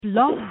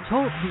Blog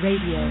Talk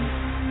Radio.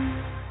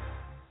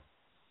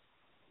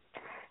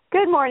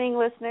 Good morning,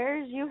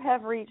 listeners. You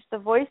have reached the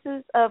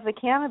Voices of the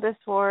Cannabis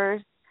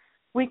War's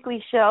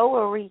weekly show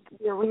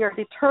where we are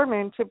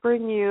determined to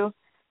bring you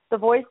the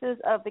voices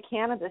of the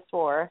Cannabis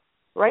War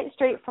right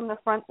straight from the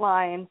front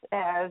lines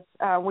as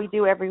we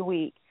do every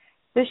week.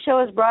 This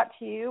show is brought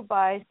to you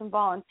by some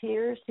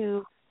volunteers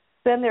who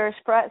spend their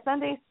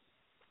Sunday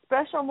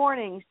special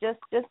mornings just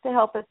to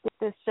help us get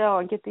this show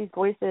and get these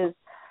voices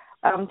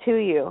to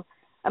you.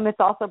 It's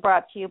also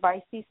brought to you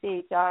by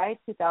CCHI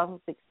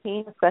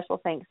 2016. A special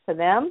thanks to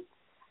them.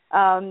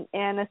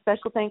 And a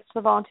special thanks to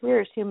the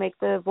volunteers who make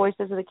the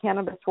voices of the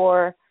Cannabis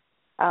War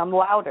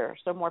louder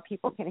so more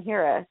people can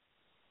hear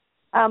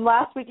us.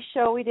 Last week's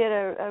show, we did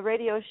a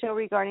radio show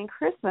regarding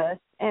Christmas,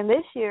 and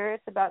this year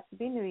it's about to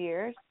be New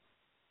Year's.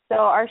 So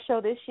our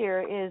show this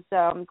year is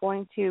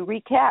going to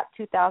recap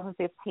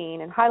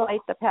 2015 and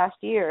highlight the past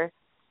year.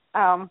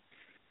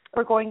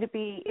 We're going to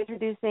be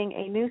introducing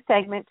a new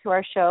segment to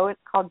our show.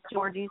 It's called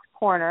Gorgies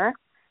Corner.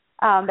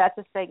 That's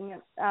a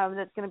segment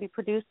that's going to be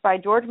produced by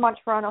George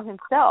Martorano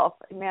himself,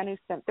 a man who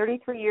spent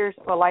 33 years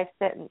of a life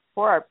sentence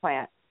for our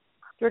plant.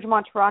 George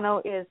Martorano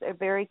is a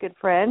very good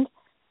friend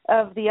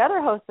of the other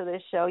host of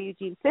this show,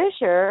 Eugene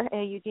Fischer,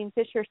 and Eugene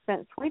Fischer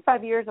spent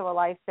 25 years of a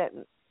life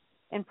sentence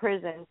in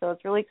prison. So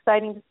it's really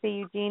exciting to see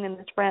Eugene and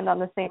his friend on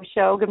the same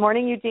show. Good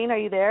morning, Eugene. Are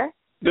you there?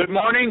 Good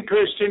morning,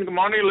 Kristin. Good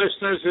morning,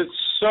 listeners. It's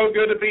so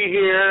good to be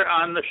here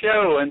on the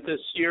show and this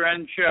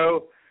year-end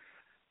show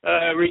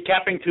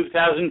recapping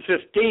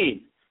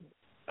 2015.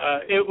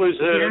 It was,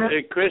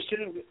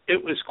 Kristin,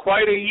 it was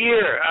quite a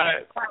year.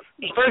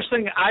 The first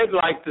thing I'd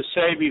like to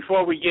say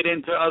before we get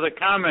into other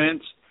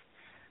comments,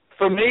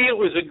 for me it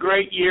was a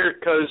great year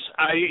because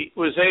I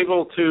was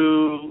able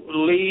to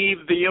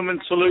leave the Human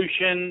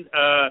Solution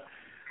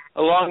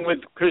along with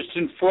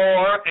Kristin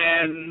Flor,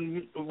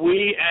 and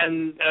we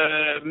and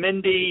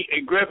Mindi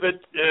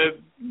Griffiths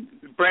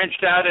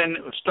branched out and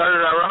started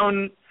our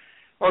own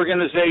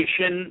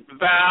organization,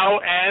 VOW,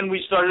 and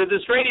we started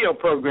this radio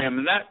program.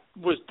 And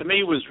that was, to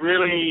me, was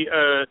really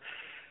a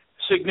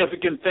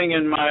significant thing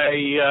in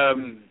my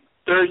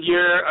third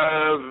year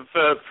of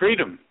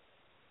freedom.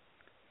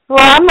 Well,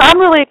 I'm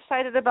really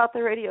excited about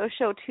the radio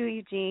show too,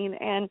 Eugene,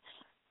 and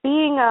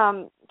being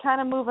kind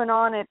of moving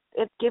on,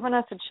 it's given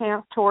us a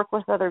chance to work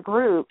with other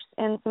groups,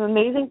 and some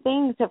amazing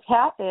things have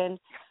happened,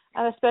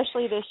 and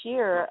especially this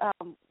year.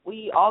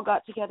 We all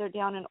got together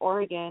down in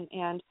Oregon,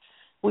 and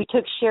we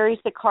took Sherry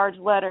Sicard's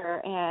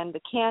letter and the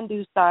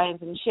can-do signs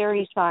and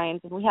Sherry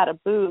signs, and we had a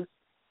booth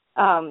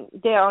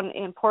down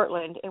in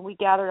Portland, and we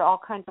gathered all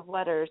kinds of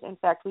letters. In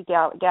fact, we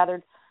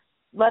gathered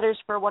letters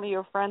for one of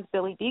your friends,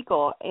 Billy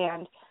Deagle,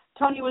 and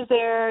Tony was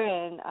there,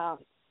 and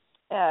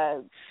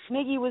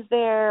Miggy was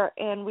there,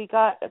 and we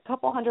got a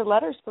couple hundred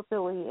letters for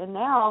Billy, and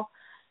now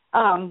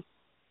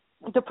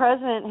the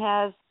president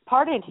has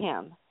pardoned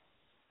him.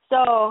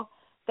 So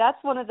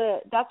that's one of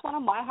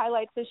my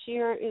highlights this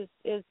year is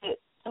that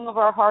some of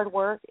our hard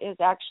work is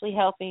actually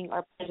helping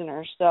our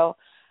prisoners. So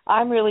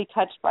I'm really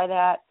touched by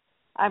that.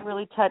 I'm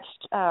really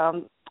touched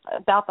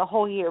about the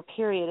whole year,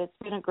 period. It's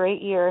been a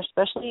great year,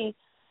 especially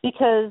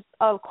because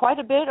quite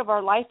a bit of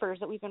our lifers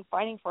that we've been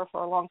fighting for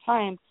a long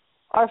time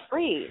are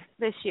free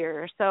this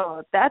year.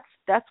 So that's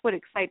what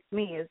excites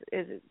me is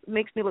it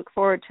makes me look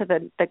forward to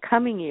the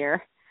coming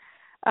year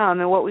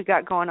and what we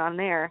got going on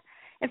there.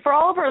 And for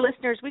all of our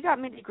listeners, we got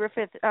Mindi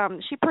Griffiths.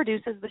 She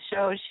produces the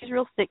show. She's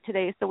real sick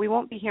today, so we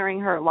won't be hearing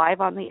her live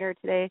on the air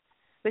today,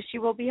 but she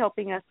will be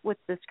helping us with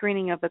the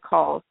screening of the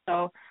calls.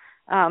 So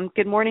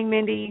good morning,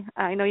 Mindi.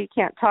 I know you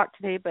can't talk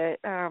today, but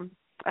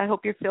I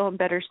hope you're feeling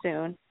better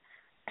soon.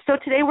 So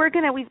today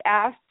we've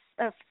asked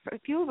a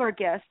few of our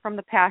guests from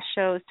the past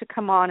shows to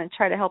come on and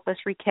try to help us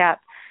recap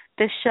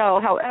this show.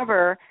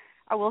 However,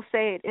 I will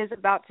say it is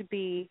about to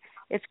be,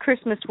 it's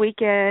Christmas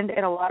weekend,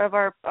 and a lot of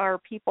our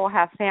people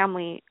have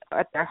family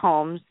at their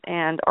homes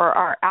and or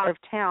are out of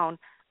town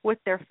with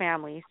their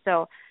families.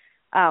 So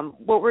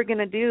what we're going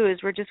to do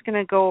is we're just going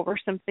to go over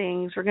some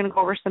things. We're going to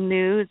go over some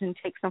news and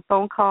take some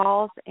phone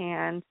calls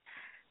and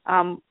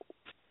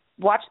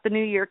watch the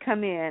new year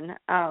come in.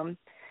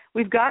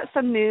 We've got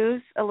some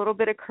news, a little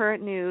bit of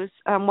current news.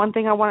 One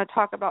thing I want to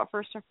talk about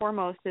first and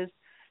foremost is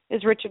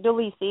Richard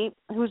DeLisi,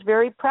 who's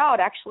very proud,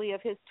 actually, of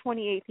his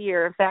 28th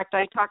year. In fact,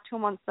 I talked to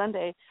him on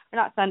Sunday, or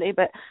not Sunday,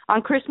 but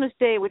on Christmas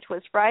Day, which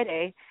was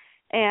Friday,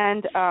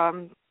 and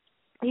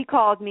he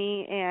called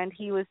me, and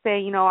he was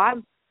saying,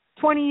 I'm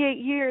 28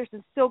 years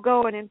and still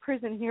going in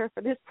prison here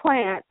for this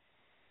plant.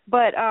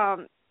 But,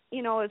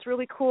 it's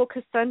really cool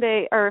because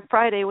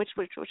Friday, which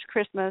was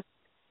Christmas,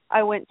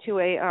 I went to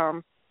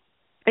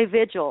a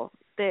vigil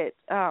that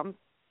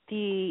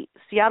the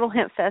Seattle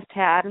Hemp Fest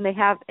had, and they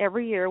have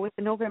every year with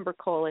the November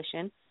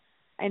Coalition,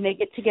 and they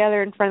get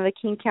together in front of the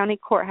King County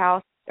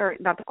Courthouse, or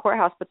not the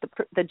courthouse, but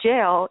the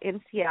jail in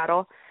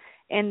Seattle,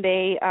 and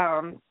they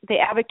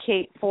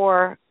advocate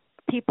for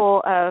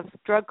people of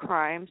drug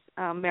crimes,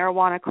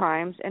 marijuana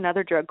crimes, and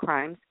other drug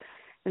crimes,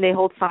 and they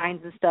hold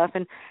signs and stuff.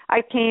 And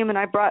I came and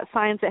I brought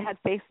signs that had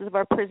faces of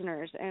our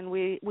prisoners, and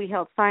we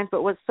held signs.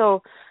 But what's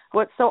so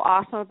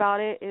awesome about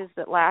it is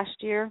that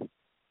last year,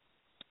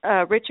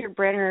 Richard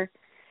Brenner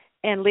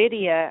and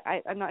Lydia,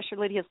 I'm not sure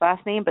Lydia's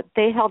last name, but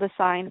they held a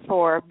sign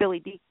for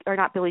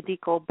not Billy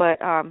Deacle, but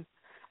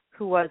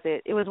who was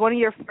it? It was one of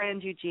your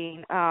friends,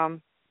 Eugene,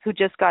 who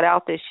just got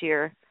out this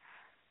year.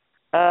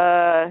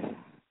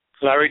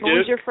 Larry Duke? Who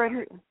was your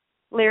friend?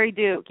 Larry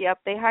Duke. Yep,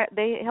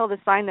 they held a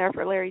sign there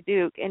for Larry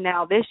Duke, and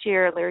now this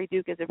year Larry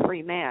Duke is a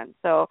free man.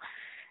 So,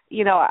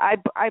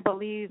 I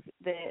believe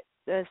that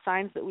the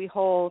signs that we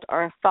hold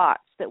are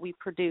thoughts that we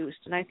produced,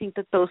 and I think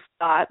that those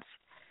thoughts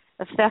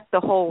affect the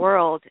whole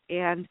world,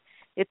 and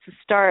it's a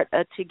start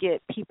to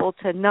get people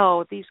to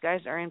know these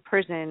guys are in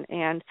prison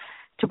and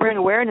to bring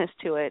awareness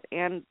to it.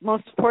 And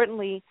most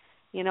importantly,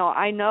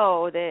 I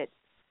know that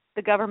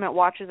the government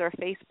watches our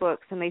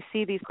Facebooks and they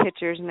see these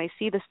pictures and they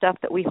see the stuff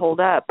that we hold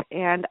up,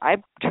 and I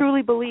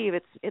truly believe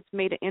it's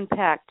made an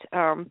impact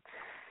on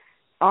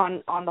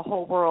the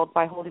whole world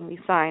by holding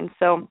these signs.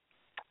 So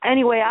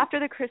anyway, after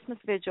the Christmas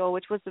vigil,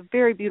 which was a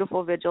very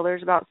beautiful vigil,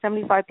 there's about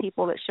 75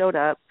 people that showed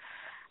up,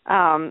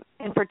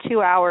 and for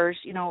 2 hours,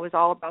 it was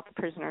all about the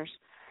prisoners.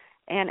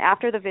 And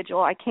after the vigil,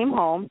 I came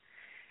home,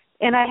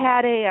 and I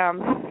had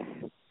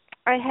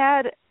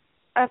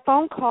a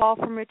phone call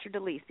from Richard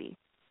DeLisi.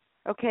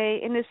 Okay,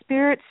 and his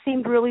spirit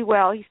seemed really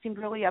well. He seemed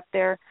really up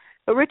there.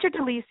 But Richard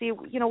DeLisi,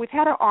 we've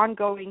had an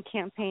ongoing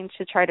campaign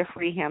to try to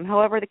free him.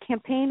 However, the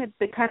campaign had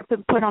been kind of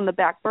been put on the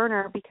back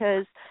burner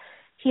because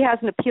he has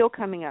an appeal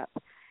coming up.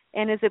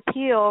 And his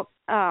appeal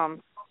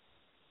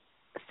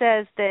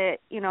says that,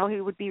 he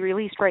would be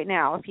released right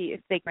now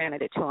if they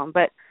granted it to him.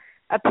 But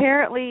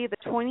apparently the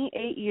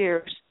 28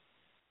 years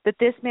that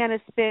this man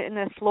has spent in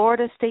the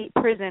Florida State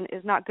Prison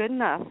is not good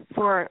enough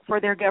for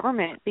their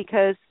government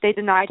because they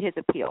denied his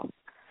appeal.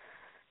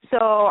 So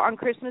on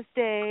Christmas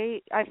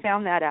Day, I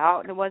found that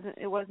out, and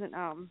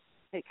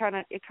it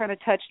kind of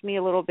touched me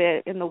a little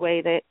bit in the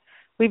way that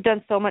we've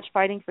done so much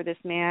fighting for this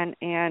man,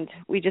 and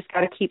we just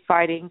got to keep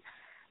fighting.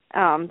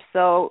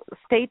 So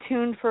stay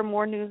tuned for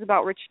more news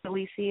about Richard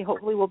DeLisi.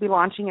 Hopefully, we'll be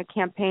launching a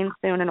campaign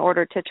soon in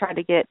order to try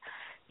to get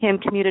him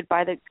commuted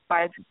by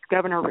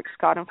Governor Rick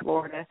Scott in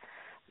Florida.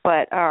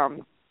 But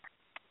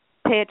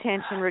pay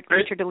attention,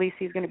 Richard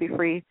DeLisi is going to be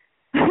free.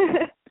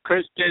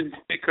 Kristin,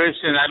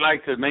 I'd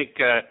like to make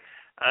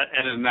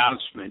an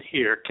announcement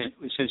here,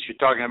 since you're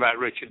talking about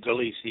Richard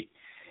DeLisi.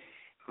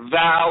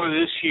 Vow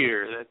this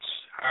year, that's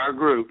our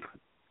group,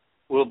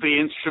 will be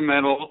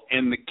instrumental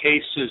in the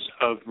cases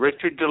of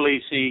Richard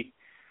DeLisi,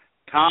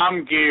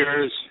 Tom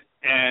Gears,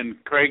 and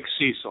Craig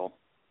Cesal.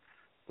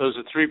 Those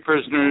are 3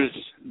 prisoners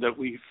that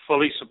we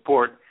fully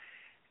support.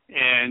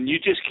 And you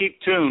just keep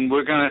tuned.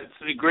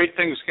 The great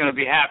things are going to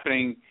be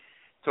happening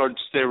towards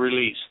their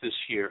release this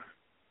year.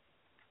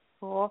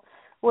 Cool.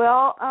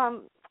 Well,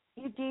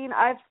 Eugene,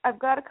 I've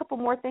got a couple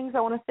more things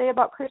I want to say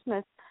about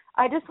Christmas.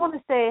 I just want to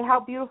say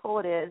how beautiful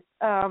it is,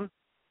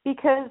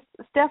 because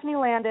Stephanie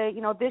Landa,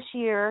 this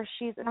year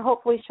and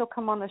hopefully she'll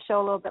come on the show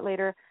a little bit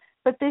later.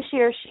 But this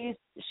year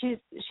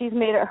she's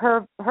made it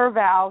her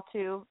vow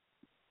to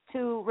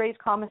raise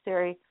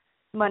commissary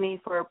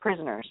money for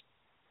prisoners.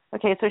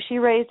 Okay, so she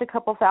raised a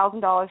couple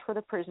 $1,000s for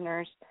the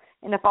prisoners,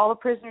 and if all the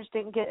prisoners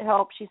didn't get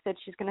help, she said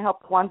she's going to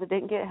help the ones that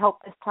didn't get help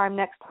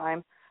next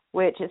time,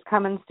 which is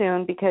coming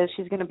soon because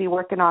she's going to be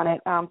working on it.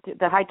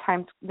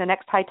 The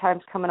next high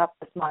time's coming up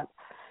this month.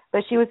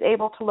 But she was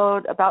able to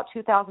load about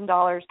 $2,000,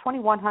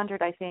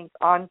 $2,100 I think,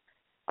 on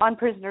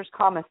prisoners'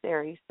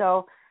 commissary.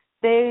 So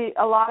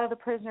a lot of the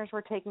prisoners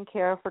were taken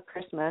care of for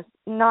Christmas.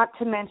 Not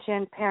to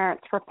mention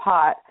Parents for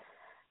Pot.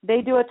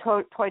 They do a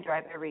toy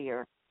drive every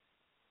year,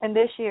 and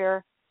this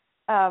year,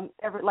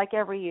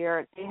 every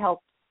year, they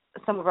help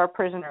some of our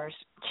prisoners'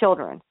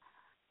 children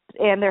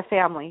and their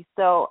families.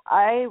 So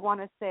I want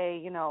to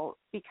say,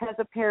 because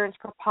of Parents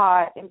for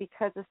Pot and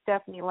because of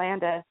Stephanie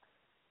Landa,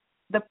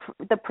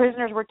 the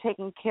prisoners were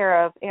taken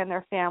care of and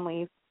their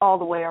families all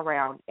the way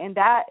around. And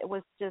that's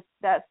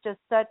just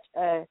such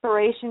an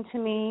inspiration to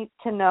me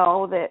to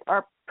know that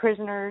our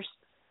prisoners,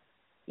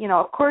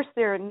 of course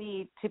they're in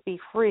need to be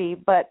free,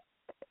 but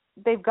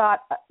they've got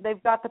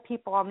the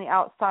people on the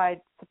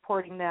outside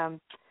supporting them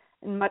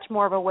in much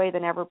more of a way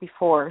than ever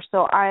before.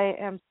 So I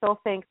am so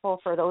thankful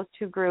for those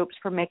 2 groups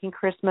for making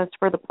Christmas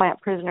for the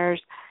plant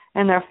prisoners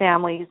and their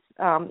families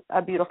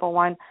a beautiful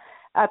one.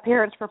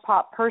 Parents for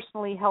Pot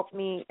personally helped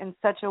me in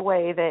such a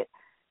way that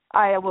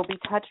I will be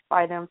touched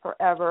by them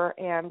forever.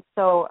 And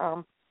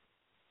so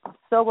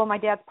will my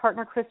dad's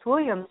partner, Chris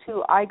Williams,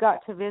 who I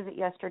got to visit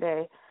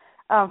yesterday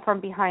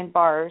from behind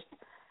bars.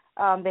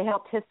 They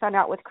helped his son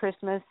out with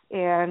Christmas,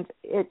 and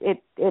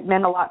it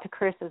meant a lot to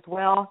Chris as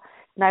well.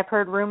 And I've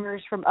heard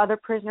rumors from other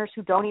prisoners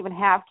who don't even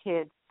have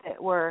kids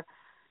that were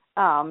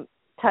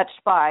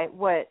touched by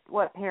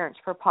what Parents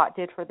for Pot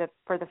did for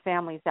the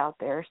families out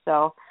there.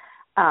 So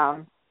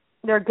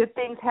there are good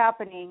things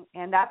happening,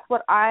 and that's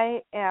what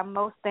I am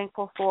most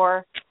thankful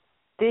for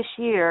this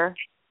year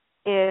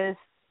is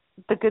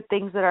the good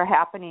things that are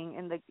happening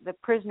and the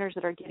prisoners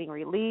that are getting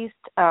released.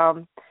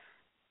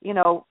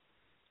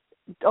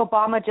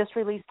 Obama just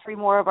released 3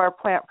 more of our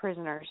plant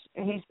prisoners.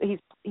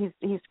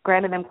 He's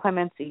granted them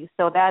clemency.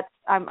 So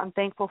I'm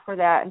thankful for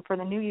that. And for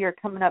the new year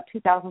coming up,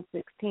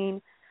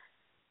 2016,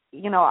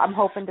 I'm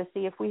hoping to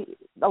see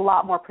a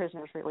lot more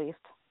prisoners released.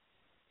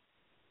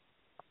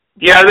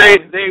 Yeah,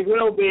 they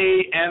will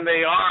be, and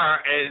they are.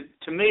 And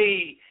to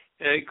me,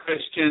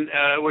 Kristin,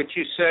 what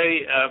you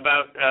say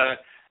about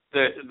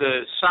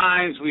the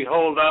signs we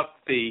hold up,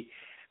 the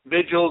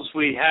vigils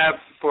we have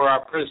for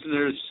our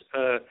prisoners,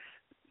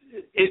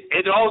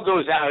 it all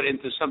goes out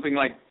into something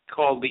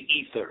called the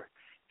ether,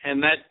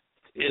 and that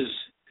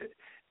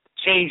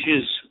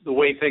changes the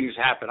way things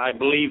happen. I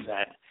believe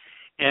that.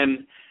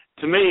 And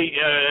to me,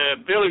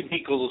 Billy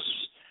Nichols'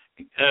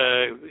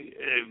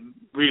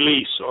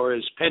 release, or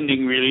his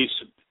pending release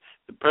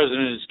the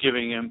president is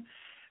giving him,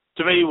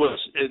 to me was,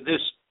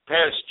 this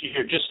past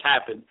year just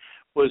happened,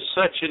 was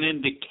such an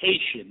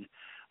indication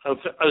of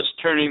us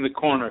turning the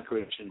corner,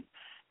 Kristin.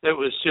 That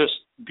was just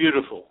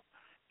beautiful.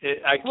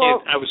 I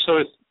was so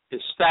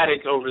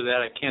ecstatic over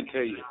that, I can't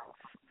tell you.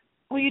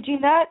 Well,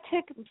 Eugene, that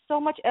took so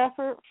much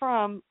effort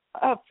from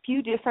a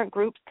few different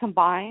groups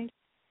combined,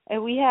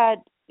 and we had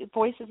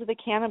Voices of the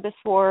Cannabis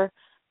War,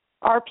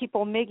 our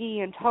people,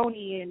 Miggy and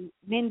Tony and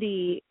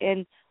Mindi,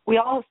 and we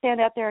all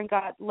stand out there and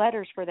got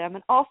letters for them.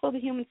 And also the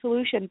Human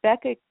Solution,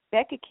 Becca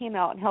came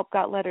out and helped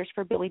got letters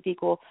for Billy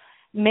Deagle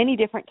many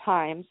different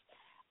times.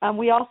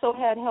 We also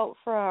had help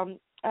from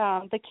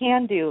the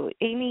Can Do.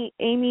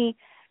 Amy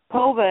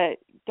Pova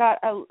got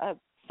a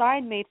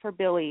sign made for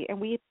Billy, and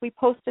we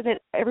posted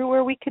it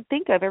everywhere we could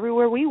think of,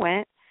 everywhere we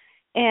went.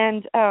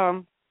 And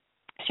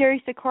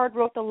Sherry Sicard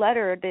wrote the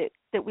letter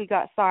that we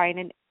got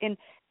signed, and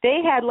they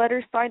had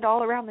letters signed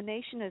all around the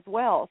nation as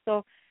well.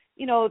 So,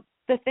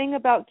 the thing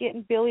about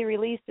getting Billy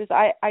released is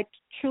I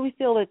truly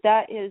feel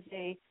that is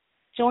a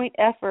joint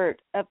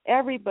effort of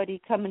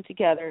everybody coming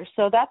together.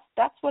 So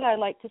that's what I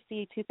like to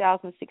see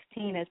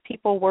 2016, is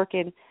people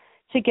working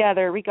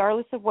together,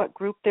 regardless of what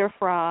group they're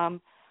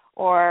from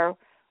or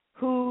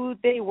who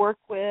they work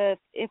with.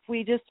 If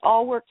we just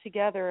all work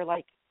together,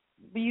 like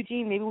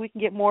Eugene, maybe we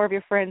can get more of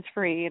your friends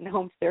free and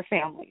home to their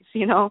families.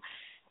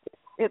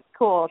 It's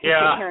cool to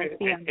sit here and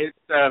see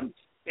them.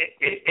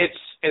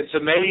 It's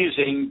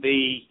amazing,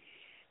 the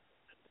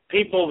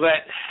people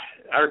that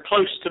are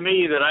close to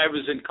me that I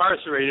was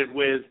incarcerated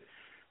with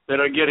that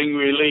are getting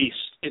released.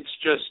 It's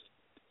just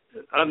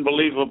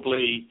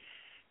unbelievably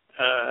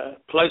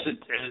pleasant.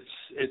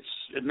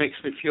 It makes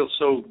me feel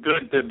so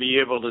good to be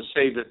able to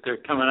say that they're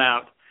coming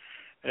out.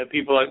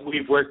 People like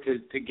we've worked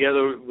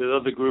together with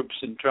other groups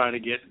and trying to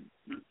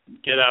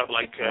get out,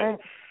 like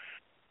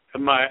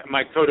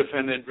my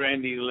co-defendant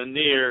Randy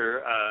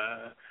Lanier,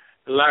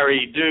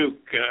 Larry Duke,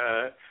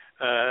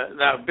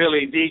 now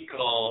Billy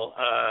Deagle.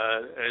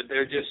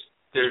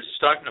 They're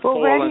starting to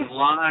fall in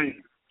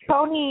line.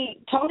 Tony,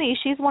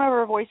 she's one of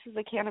our Voices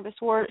of Cannabis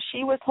War.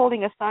 She was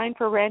holding a sign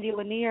for Randy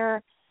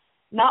Lanier,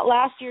 not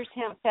last year's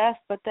Hemp Fest,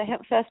 but the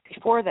Hemp Fest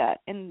before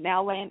that, and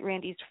now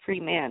Randy's a free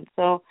man.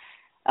 So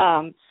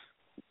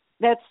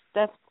that's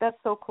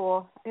so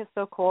cool. It's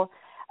so cool.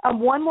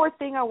 One more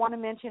thing I want to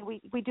mention,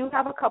 we do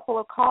have a couple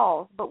of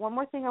calls, but one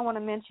more thing I want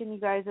to mention, you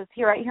guys, is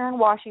right here in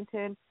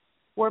Washington,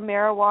 where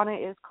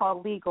marijuana is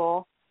called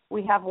legal,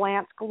 we have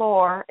Lance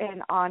Glore,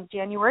 and on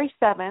January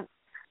 7th,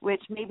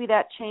 which maybe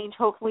that changed,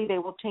 hopefully they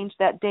will change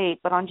that date,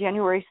 but on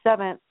January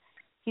 7th,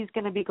 he's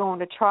going to be going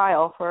to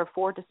trial for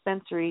 4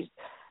 dispensaries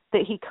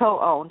that he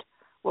co-owned.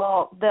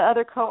 Well, the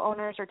other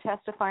co-owners are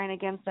testifying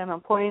against them,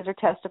 employees are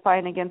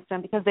testifying against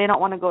them because they don't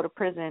want to go to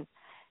prison.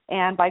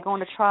 And by going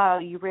to trial,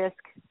 you risk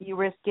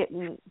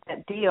getting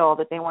that deal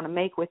that they want to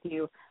make with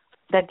you.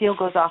 That deal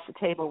goes off the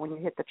table when you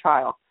hit the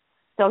trial.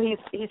 So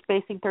he's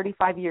facing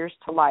 35 years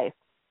to life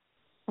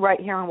right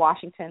here in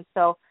Washington.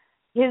 So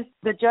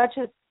the judge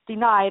has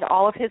denied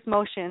all of his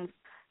motions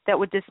that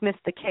would dismiss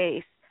the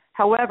case.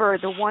 However,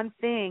 the one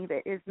thing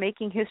that is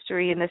making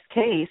history in this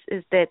case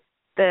is that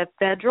the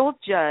federal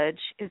judge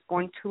is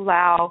going to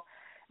allow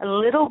a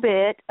little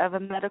bit of a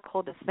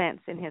medical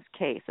defense in his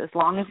case, as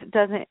long as it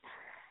doesn't.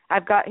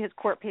 I've got his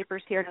court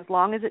papers here, and as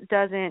long as it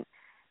doesn't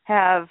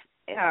have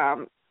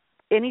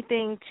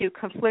anything to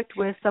conflict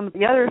with some of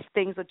the other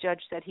things the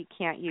judge said he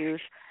can't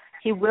use,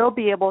 he will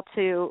be able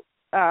to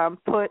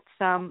put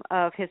some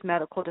of his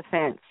medical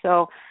defense.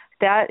 So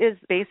that is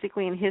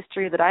basically in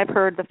history that I've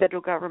heard the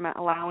federal government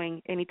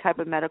allowing any type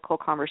of medical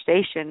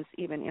conversations,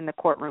 even in the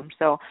courtroom.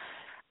 So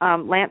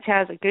Lance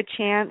has a good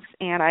chance,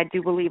 and I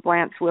do believe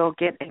Lance will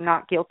get a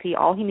not guilty.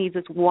 All he needs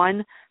is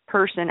one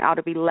person out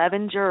of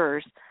 11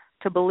 jurors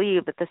to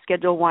believe that the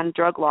Schedule I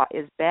drug law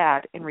is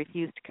bad and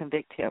refuse to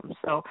convict him.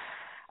 So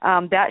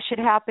that should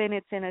happen.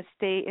 It's in a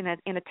state,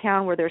 in a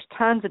town where there's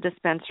tons of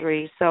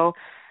dispensaries. So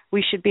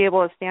we should be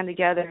able to stand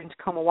together in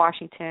Tacoma,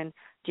 Washington,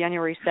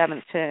 January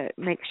 7th to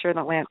make sure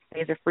that Lance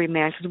stays a free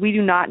man, because we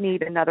do not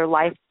need another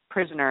life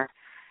prisoner.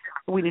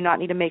 We do not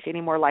need to make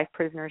any more life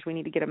prisoners. We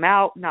need to get them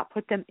out, not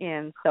put them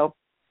in. So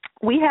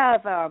we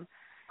have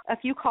a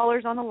few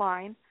callers on the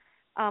line.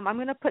 I'm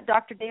going to put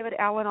Dr. David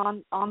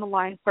Allen on the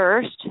line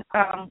first.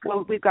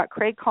 Well, we've got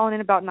Craig calling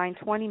in about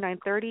 9:20,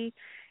 9:30.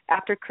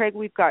 After Craig,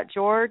 we've got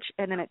George.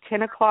 And then at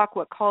 10 o'clock,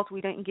 what calls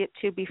we didn't get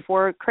to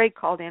before Craig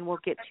called in, we'll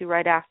get to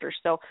right after.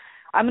 So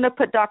I'm going to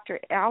put Dr.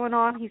 Allen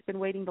on. He's been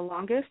waiting the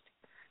longest.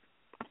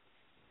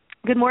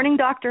 Good morning,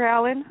 Dr.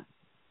 Allen.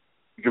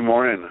 Good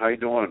morning. How you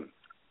doing?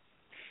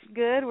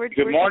 Good. We're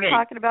Good morning. just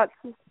talking about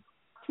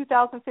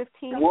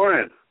 2015. Good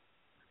morning.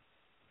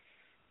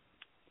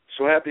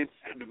 So happy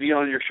to be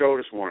on your show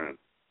this morning.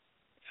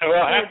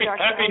 Well,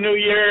 happy New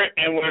Year,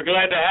 and we're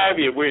glad to have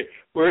you.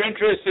 We're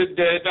interested,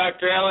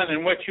 Dr. Allen,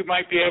 in what you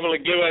might be able to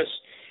give us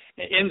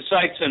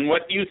insights on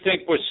what you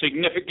think was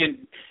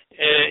significant.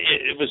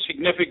 It was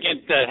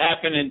significant that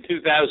happened in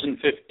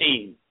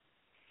 2015.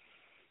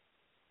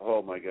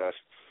 Oh my gosh.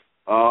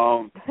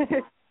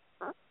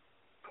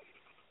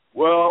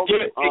 Well,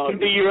 it can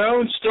be your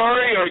own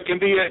story, or it can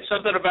be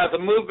something about the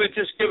movement.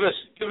 Just give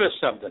us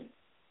something.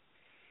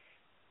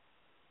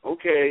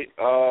 Okay.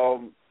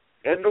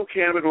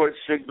 Endocannabinoid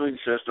signaling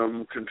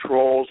system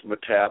controls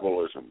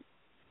metabolism,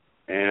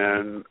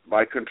 and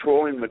by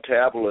controlling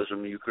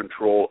metabolism, you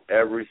control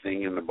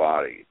everything in the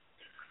body.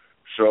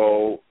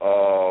 So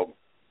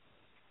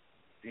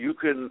you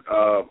can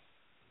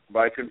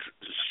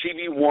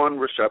CB1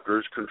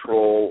 receptors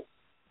control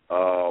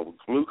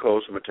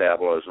glucose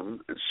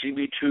metabolism, and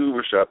CB2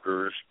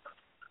 receptors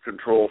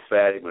control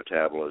fatty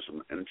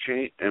metabolism.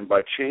 And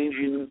by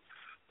changing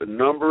the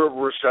number of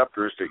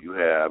receptors that you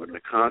have and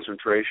the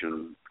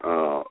concentration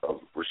of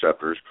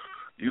receptors,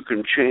 you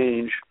can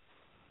change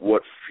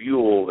what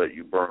fuel that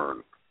you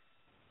burn.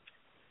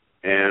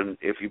 And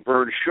if you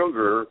burn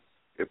sugar,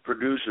 it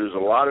produces a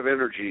lot of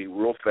energy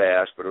real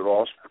fast, but it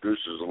also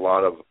produces a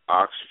lot of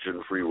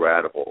oxygen-free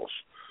radicals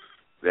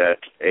that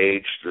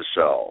age the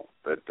cell,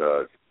 that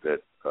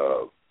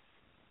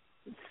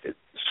it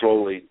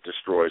slowly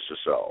destroys the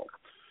cell.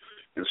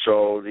 And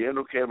so the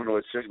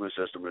endocannabinoid signaling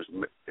system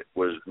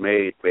was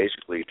made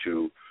basically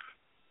to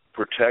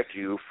protect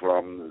you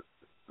from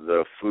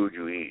the food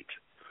you eat.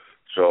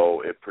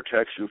 So it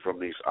protects you from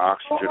these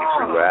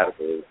oxygen-free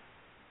radicals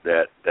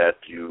that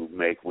you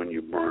make when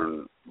you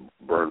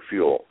burn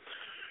fuel.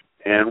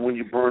 And when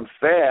you burn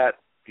fat,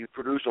 you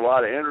produce a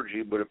lot of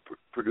energy, but it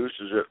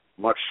produces it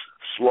much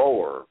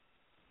slower.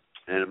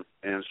 And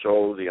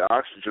so the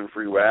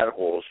oxygen-free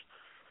radicals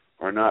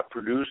are not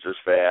produced as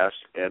fast,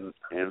 and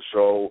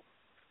so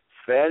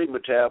fatty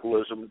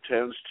metabolism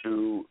tends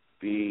to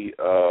be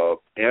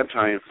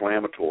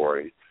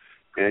anti-inflammatory,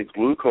 and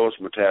glucose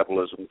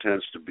metabolism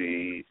tends to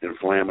be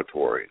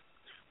inflammatory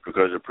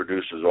because it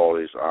produces all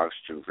these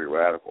oxygen-free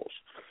radicals.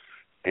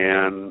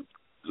 And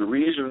the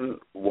reason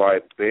why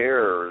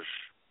bears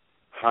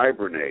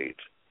hibernate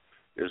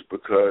is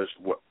because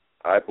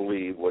I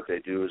believe what they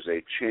do is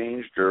they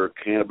change their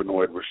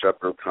cannabinoid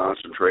receptor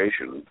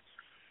concentration,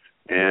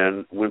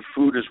 and when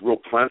food is real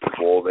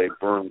plentiful, they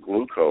burn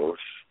glucose.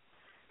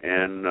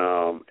 And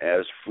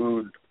as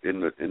food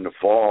in the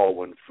fall,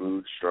 when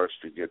food starts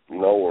to get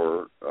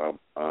lower,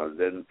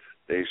 then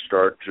they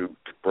start to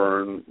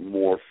burn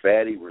more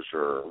fatty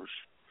reserves,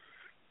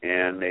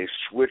 and they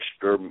switch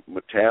their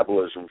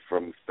metabolism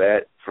from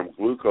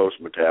glucose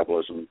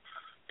metabolism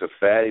to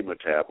fatty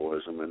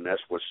metabolism, and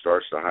that's what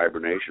starts the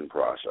hibernation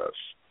process.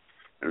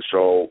 And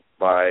so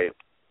by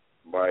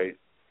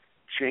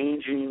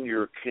changing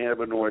your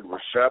cannabinoid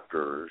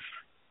receptors,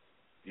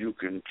 you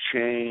can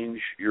change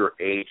your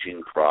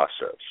aging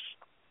process.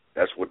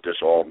 That's what this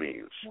all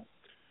means.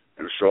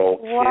 And so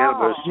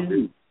cannabis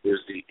is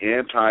the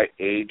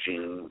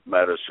anti-aging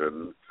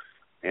medicine,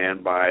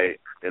 and by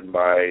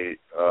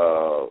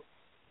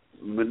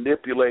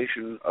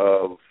manipulation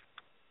of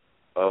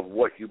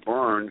what you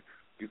burn,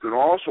 you can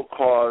also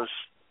cause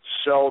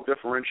cell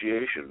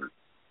differentiation.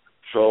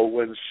 So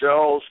when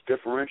cells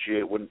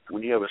differentiate, when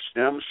you have a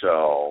stem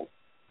cell,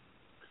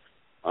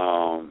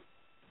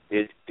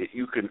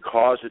 you can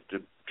cause it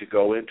to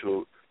go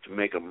into to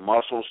make a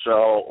muscle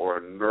cell or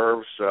a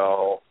nerve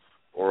cell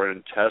or an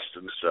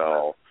intestine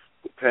cell,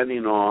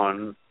 depending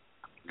on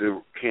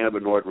the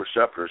cannabinoid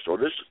receptor. So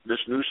this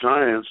new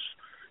science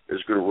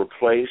is going to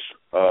replace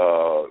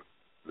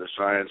the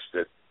science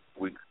that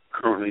we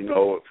currently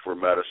know for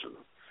medicine.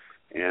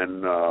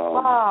 And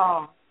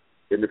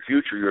in the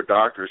future, your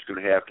doctor is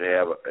going to have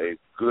a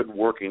good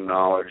working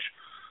knowledge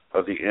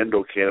of the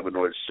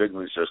endocannabinoid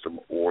signaling system,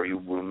 or he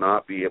will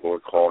not be able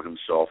to call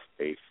himself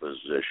a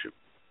physician.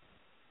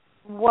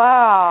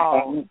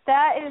 Wow,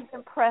 that is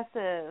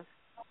impressive.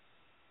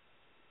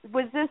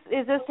 Is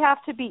this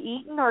have to be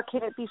eaten, or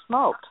can it be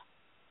smoked?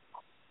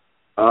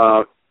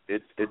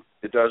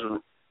 It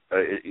doesn't.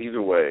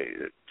 Either way,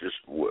 just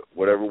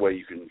whatever way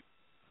you can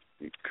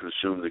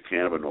consume the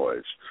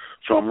cannabinoids.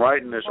 So I'm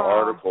writing this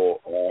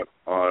article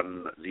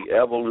on the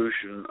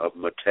evolution of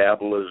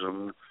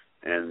metabolism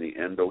and the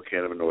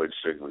endocannabinoid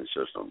signaling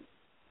system.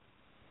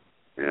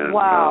 And,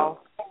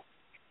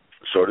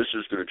 so this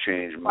is going to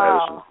change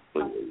medicine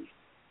completely.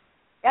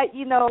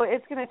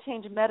 It's going to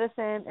change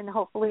medicine, and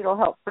hopefully it'll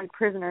help free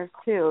prisoners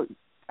too.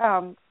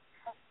 The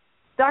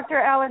Dr.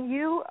 Allen,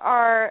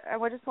 I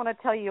just want to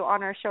tell you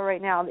on our show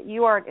right now that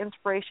you are an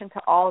inspiration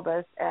to all of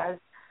us as,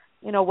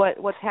 you know,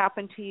 what's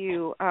happened to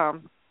you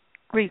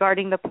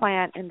regarding the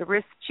plant and the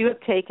risks you have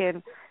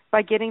taken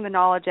by getting the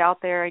knowledge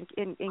out there and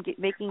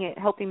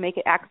helping make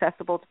it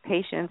accessible to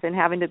patients and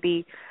having to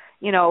be,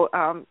 you know,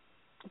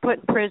 put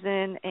in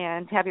prison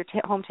and have your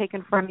home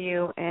taken from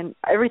you and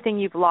everything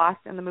you've lost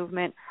in the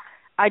movement.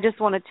 I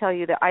just want to tell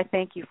you that I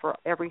thank you for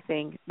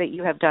everything that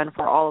you have done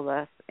for all of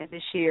us and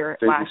this year,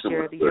 last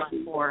year, the year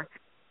before.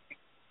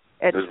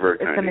 It's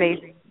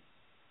amazing.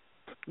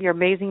 You're an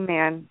amazing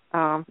man,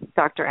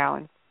 Dr.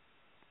 Allen.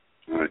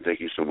 All right, thank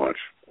you so much.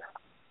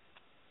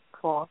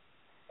 Cool.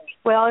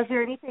 Well, is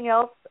there anything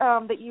else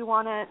that you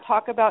want to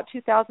talk about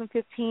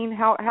 2015?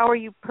 How are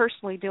you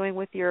personally doing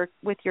with your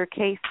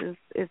case?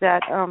 Is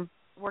that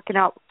working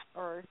out?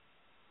 Or?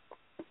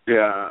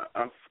 Yeah,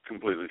 I'm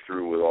completely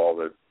through with all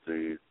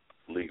the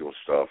legal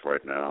stuff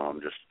right now.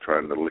 I'm just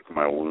trying to lick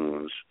my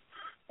wounds.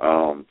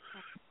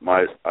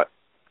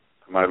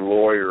 My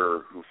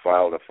lawyer who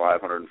filed a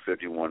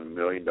 $551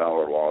 million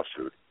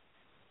lawsuit,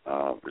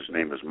 his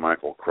name is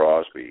Michael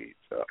Crosby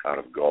out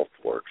of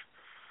Gulfport,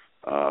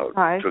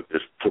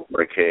 took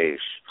my case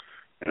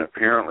and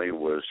apparently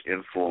was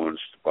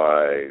influenced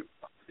by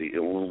the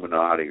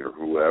Illuminati or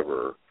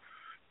whoever,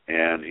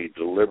 and he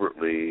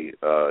deliberately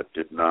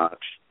did not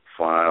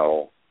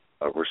file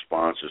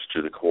responses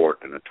to the court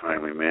in a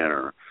timely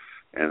manner,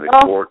 and the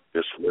court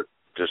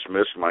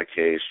dismissed my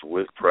case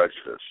with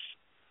prejudice.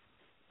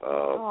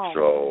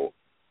 So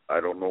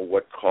I don't know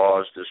what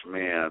caused this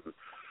man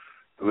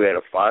who had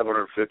a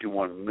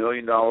 $551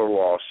 million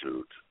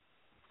lawsuit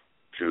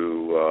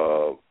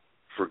to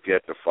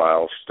forget to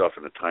file stuff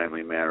in a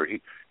timely manner.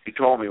 He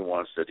told me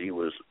once that he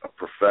was a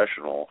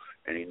professional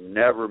and he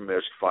never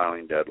missed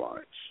filing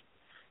deadlines.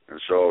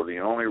 And so the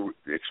only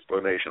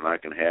explanation I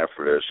can have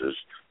for this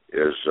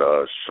is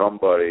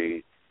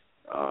somebody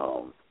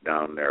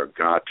down there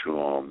got to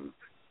him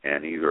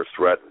and either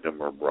threatened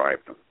him or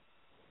bribed him.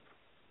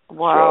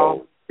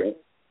 Wow. So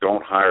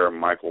don't hire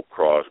Michael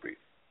Crosby.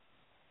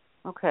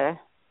 Okay.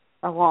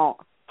 I won't.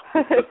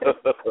 All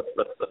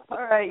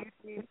right.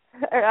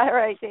 All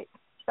right,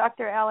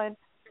 Dr. Allen.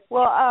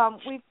 Well,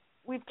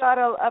 we've got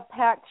a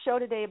packed show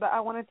today, but I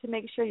wanted to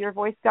make sure your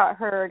voice got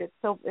heard. It's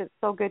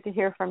so good to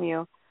hear from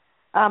you.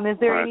 Is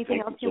there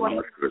anything else you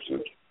want to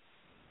say?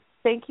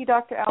 Thank you,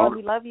 Dr. Allen.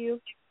 We love you.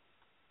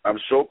 I'm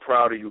so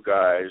proud of you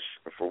guys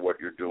for what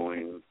you're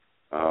doing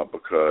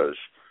because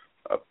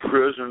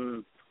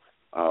prison,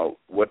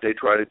 what they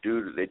try to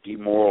do, they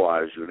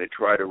demoralize you. They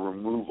try to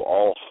remove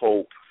all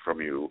hope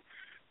from you,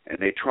 and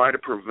they try to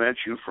prevent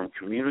you from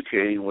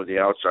communicating with the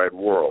outside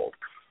world.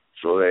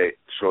 So they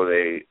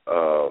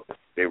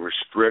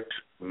restrict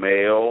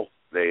mail,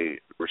 they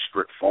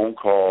restrict phone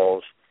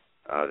calls,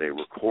 they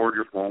record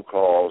your phone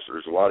calls.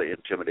 There's a lot of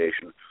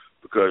intimidation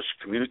because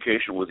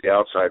communication with the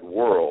outside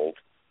world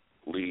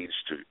leads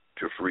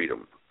to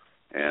freedom.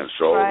 And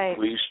so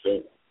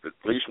the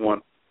police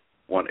want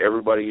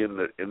everybody in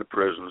the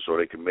prison so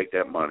they can make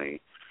that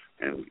money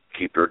and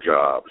keep their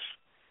jobs.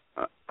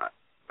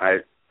 I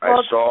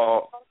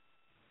saw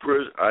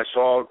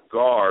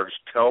guards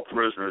tell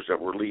prisoners that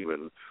were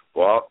leaving,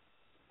 well,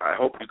 I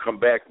hope you come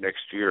back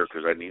next year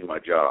because I need my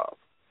job.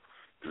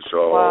 And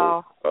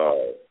so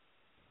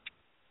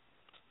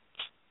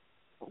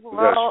we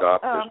got to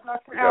stop this.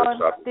 Dr. Allen,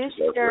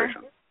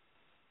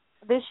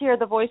 this year,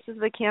 the Voices of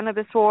the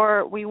Cannabis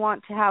War, we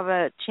want to have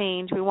a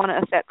change. We want to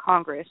affect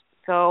Congress.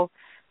 So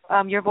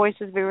your voice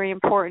is very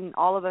important.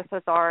 All of us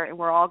are, and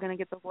we're all going to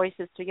get the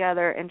voices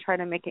together and try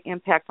to make an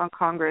impact on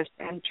Congress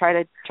and try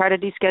to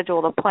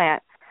deschedule the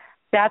plant.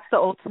 That's the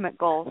ultimate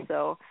goal.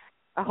 So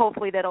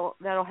hopefully that'll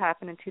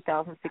happen in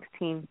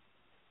 2016.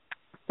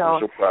 So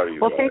I'm so proud of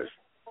you guys.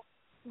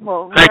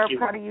 We're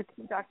proud of you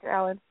too, Dr.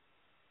 Allen.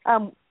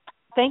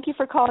 Thank you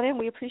for calling in.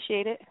 We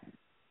appreciate it.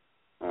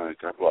 All right.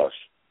 God bless.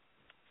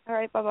 All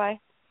right. Bye-bye.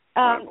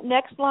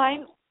 Next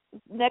line.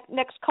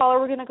 Next caller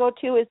we're going to go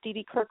to is Dee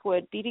Dee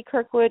Kirkwood. Dee Dee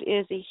Kirkwood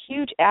is a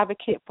huge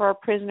advocate for our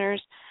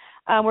prisoners.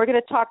 We're going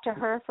to talk to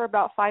her for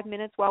about 5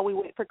 minutes while we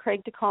wait for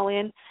Craig to call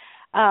in.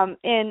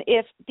 And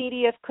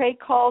if Craig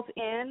calls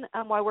in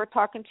while we're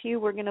talking to you,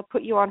 we're going to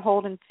put you on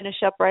hold and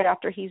finish up right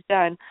after he's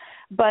done.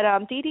 But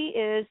Dee Dee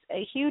is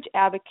a huge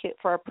advocate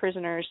for our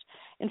prisoners.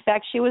 In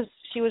fact, she was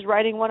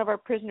writing one of our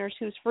prisoners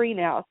who's free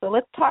now. So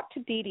let's talk to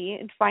Dee Dee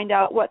and find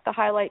out what the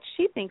highlights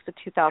she thinks of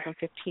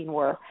 2015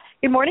 were.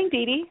 Good morning,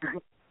 Dee Dee.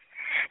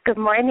 Good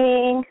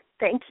morning.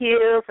 Thank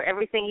you for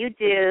everything you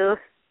do.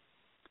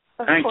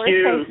 Thank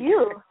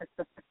you.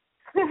 So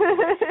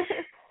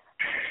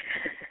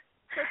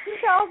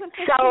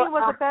 2015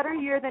 was a better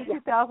year than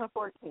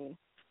 2014.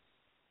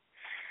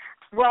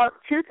 Well,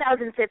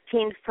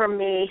 2015 for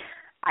me,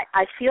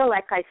 I feel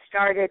like I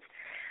started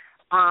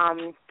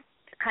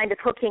kind of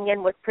hooking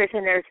in with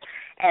prisoners,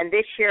 and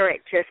this year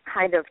it just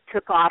kind of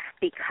took off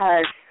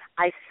because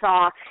I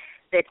saw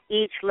that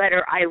each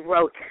letter I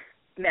wrote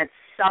meant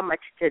so much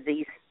to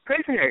these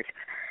prisoners,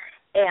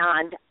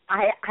 and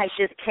I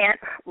just can't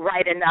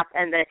write enough.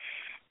 And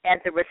and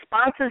the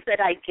responses that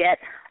I get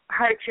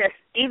are just,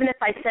 even if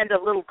I send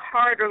a little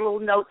card or a little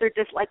note, they're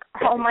just like,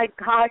 oh my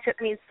gosh, it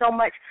means so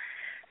much.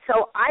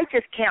 So I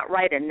just can't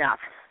write enough,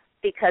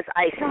 because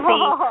I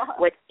see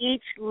what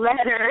each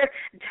letter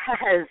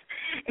does,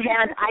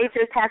 and I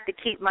just have to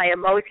keep my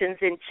emotions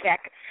in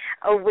check,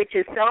 which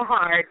is so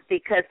hard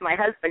because my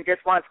husband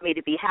just wants me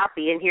to be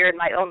happy, and here in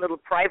my own little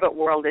private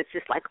world, it's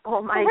just like,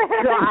 oh my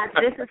God,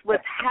 this is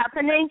what's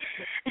happening.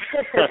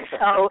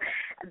 So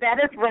that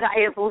is what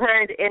I have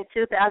learned in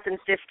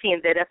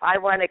 2015, that if I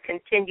want to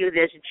continue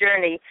this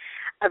journey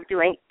of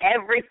doing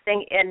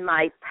everything in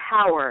my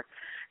power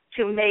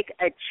to make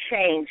a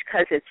change,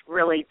 because it's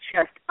really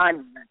just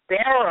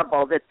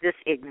unbearable that this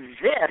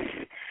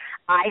exists,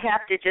 I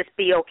have to just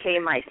be okay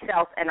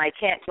myself, and I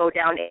can't go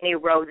down any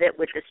road that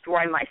would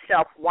destroy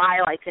myself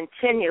while I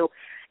continue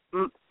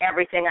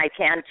everything I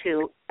can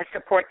to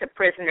support the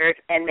prisoners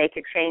and make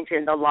a change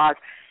in the laws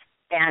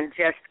and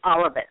just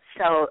all of it.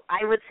 So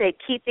I would say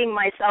keeping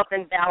myself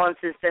in balance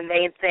is the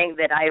main thing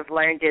that I've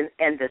learned in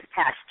this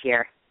past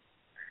year.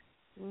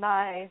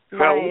 Nice.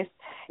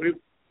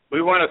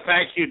 We want to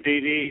thank you,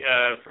 Dee Dee,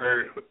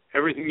 for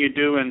everything you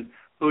do and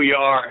who you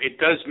are. It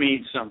does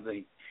mean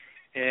something,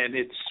 and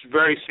it's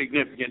very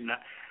significant.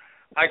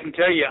 I can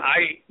tell you,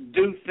 I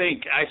do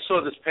think I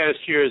saw this past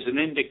year as an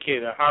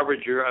indicator,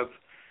 harbinger of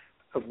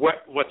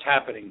what's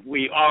happening.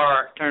 We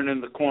are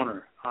turning the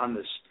corner on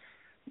this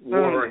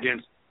war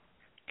against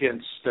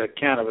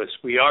cannabis.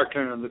 We are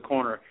turning the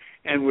corner,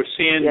 and we're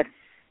seeing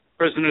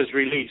prisoners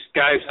released.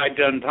 Guys I've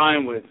done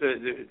time with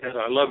that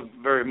I love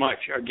very much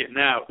are getting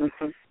out.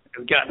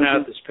 Have gotten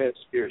out this past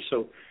year,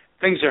 so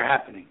things are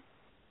happening.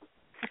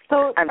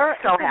 So I'm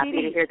so happy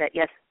to hear that.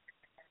 Yes.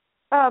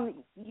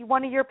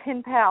 One of your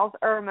pen pals,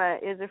 Irma,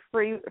 is a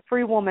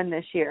free woman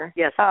this year.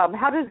 Yes.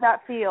 How does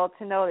that feel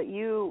to know that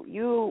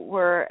you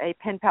were a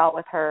pen pal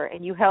with her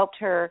and you helped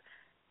her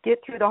get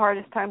through the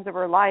hardest times of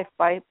her life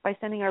by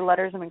sending her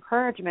letters of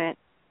encouragement,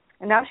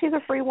 and now she's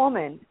a free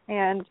woman,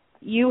 and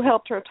you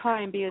helped her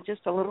time be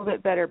just a little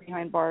bit better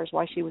behind bars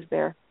while she was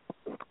there?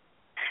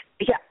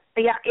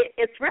 Yeah,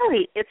 it's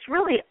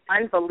really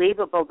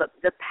unbelievable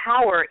the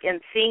power in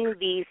seeing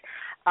these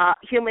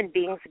human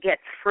beings get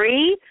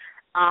free.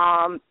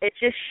 It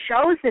just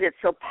shows that it's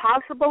so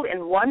possible,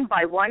 and one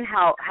by one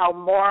how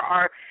more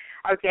are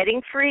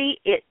getting free.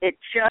 It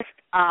just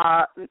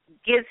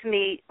gives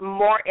me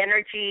more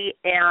energy,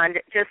 and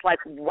just like,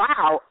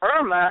 wow,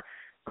 Irma,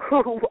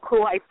 who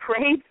I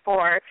prayed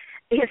for,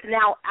 is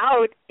now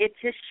out. It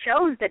just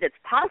shows that it's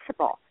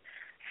possible.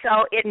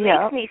 So it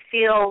makes me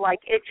feel like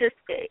it's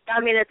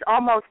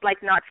almost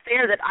like not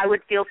fair that I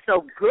would feel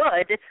so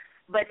good,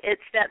 but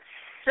it's that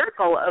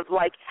circle of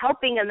like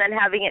helping and then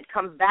having it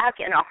come back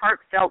in a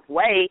heartfelt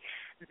way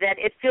that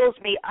it fills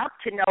me up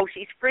to know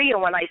she's free.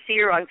 And when I see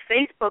her on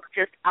Facebook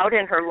just out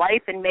in her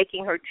life and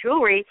making her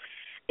jewelry,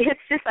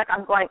 it's just like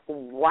I'm going,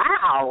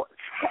 wow,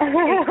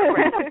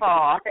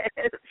 incredible.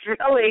 It's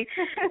really,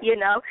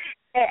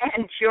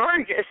 and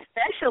George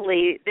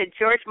especially, that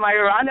George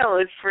Martorano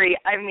is free.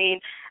 I mean,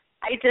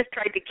 I just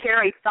tried to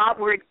carry thought,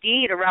 word,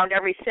 deed around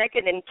every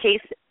second in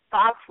case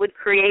thoughts would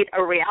create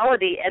a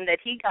reality, and that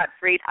he got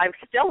freed. I'm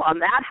still on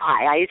that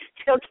high. I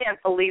still can't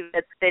believe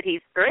that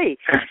he's free.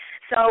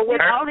 So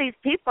with all these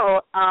people,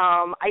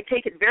 I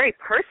take it very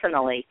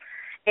personally,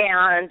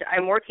 and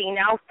I'm working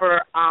now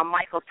for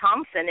Michael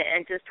Thompson,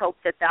 and just hope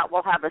that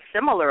will have a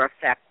similar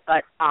effect.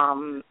 But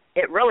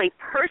it really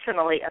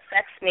personally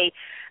affects me,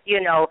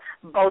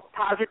 both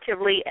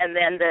positively, and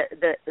then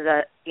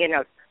the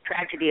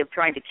tragedy of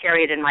trying to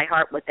carry it in my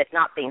heart with it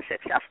not being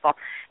successful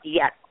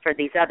yet for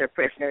these other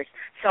prisoners.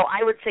 So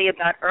I would say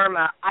about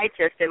Irma, I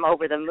just am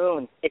over the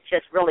moon. It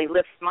just really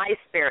lifts my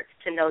spirits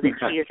to know that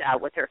she is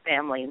out with her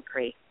family and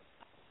free.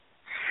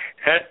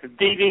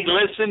 Dee Dee,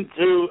 listen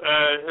to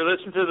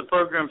the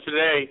program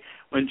today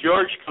when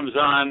George comes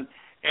on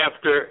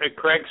after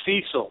Craig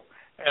Cesal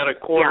at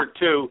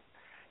 1:45.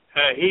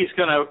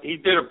 He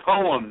did a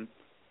poem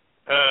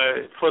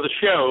for the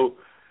show.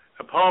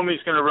 A poem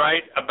he's going to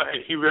write about.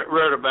 He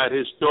wrote about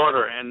his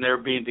daughter and their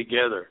being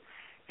together,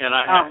 and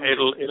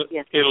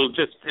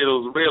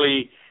it'll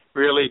really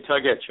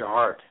tug at your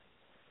heart.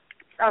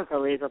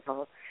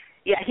 Unbelievable.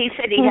 Yeah, he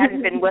said he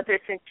hadn't been with her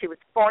since she was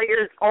 4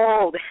 years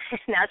old.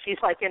 Now she's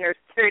like in her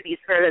 30s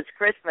for this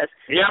Christmas.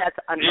 Yep. That's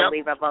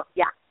unbelievable.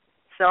 Yep. Yeah,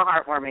 so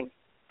heartwarming.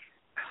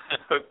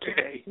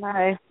 Okay.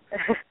 Nice.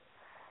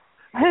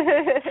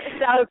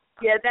 So,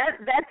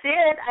 that's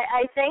it.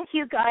 I thank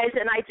you guys,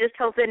 and I just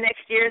hope the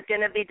next year is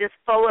going to be just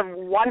full of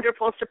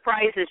wonderful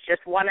surprises,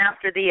 just one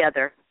after the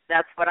other.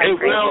 That's what I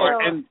pray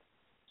for. And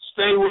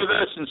stay with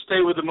us and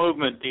stay with the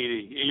movement,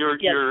 Dee Dee. You're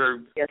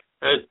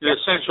the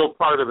essential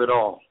part of it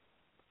all.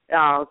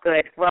 Oh,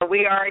 good. Well,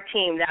 we are a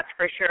team, that's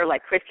for sure.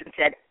 Like Kristin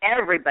said,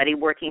 everybody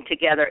working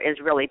together is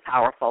really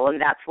powerful, and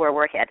that's where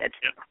we're headed.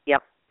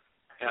 Yep.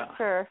 Yeah.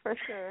 For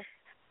sure.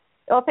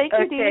 Well, thank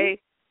you, Dee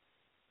Dee.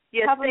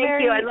 Yes,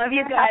 thank you. I love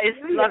you guys.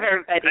 Love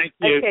everybody. Thank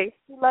you. Okay.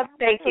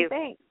 Thank you.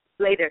 Thanks.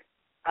 Later.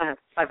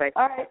 Bye-bye.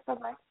 All right.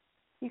 Bye-bye.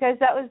 You guys,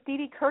 that was Dee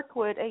Dee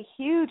Kirkwood, a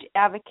huge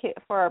advocate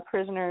for our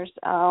prisoners.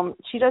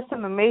 She does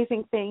some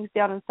amazing things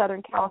down in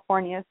Southern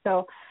California.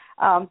 So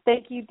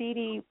thank you, Dee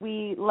Dee.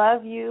 We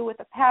love you with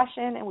a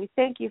passion, and we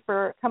thank you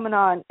for coming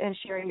on and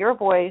sharing your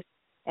voice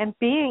and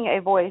being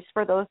a voice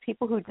for those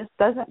people who just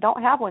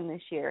don't have one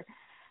this year.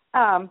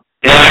 Kristin,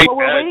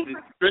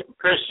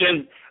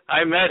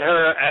 I met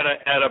her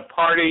at a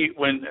party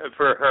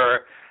for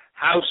her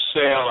house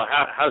sale. A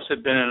house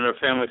had been in her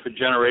family for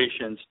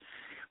generations.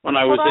 When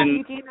I was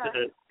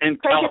in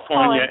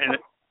California, and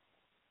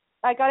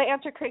I got to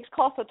answer Craig's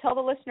call, so tell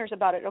the listeners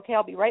about it. Okay,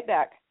 I'll be right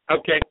back.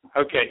 Okay.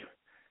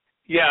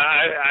 Yeah,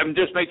 I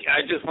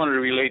just wanted to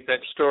relate that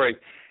story.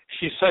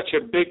 She's such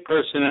a big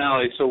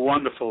personality, so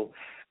wonderful.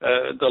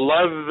 The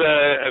love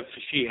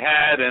she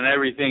had and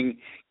everything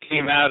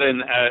came out,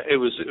 and it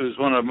was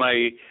one of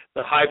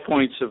the high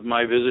points of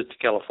my visit to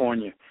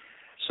California.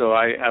 So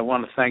I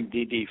want to thank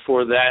Dee Dee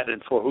for that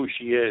and for who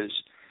she is.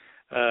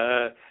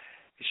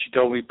 She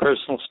told me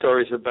personal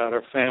stories about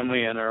her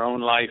family and her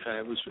own life, and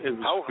it was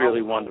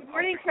really wonderful. Good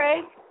morning,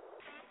 Craig.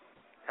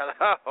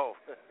 Hello.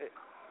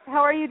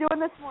 How are you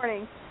doing this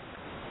morning?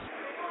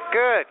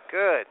 Good.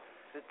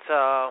 It's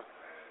a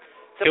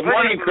Good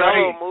morning, pretty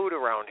mellow mood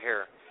around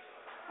here.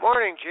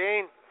 Morning,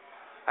 Gene.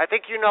 I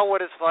think you know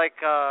what it's like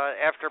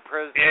after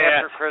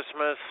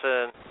Christmas,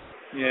 and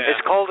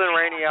it's cold and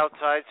rainy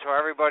outside, so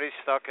everybody's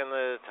stuck in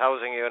the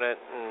housing unit.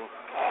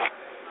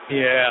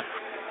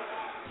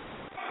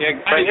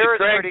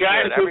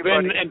 Guys who've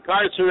been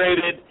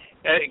incarcerated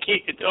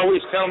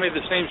always tell me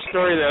the same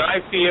story that I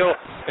feel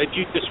that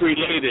you just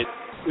related.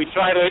 We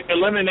try to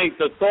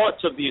eliminate the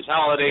thoughts of these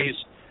holidays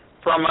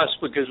from us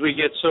because we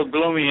get so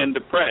gloomy and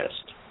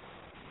depressed.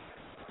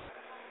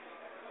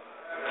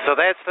 So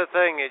that's the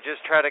thing. You just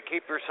try to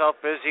keep yourself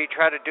busy,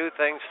 try to do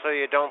things so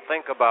you don't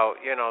think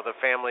about, the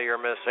family you're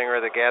missing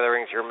or the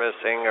gatherings you're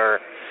missing or,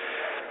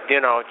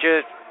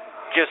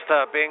 just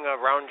being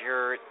around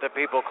the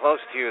people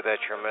close to you that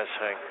you're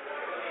missing.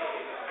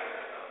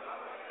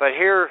 But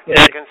here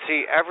you can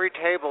see every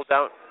table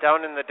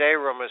down in the day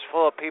room is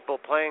full of people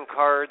playing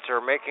cards or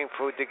making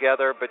food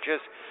together, but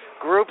just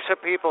groups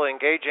of people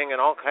engaging in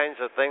all kinds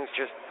of things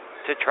just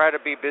to try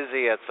to be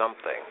busy at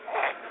something.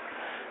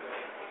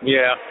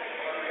 Yeah.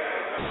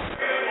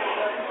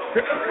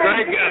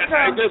 Craig,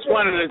 I just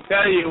wanted to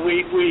tell you,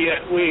 we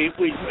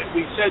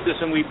said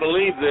this and we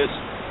believe this.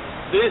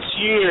 This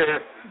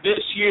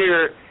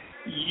year,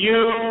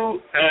 you,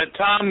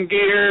 Tom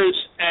Gears,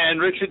 and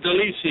Richard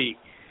DeLisi,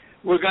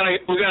 we're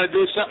gonna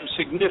do something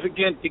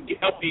significant to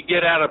help you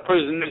get out of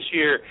prison this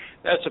year.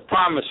 That's a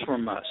promise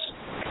from us.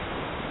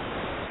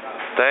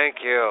 Thank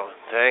you.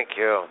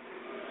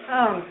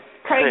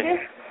 Craig,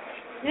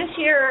 this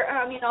year,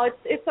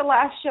 it's the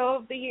last show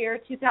of the year,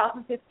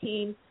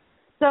 2015.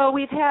 So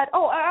we've had.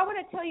 Oh, I want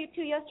to tell you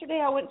too.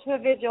 Yesterday, I went to a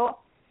vigil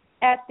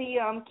at the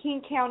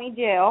King County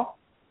Jail,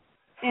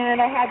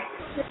 and I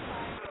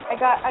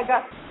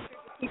got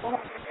people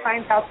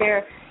signs out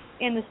there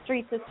in the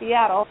streets of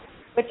Seattle,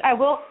 which I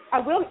will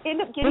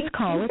end up getting. This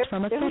call is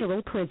from a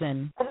federal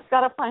prison. I just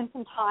got to find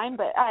some time,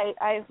 but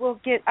I will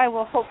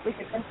hopefully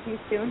get them to you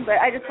soon. But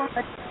I just want to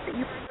let you know that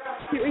you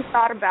completely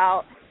thought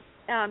about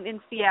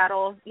in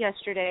Seattle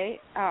yesterday,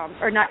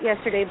 or not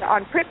yesterday, but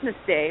on Christmas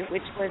Day,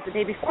 which was the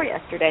day before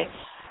yesterday.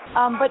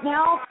 But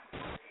now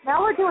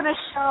we're doing a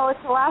show.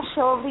 It's the last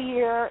show of the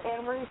year,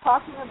 and we're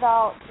talking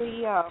about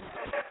the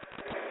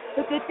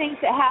good things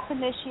that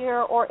happened this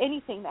year or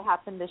anything that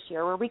happened this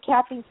year. We're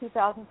recapping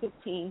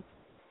 2015.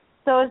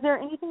 So is there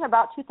anything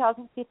about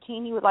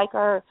 2015 you would like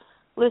our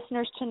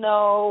listeners to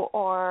know,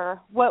 or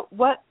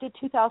what did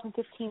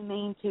 2015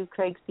 mean to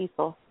Craig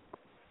Cesal?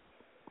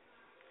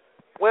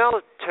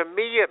 Well, to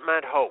me it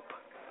meant hope,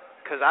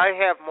 because I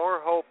have more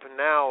hope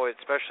now,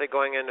 especially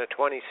going into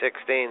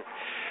 2016,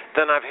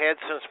 than I've had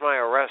since my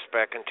arrest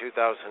back in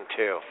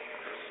 2002.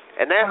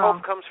 And that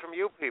hope comes from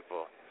you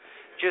people.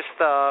 Just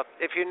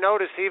if you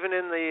notice, even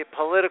in the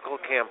political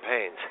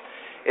campaigns,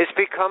 it's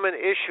become an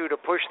issue to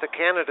push the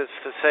candidates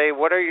to say,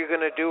 what are you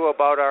going to do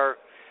about our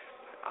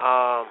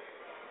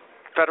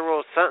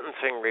federal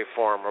sentencing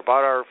reform,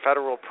 about our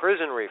federal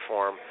prison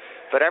reform?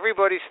 But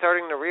everybody's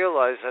starting to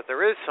realize that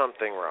there is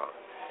something wrong.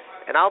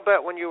 And I'll bet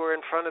when you were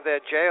in front of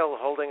that jail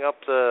holding up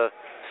the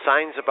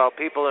signs about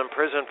people in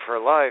prison for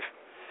life,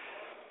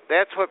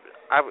 that's what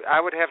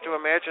I would have to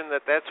imagine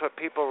that's what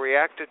people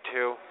reacted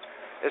to,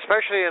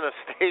 especially in a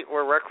state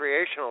where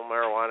recreational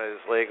marijuana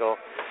is legal.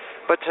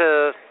 But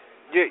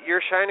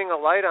you're shining a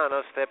light on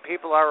us that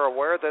people are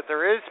aware that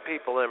there is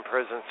people in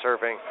prison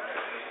serving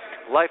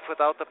life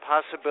without the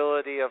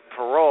possibility of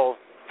parole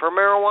for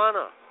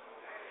marijuana.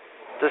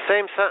 The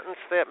same sentence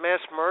that mass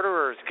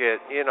murderers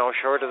get,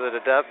 short of the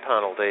death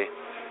penalty.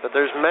 But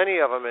there's many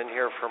of them in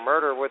here for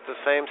murder with the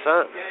same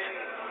sentence.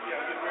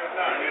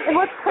 And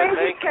what's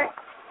crazy,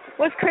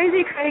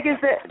 Craig, is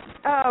that,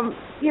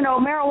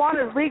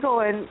 marijuana is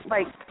legal in,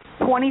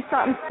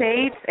 20-something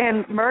states,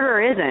 and murder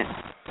isn't.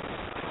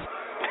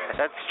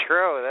 That's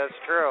true.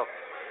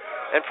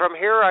 And from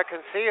here I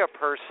can see a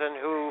person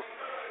who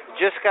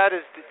just got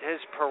his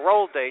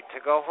parole date to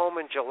go home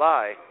in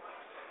July,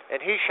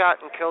 and he shot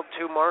and killed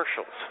 2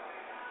 marshals.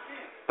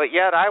 But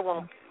yet I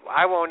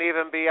won't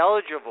even be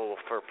eligible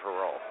for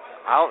parole.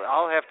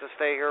 I'll have to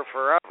stay here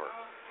forever.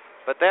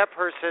 But that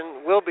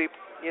person will be,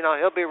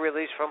 he'll be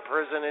released from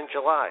prison in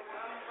July.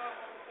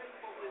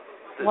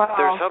 Wow.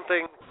 There's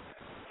something.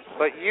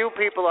 But you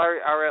people are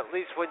at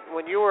least,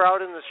 when you were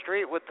out in the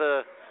street with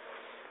the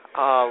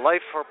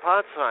Life for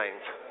Pot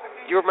signs,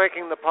 you're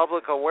making the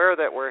public aware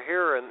that we're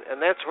here,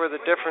 and that's where the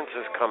difference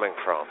is coming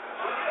from.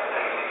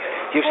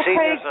 You've seen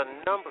Craig, there's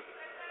a number.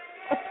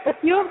 A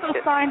few of those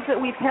signs that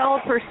we've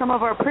held for some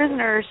of our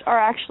prisoners are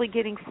actually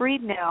getting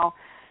freed now.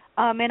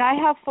 And I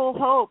have full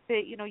hope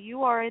that,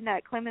 you are in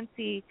that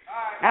clemency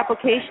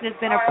application has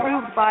been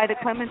approved by the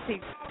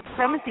Clemency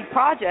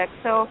Project.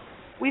 So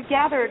we've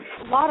gathered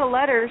a lot of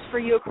letters for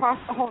you across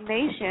the whole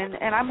nation,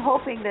 and I'm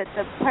hoping that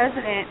the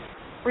president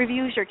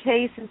reviews your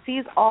case and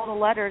sees all the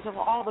letters of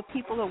all the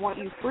people that want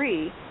you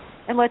free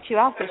and lets you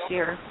out this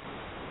year.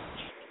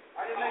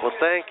 Well,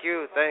 thank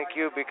you,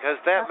 because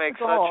that makes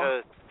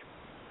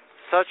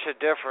such a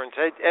difference.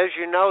 As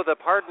you know, the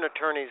pardon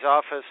attorney's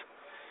office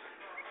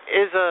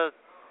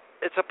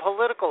it's a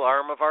political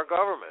arm of our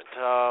government.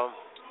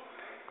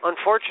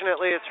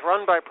 Unfortunately, it's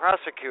run by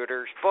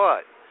prosecutors,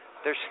 but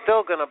they're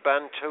still going to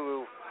bend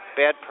to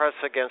bad press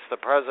against the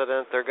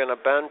president. They're going to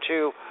bend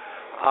to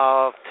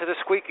the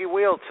squeaky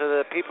wheel, to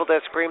the people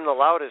that scream the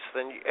loudest,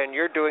 and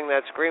you're doing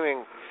that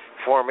screaming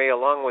for me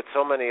along with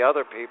so many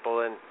other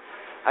people, and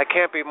I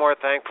can't be more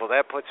thankful.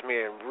 That puts me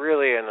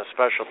really in a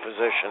special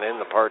position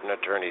in the pardon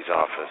attorney's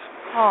office.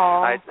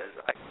 Aww.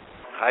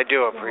 I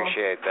do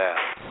appreciate that.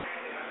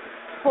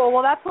 Cool.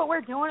 Well, that's what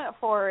we're doing it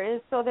for, is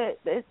so that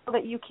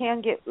you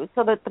can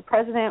so that the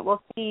president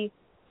will see,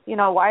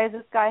 why does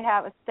this guy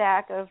have a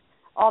stack of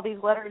all these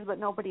letters but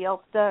nobody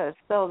else does,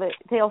 so that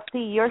they'll see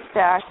your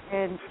stack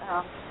and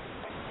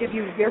give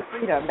you your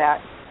freedom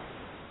back.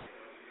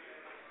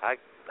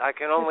 I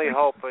can only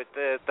hope, but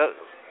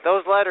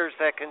those letters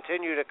that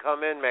continue to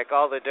come in make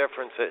all the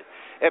difference.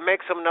 It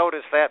makes them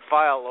notice that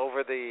file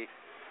over the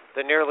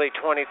nearly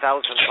 20,000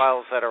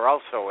 files that are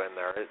also in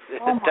there. It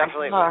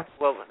definitely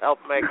will help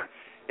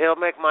it'll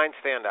make mine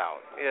stand out,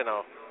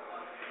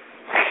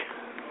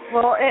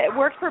 Well, it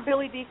worked for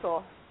Billy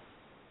Deacle.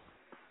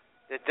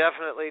 It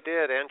definitely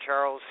did, and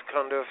Charles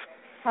Cundiff.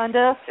 And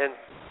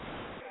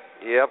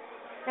yep.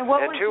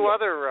 And two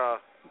other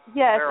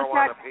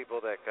marijuana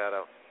people that got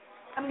out.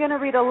 I'm going to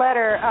read a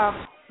letter.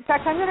 In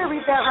fact, I'm going to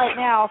read that right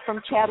now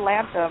from Chad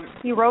Latham.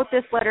 He wrote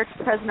this letter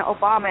to President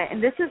Obama,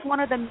 and this is one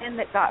of the men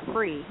that got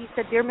free. He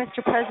said, "Dear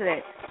Mr.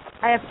 President,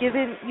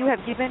 you have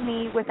given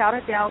me, without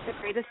a doubt, the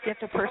greatest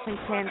gift a person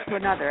can to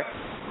another.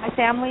 My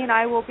family and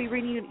I will be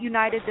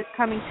reunited this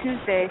coming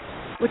Tuesday,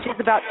 which is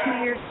about 2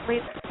 years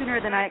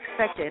sooner than I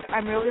expected.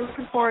 I'm really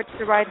looking forward to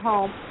the ride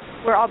home,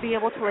 where I'll be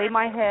able to lay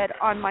my head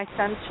on my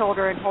son's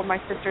shoulder and hold my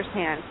sister's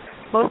hand.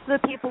 Most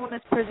of the people in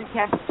this prison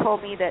camp have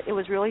told me that it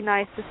was really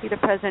nice to see the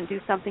president do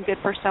something good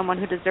for someone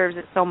who deserves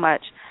it so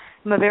much.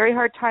 I have a very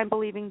hard time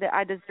believing that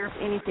I deserve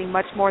anything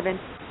much more than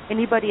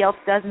anybody else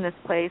does in this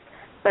place,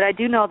 but I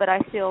do know that I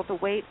feel the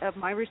weight of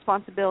my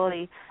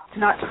responsibility to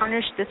not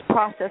tarnish this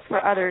process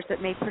for others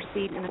that may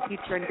proceed in the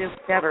future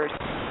endeavors.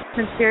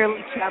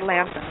 Sincerely, Chad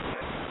Latham."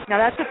 Now,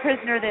 that's a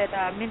prisoner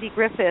that Mindi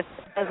Griffiths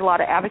does a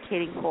lot of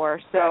advocating for,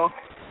 so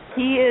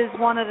he is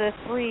one of the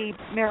 3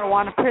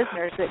 marijuana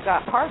prisoners that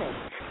got pardoned.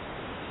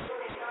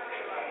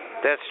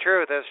 That's true.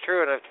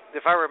 And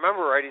if I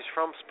remember right, he's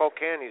from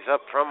Spokane. He's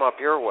up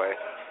your way.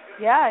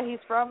 Yeah, he's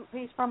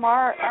from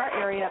our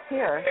area up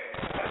here.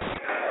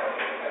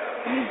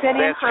 He's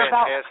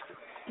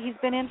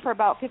been in for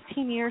about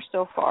 15 years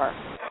so far.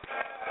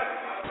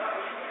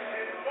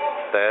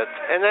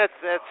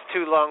 That's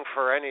too long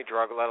for any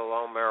drug, let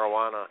alone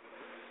marijuana.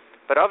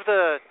 But of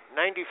the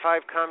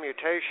 95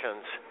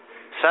 commutations,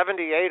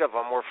 78 of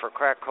them were for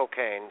crack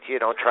cocaine.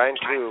 Trying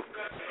to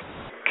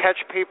catch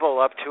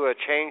people up to a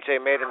change they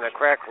made in the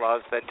crack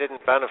laws that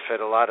didn't benefit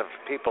a lot of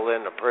people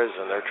in the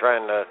prison. They're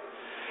trying to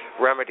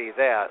remedy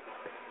that.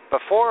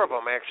 But 4 of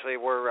them actually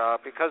were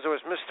because it was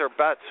Mr.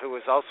 Betts who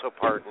was also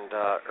pardoned,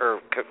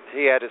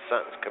 he had his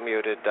sentence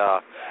commuted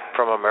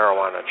from a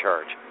marijuana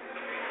charge.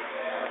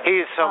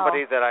 He's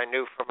somebody that I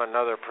knew from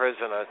another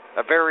prison,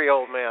 a very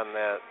old man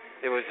that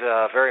it was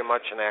very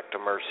much an act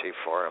of mercy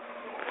for him.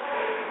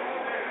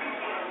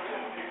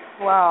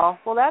 Wow.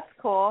 Well, that's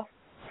cool.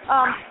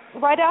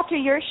 Right after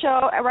your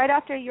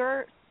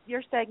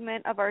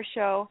segment of our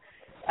show,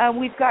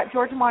 we've got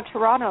George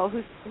Martorano,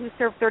 who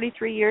served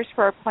 33 years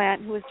for our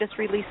plant, who was just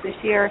released this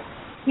year.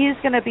 He's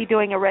going to be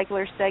doing a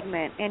regular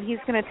segment, and he's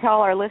going to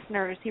tell our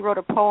listeners, he wrote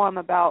a poem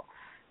about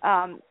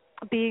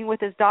being with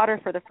his daughter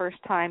for the first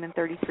time in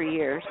 33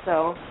 years.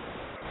 So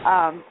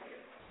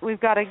we've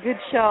got a good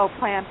show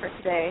planned for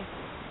today.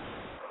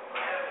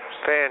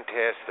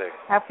 Fantastic.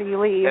 After you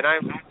leave. And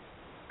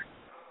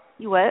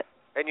You what?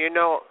 And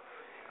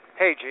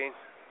hey, Gene.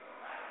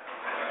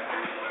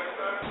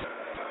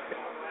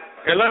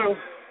 Hello.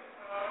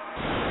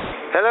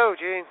 Hello,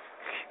 Gene.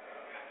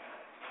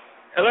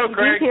 Hello,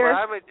 Craig. Here.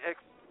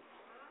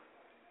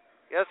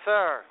 Yes,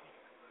 sir.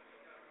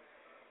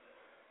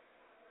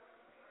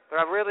 But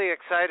I'm really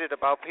excited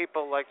about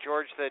people like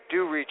George that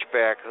do reach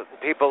back,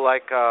 people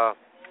like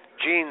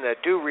Gene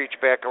that do reach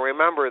back, and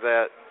remember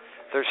that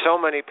there's so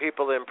many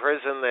people in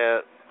prison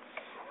that,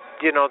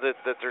 you know, that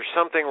there's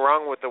something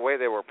wrong with the way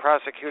they were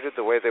prosecuted,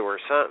 the way they were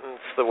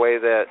sentenced, the way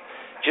that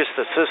just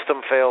the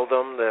system failed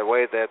them, the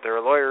way that their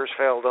lawyers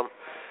failed them.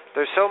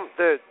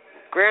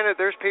 Granted,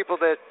 there's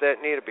people that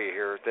need to be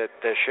here, that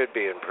should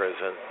be in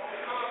prison,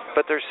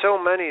 but there's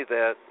so many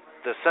that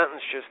the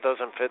sentence just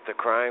doesn't fit the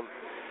crime.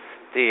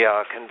 The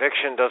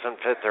conviction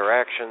doesn't fit their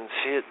actions.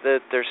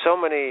 There's so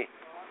many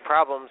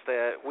problems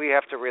that we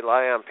have to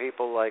rely on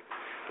people like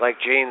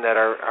Gene that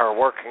are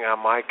working on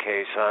my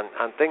case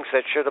on things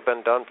that should have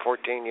been done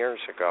 14 years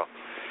ago.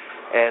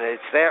 And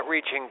it's that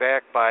reaching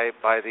back by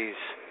these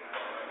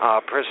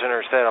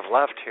prisoners that have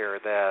left here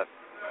that,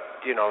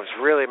 you know, is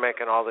really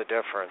making all the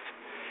difference.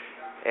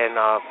 And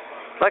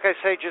like I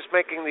say, just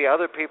making the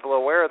other people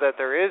aware that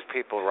there is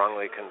people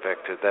wrongly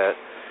convicted,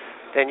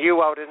 and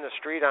you out in the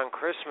street on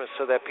Christmas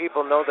so that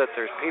people know that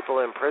there's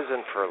people in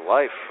prison for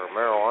life for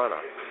marijuana.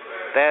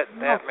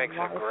 That makes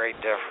a great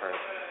difference.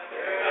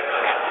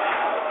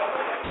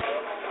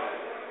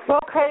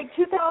 Well, Craig,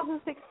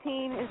 2016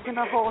 is going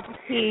to hold the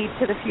key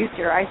to the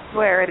future. I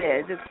swear it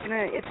is. It's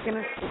gonna.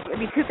 I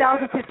mean,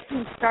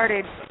 2015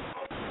 started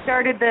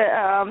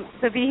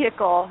the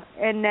vehicle,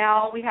 and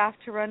now we have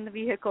to run the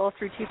vehicle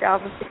through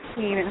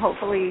 2016, and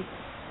hopefully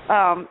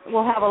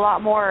we'll have a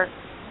lot more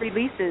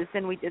releases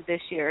than we did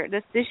this year.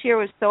 This year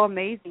was so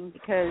amazing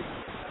because,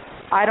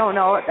 I don't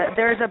know,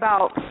 there's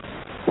about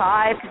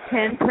 5 to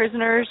 10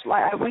 prisoners.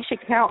 We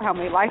should count how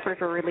many lifers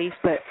were released,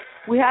 but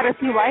we had a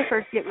few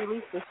lifers get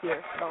released this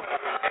year. So.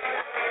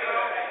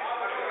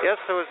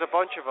 Yes, there was a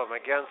bunch of them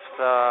against,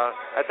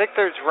 I think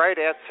there's right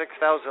at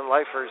 6,000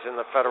 lifers in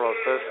the federal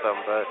system,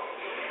 but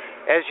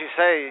as you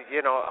say,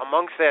 you know,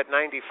 amongst that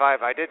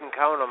 95, I didn't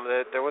count them,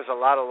 that there was a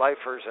lot of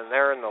lifers in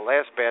there, and the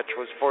last batch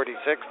was 46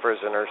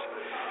 prisoners.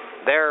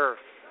 There,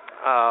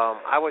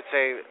 I would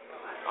say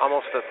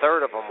almost a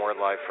third of them were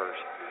lifers.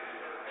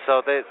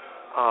 So that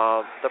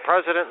the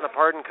president and the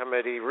pardon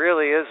committee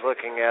really is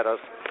looking at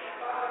us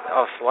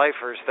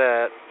lifers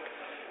that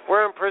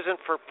we're in prison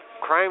for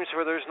crimes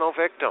where there's no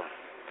victim.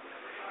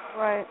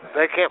 Right.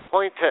 They can't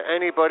point to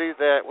anybody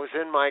that was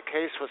in my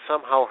case was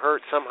somehow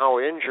hurt, somehow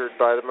injured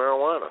by the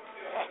marijuana.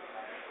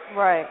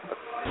 Right.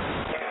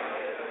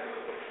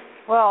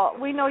 Well,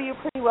 we know you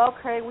pretty well,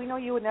 Craig. We know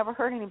you would never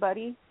hurt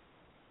anybody.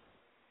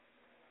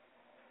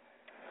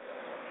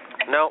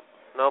 Nope,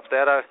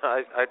 that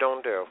I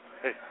don't do.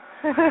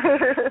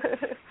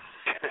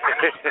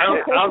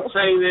 I'll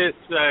say this,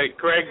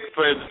 Craig,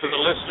 for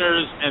the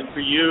listeners and for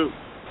you.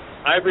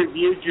 I've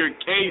reviewed your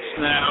case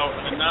now,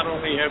 and not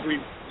only have we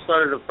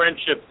started a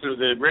friendship through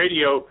the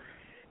radio,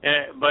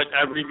 but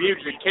I've reviewed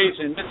your case,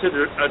 and it's an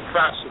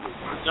atrocity.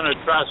 It's an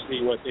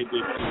atrocity what they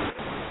did to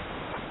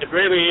you. It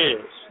really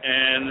is,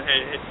 and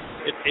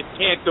it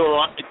can't go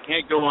on. It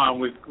can't go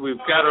on.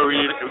 We've got to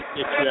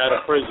get you out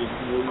of prison,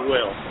 and we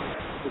will.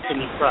 It's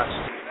an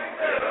atrocity.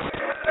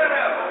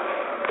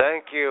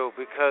 Thank you,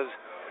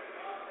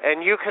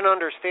 and you can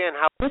understand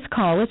how This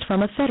call is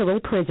from a federal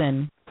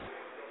prison.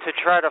 to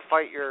try to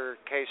fight your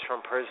case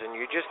from prison.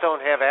 You just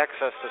don't have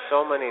access to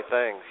so many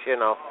things, you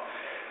know.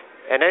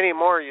 And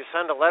anymore, you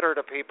send a letter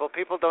to people.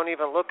 People don't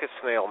even look at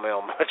snail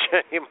mail much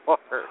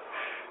anymore.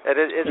 And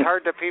it's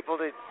hard to people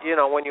to, you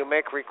know, when you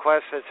make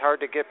requests, it's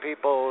hard to get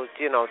people,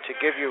 you know, to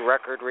give you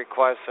record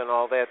requests and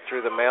all that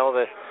through the mail.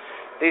 That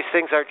these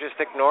things are just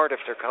ignored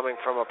if they're coming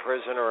from a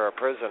prison or a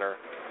prisoner.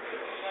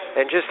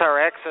 And just our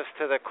access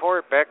to the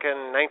court back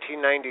in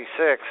 1996,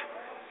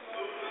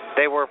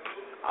 they were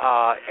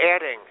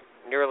adding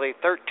nearly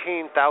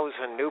 13,000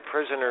 new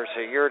prisoners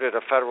a year to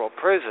the federal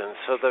prison.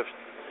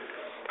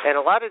 And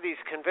a lot of these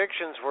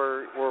convictions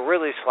were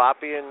really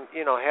sloppy and,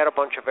 you know, had a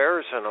bunch of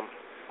errors in them.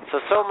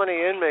 So many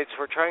inmates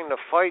were trying to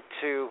fight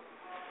to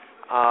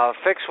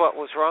fix what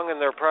was wrong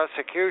in their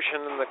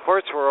prosecution, and the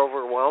courts were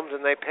overwhelmed,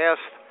 and they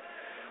passed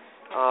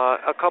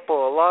a couple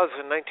of laws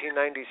in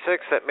 1996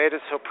 that made it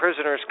so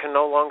prisoners can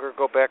no longer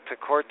go back to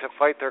court to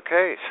fight their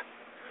case.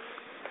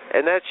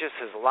 And that just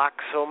has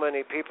locked so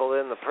many people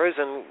in the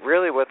prison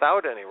really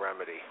without any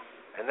remedy.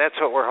 And that's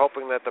what we're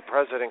hoping that the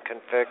president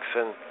can fix,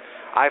 and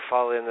I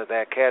fall into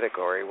that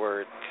category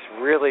where it's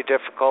really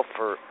difficult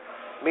for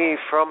me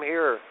from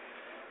here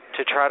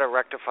to try to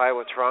rectify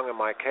what's wrong in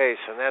my case,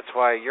 and that's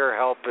why your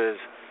help is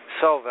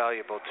so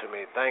valuable to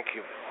me. Thank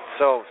you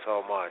so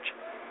much.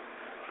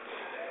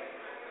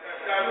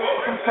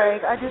 Okay,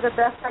 I do the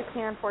best I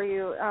can for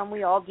you.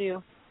 We all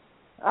do.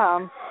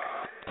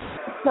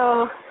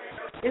 So,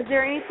 is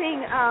there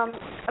anything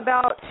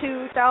about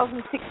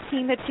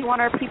 2016 that you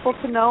want our people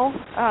to know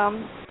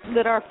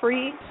that are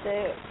free,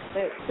 that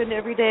spend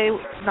every day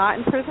not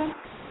in prison?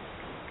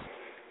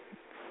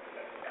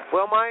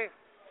 Well,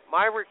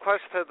 my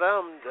request to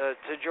them,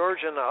 to George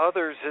and the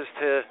others, is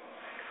to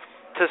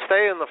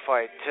stay in the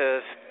fight, to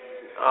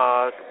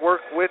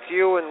work with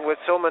you and with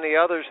so many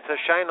others to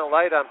shine a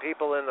light on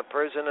people in the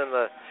prison and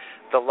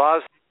the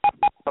laws,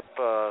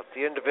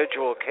 the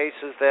individual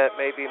cases that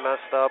may be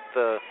messed up,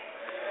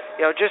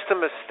 just the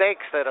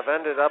mistakes that have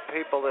ended up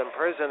people in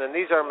prison. And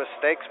these are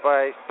mistakes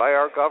by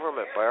our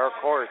government, by our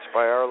courts,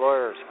 by our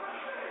lawyers.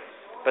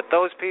 But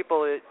those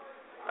people,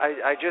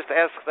 I just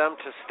ask them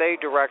to stay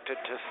directed,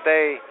 to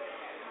stay,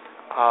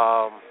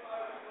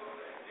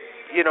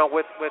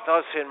 with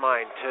us in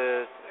mind,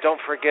 to don't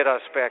forget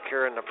us back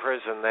here in the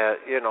prison, that,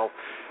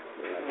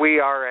 we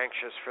are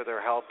anxious for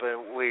their help,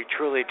 and we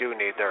truly do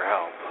need their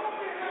help.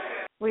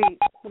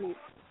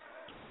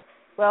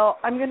 Well,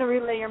 I'm going to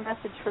relay your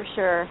message for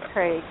sure,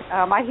 Craig.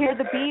 I hear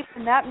the beep,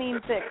 and that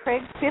means that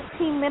Craig's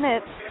 15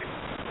 minutes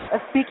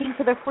of speaking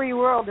to the free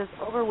world is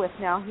over with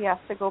now. He has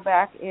to go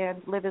back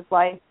and live his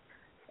life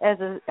as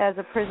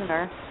a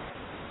prisoner.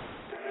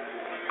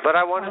 But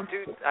I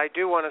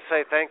do want to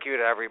say thank you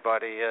to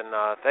everybody, and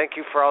thank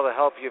you for all the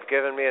help you've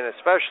given me, and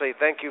especially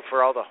thank you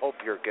for all the hope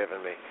you're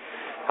giving me.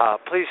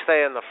 Please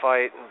stay in the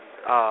fight.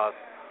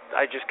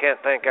 I just can't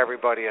thank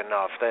everybody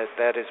enough.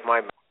 That is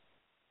my.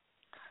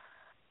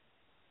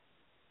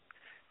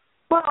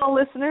 Well,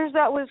 listeners,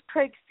 that was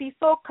Craig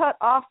Cesal, cut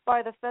off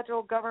by the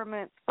federal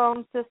government's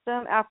phone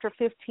system after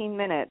 15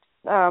 minutes.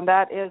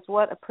 That is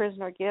what a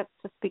prisoner gets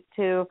to speak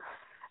to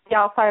the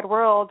outside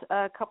world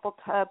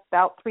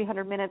about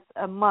 300 minutes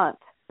a month.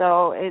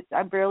 So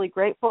I'm really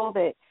grateful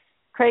that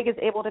Craig is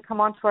able to come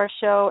onto our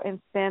show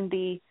and spend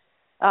the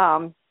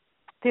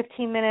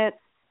 15 minutes,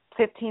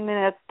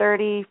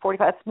 30,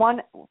 45.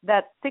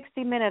 That's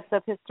 60 minutes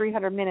of his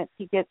 300 minutes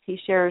he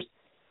shares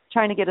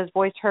trying to get his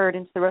voice heard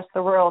into the rest of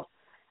the world.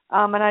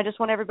 And I just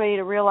want everybody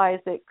to realize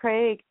that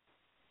Craig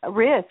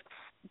risks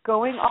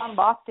going on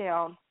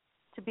lockdown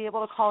to be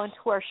able to call into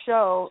our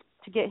show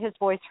to get his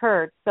voice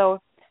heard.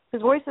 So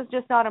his voice is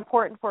just not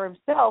important for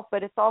himself,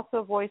 but it's also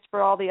a voice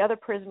for all the other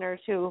prisoners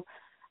who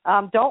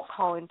don't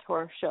call into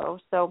our show.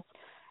 So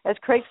as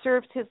Craig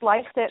serves his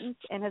life sentence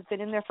and has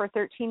been in there for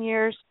 13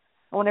 years,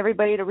 I want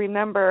everybody to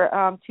remember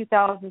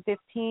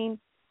 2015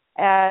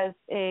 as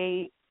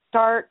a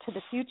start to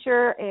the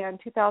future, and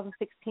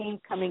 2016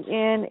 coming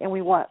in, and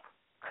we want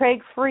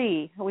Craig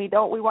free. We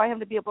want him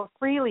to be able to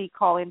freely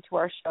call into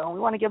our show. We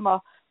want to give him a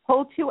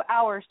whole 2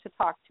 hours to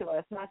talk to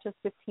us, not just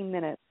 15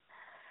 minutes.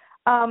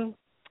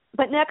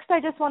 But next, I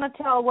just want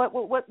to tell what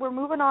we're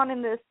moving on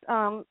in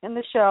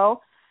the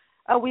show.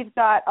 We've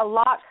got a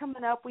lot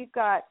coming up. We've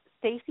got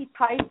Stacy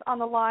Tice on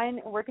the line,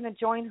 and we're going to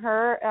join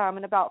her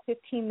in about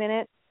 15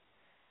 minutes.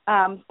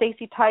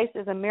 Stacy Tice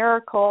is a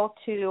miracle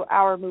to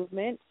our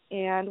movement,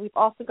 and we've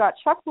also got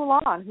Chuck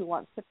Mulan who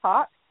wants to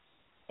talk.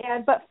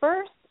 But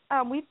first,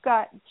 we've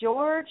got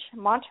George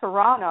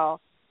Martorano,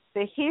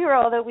 the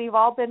hero that we've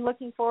all been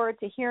looking forward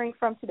to hearing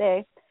from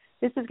today.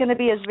 This is going to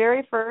be his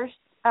very first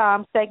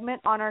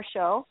segment on our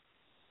show,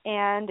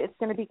 and it's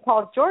going to be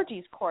called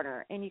Gorgies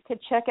Corner. And you can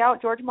check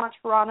out George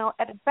Martorano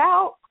at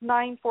about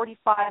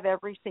 9:45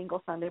 every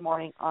single Sunday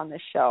morning on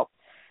this show.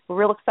 We're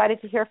real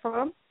excited to hear from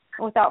him.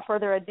 And without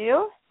further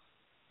ado,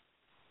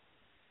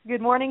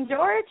 good morning,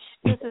 George.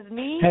 This is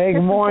me. Hey,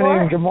 good morning.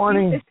 Flor. Good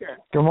morning.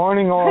 Good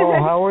morning, all.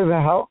 How are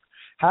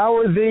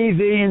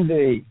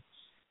thee?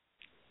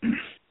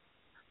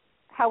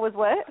 How was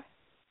what?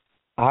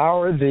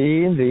 How are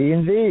thee?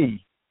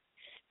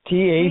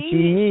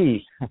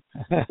 THEE.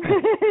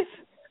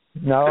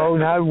 No,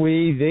 not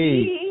we,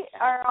 thee. We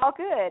are all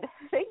good.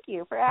 Thank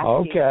you for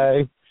asking.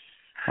 Okay.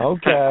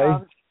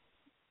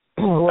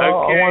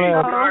 Well,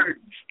 George,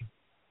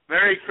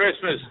 Merry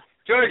Christmas.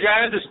 George,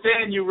 I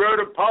understand you wrote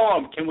a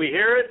poem. Can we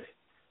hear it?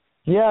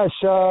 Yes,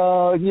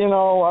 when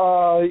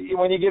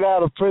you get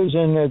out of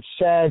prison, it's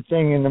a sad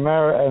thing in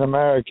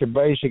America.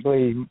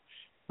 Basically,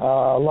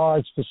 a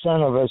large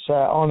percent of us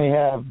only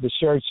have the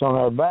shirts on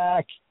our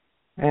back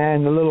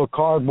and the little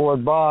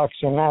cardboard box,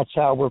 and that's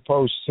how we're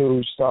supposed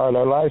to start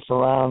our life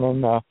around.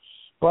 And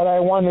but I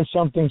wanted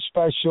something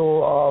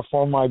special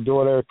for my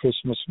daughter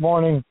Christmas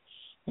morning,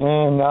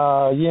 and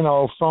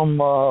from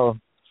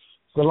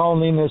the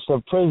loneliness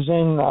of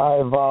prison,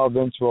 I evolved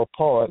into a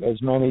poet,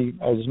 as many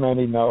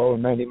know,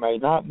 and many may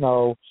not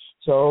know.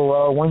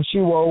 So when she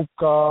woke,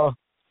 I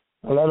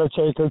let her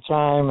take her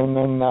time, and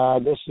then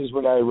this is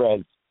what I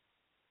read.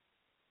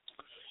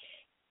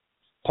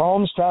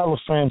 Poems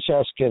titled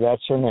Francesca,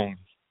 that's her name.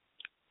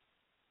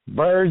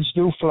 Birds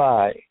do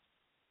fly,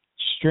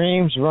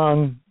 streams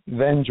run,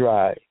 then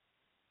dry,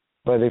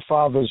 but a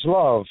father's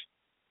love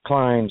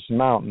climbs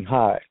mountain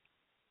high.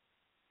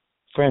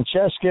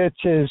 Francesca,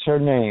 'tis her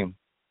name,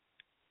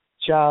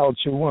 child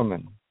to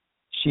woman,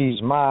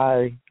 she's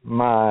my.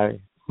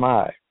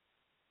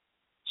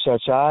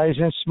 Such eyes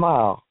and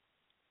smile,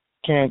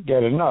 can't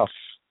get enough.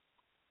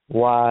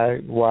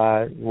 Why?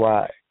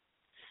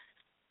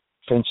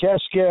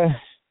 Francesca,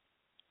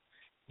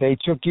 they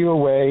took you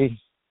away,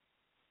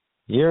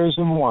 years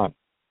and want,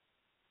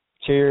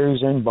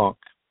 tears and bunk.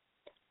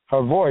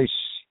 Her voice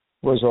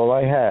was all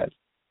I had,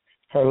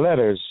 her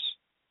letters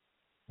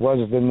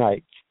was the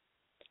night.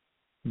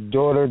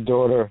 Daughter,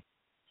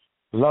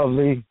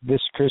 lovely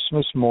this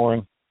Christmas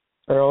morn,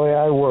 Early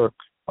I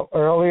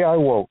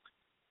woke.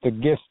 The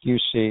gift you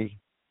see,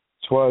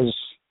 'twas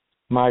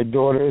my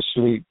daughter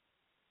asleep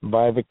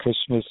by the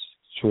Christmas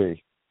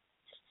tree.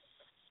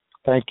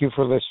 Thank you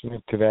for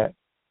listening to that.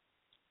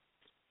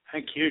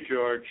 Thank you,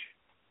 George.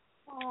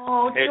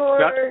 Oh,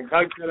 George. It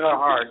tugged at our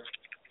heart.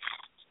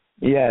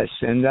 Yes,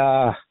 and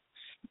I'm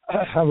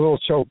a little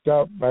choked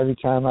up every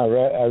time I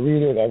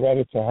read it. I read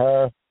it to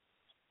her,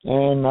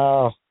 and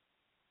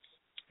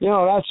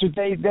that's what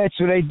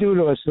they do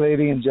to us,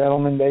 ladies and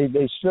gentlemen.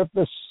 They strip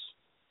us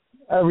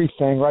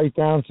everything right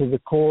down to the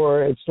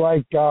core. It's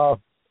like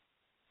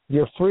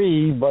you're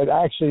free, but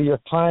actually you're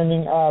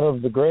climbing out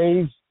of the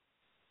grave,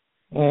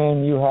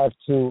 and you have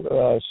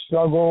to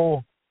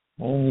struggle,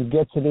 and you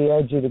get to the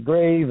edge of the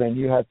grave, and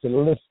you have to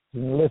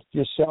lift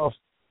yourself.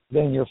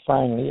 Then you're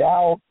finally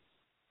out,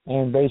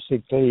 and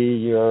basically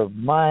your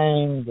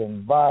mind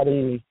and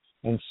body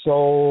and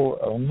soul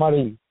are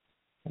muddy.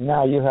 And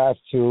now you have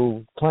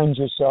to cleanse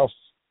yourself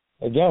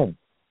again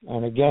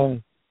and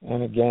again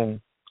and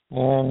again.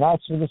 And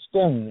that's what it's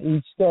been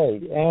each day.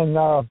 And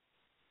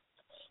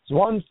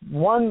one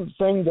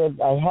thing that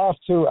I have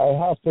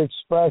to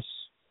express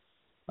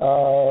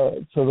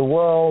to the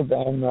world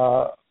and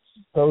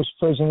those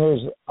prisoners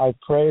I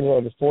pray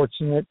that are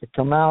fortunate to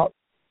come out,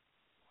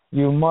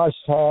 you must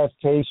have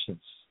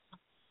patience.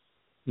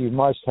 You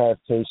must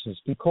have patience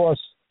because,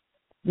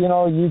 you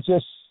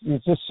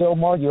just so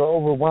much, you're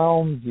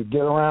overwhelmed. You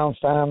get around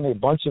family, a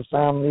bunch of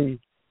family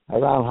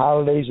around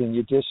holidays, and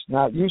you're just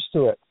not used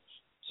to it.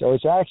 So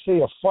it's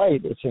actually a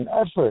fight. It's an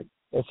effort.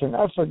 It's an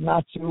effort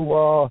not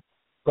to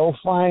go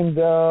find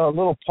a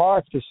little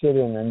park to sit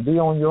in and be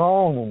on your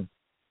own.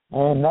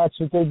 And that's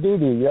what they do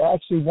to you. You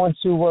actually want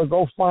to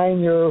go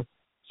find your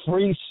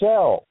free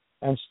cell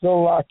and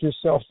still lock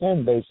yourself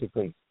in,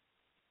 basically,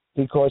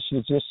 because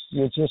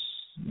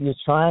you're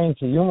trying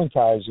to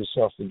humanize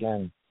yourself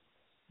again.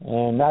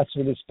 And that's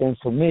what it's been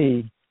for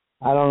me.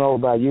 I don't know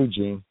about you,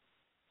 Gene.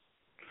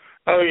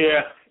 Oh,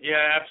 yeah,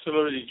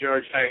 absolutely,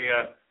 George.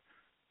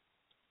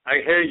 I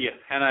hear you,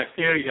 and I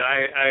feel you.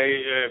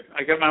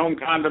 I got my own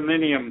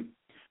condominium,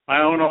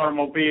 my own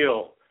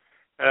automobile.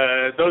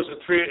 Those are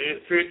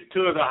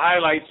two of the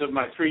highlights of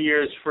my 3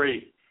 years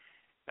free.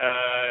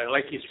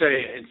 Like you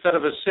say, instead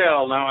of a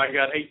cell, now I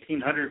got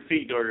 1,800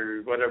 feet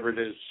or whatever it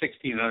is,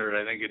 1,600,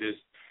 I think it is.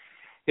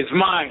 It's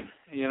mine.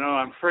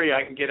 I'm free.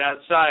 I can get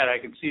outside. I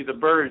can see the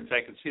birds.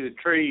 I can see the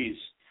trees.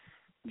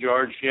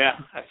 George, yeah,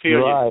 I feel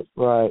you.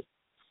 Right.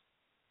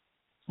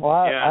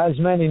 Well, yeah. As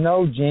many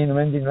know, Gene,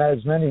 Mindi,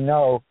 as many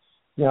know,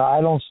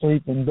 I don't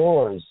sleep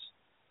indoors.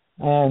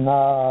 And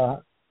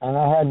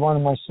I had one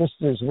of my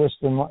sisters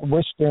whisper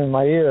in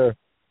my ear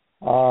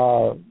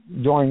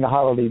during the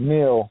holiday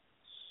meal.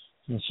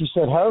 And she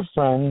said her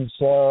friends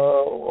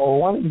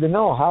wanted to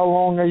know, how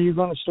long are you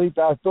going to sleep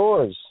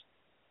outdoors?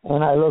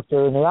 And I looked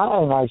her in the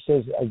eye and I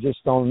said, I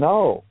just don't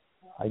know.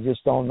 I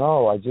don't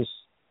know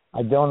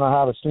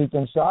how to sleep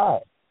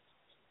inside.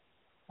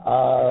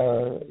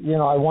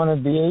 I want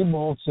to be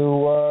able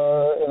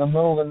to, in the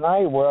middle of the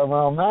night, wherever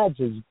I'm at,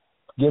 to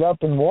get up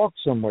and walk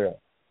somewhere.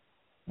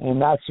 And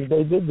that's what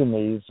they did to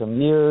me from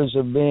years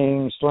of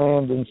being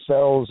slammed in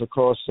cells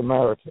across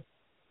America.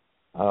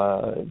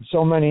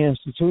 So many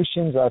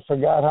institutions, I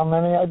forgot how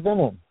many I've been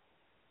in.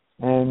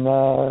 And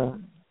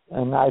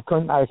I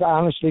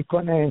honestly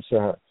couldn't answer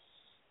her.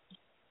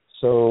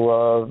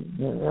 So,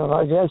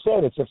 like I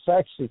said, it's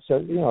effects. It's,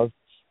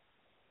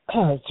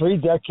 3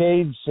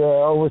 decades,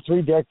 over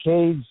 3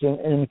 decades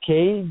in the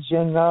cage,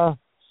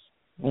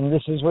 and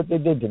this is what they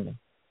did to me.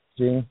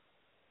 See?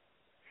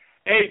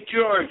 Hey,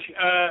 George,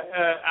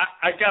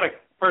 I got a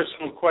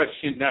personal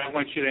question that I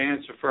want you to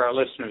answer for our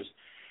listeners.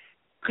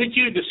 Could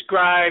you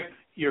describe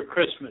your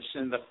Christmas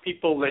and the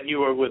people that you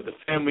were with, the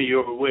family you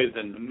were with,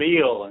 and the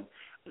meal, and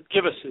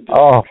give us a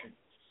description?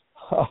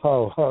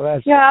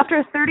 That's... Yeah,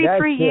 after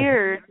 33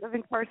 years of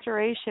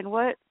incarceration,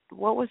 what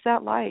was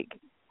that like?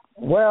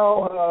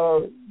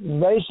 Well,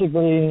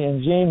 basically,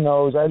 and Gene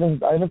knows, I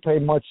didn't pay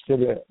much to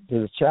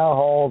the chow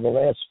hall the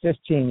last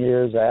 15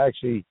 years. I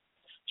actually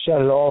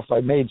shut it off.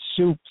 I made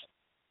soup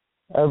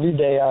every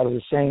day out of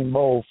the same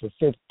bowl for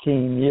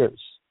 15 years.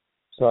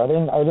 So I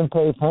didn't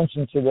pay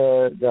attention to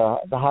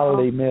the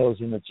holiday meals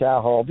in the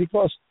chow hall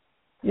because,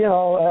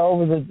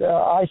 over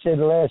I say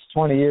the last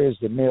 20 years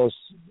the meals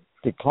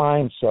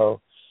declined. So,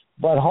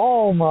 but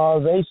home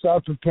they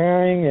start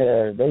preparing.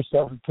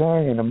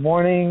 In the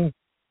morning,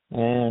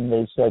 and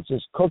they start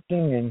just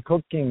cooking and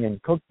cooking and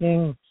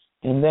cooking.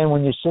 And then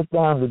when you sit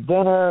down to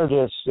dinner,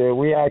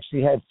 we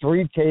actually had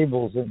 3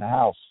 tables in the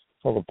house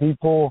full of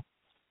people.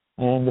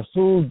 And the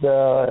food,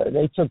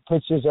 they took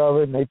pictures of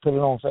it and they put it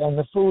on. And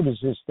the food is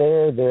just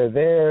there. They're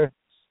there.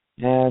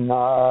 And,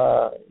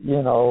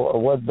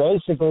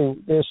 basically,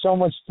 there's so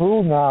much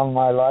food now in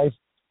my life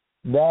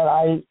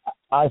that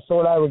I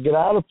thought I would get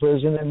out of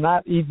prison and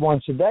not eat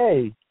once a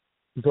day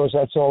because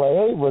that's all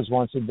I ate was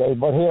once a day.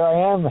 But here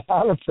I am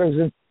out of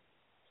prison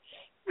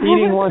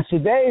eating once a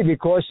day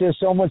because there's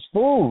so much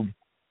food.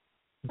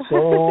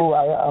 So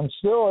I'm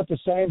still at the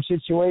same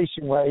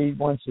situation where I eat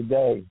once a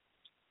day.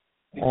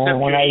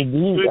 And when I eat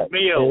good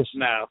meals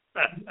now.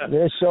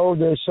 there's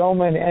so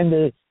many,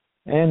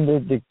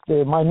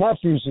 my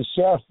nephew's a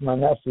chef. My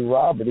nephew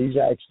Robert, he's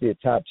actually a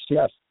top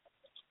chef,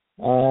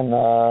 and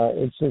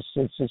it's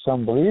just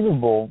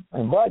unbelievable.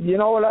 But you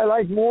know what I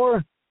like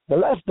more? The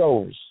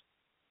leftovers.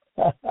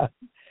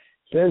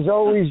 There's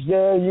always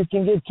you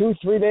can get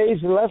 2-3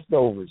 days of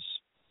leftovers.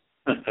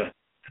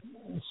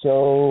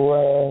 So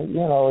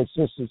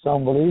it's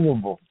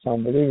unbelievable. It's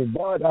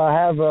unbelievable. But I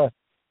have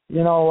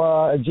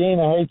Gene,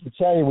 I hate to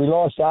tell you, we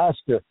lost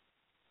Oscar.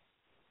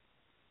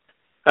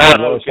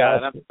 Oh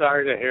God, I'm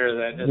sorry to hear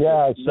that.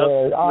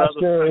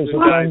 Oscar is a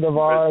friend of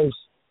ours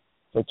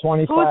for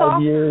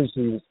 25 years.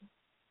 He's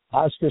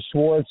Oscar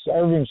Schwartz.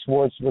 Irving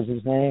Schwartz was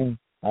his name.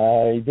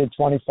 He did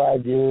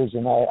 25 years,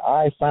 and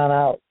I found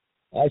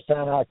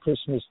out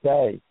Christmas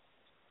Day.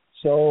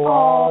 So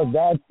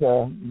that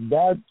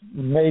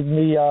made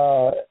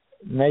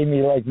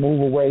me like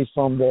move away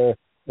from the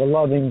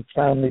loving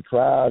family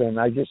crowd, and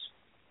I just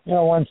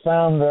once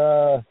found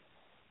a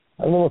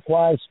little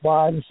quiet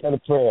spot and said a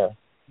prayer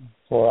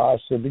for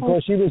Oscar,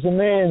 because he was a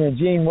man, and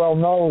Gene well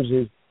knows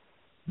it.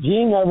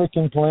 Gene never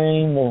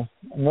complained,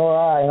 nor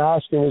I, and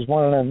Oscar was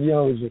one of them.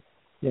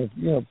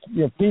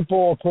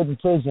 People put in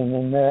prison,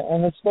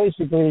 and it's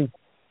basically,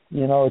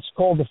 it's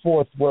called the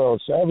fourth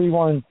world. So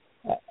everyone,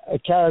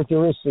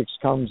 characteristics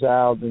comes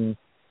out, and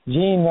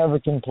Gene never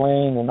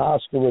complained, and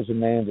Oscar was a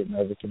man that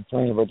never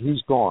complained, but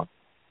he's gone.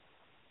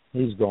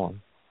 He's gone.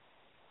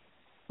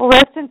 Well,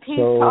 rest in peace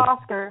to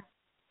Oscar.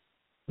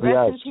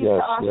 Rest in peace to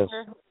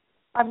Oscar. Yes.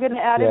 I'm going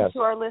to add him to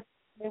our list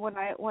when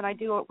I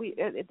do it.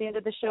 At the end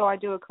of the show, I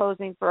do a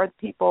closing for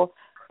people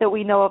that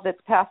we know of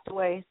that's passed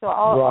away. So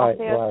I'll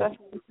say a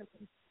special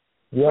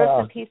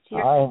rest in peace to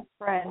your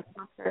friend,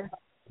 Oscar.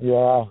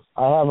 Yeah,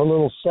 I have a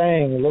little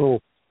saying, a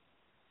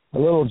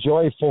little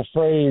joyful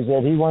phrase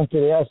that he went to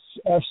the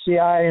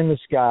FCI in the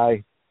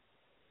sky.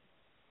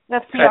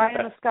 FCI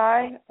in the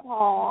sky?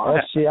 Aww.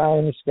 FCI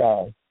in the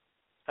sky.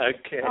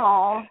 Okay.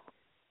 Aww.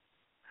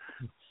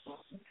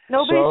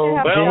 Nobody should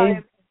have to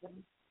die.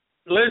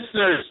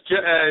 Listeners,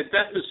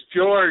 that was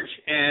George,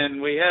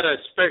 and we had a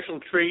special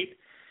treat.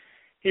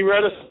 He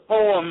read us a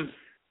poem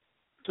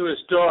to his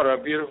daughter, a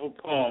beautiful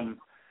poem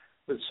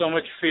with so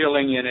much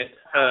feeling in it.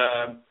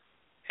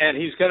 And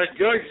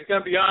George is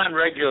going to be on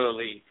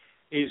regularly.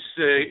 He's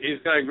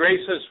going to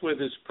grace us with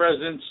his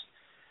presence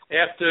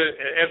after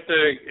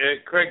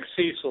Craig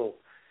Cesal.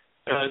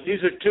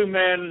 These are two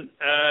men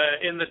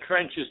in the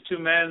trenches, two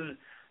men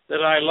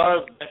that I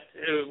love.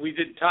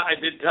 I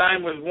did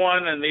time with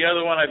one, and the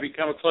other one I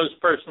become a close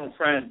personal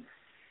friend.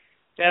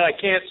 And I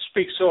can't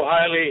speak so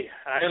highly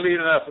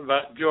enough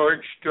about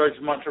George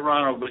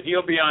Martorano, but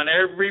he'll be on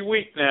every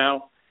week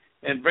now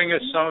and bring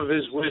us some of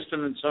his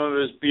wisdom and some of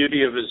his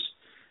beauty of his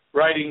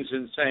writings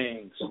and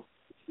sayings.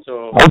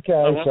 So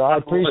I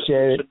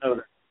appreciate it.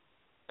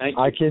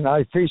 Thank you. I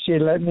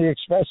appreciate letting me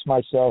express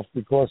myself,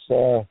 because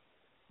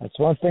that's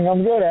one thing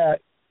I'm good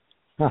at.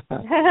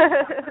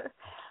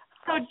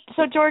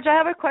 So George, I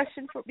have a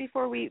question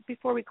before we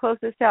close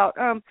this out.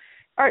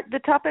 The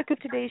topic of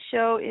today's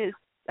show is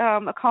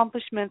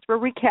accomplishments. We're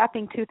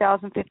recapping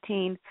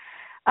 2015,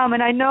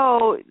 and I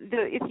know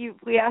if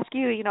we ask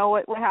you,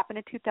 what happened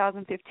in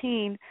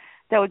 2015,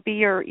 that would be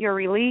your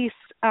release.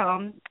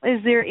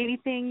 Is there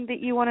anything that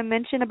you want to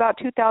mention about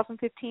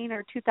 2015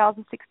 or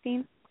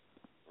 2016?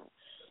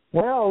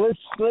 Well,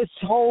 let's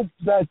hope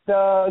that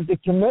the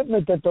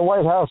commitment that the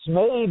White House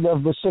made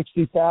of the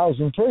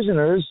 60,000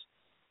 prisoners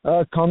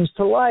comes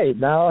to light.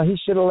 Now, he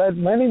should have let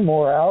many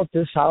more out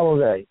this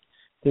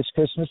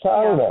Christmas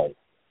holiday.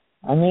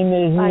 I mean,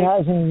 he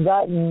hasn't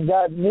gotten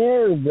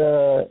near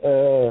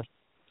the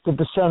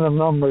percent of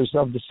numbers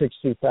of the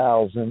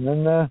 60,000,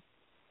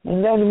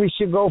 and then we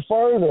should go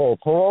further.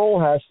 Parole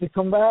has to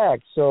come back.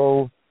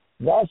 So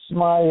that's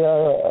my.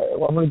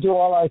 I'm going to do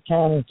all I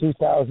can in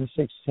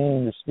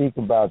 2016 to speak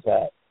about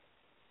that.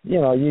 You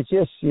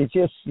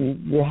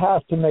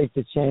have to make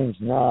the change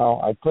now.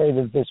 I pray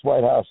that this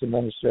White House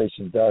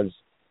administration does.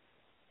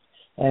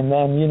 And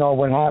then,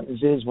 what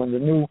happens is when the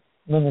new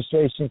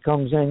administration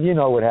comes in,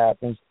 what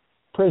happens.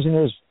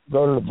 Prisoners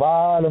go to the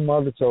bottom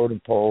of the totem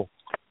pole.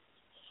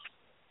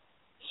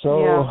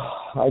 So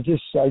I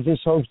just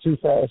hope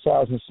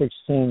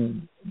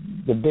 2016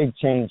 the big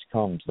change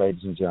comes,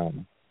 ladies and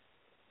gentlemen.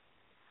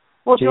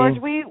 Well, George,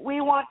 we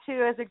want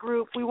to, as a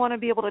group, we want to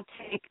be able to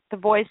take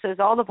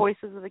all the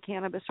voices of the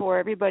Cannabis War,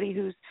 everybody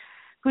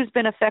who's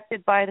been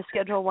affected by the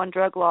Schedule I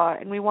drug law,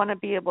 and we want to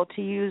be able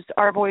to use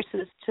our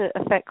voices to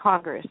affect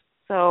Congress.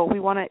 So we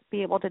want to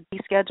be able to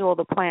deschedule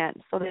the plant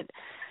so that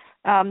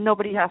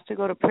nobody has to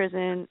go to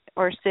prison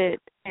or sit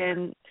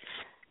in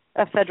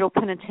a federal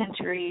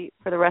penitentiary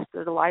for the rest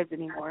of their lives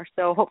anymore.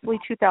 So hopefully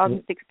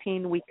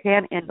 2016 we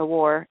can end the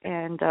war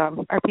and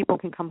our people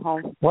can come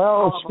home.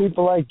 Well, it's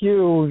people like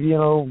you,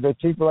 the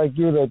people like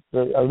you that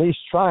are at least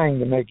trying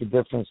to make a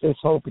difference. Let's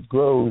hope it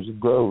grows.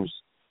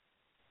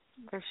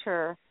 For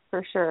sure.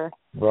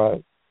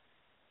 Right.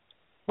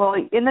 Well,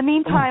 in the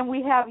meantime,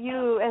 we have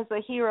you as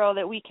a hero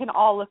that we can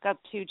all look up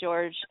to,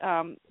 George.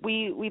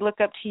 We look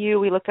up to you.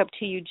 We look up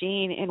to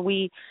Eugene, and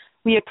we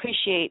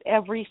appreciate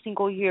every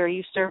single year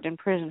you served in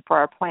prison for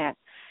our plant.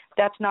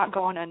 That's not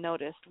going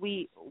unnoticed.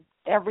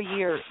 Every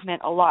year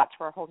meant a lot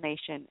to our whole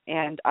nation,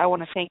 and I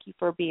want to thank you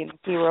for being a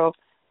hero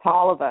to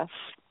all of us.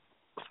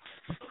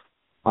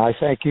 I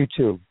thank you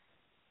too.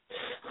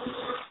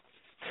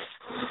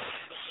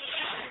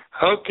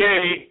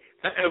 Okay.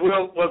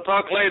 We'll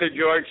talk later,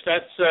 George.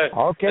 That's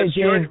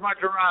Gene. George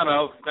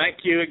Martorano. Thank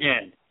you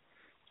again.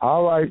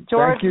 All right.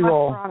 George Thank you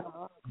Martorano.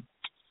 all.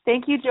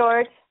 Thank you,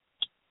 George.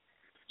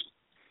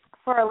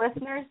 For our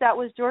listeners, that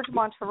was George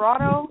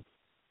Martorano,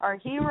 our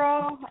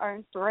hero, our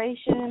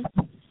inspiration.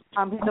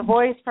 He's a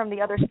voice from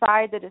the other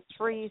side that is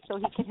free, so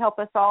he can help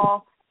us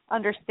all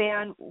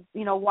understand,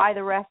 why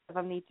the rest of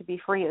them need to be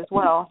free as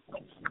well.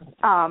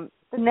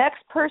 The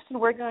next person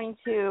we're going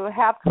to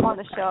have come on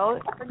the show,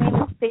 her name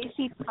is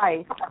Stacy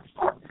Price.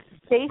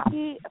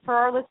 Stacy, for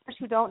our listeners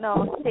who don't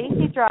know,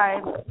 Stacy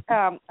drives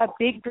a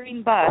big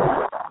green bus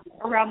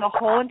around the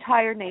whole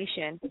entire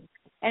nation,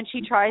 and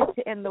she tries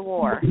to end the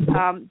war.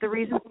 The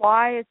reason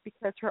why is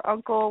because her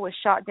uncle was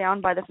shot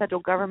down by the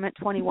federal government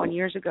 21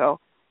 years ago.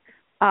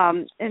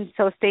 And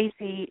so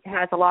Stacy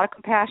has a lot of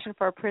compassion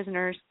for our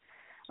prisoners,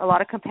 a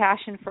lot of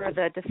compassion for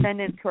the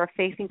defendants who are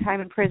facing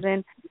time in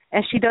prison,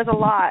 and she does a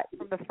lot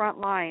from the front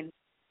line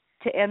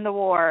to end the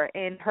war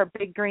in her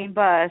big green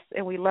bus,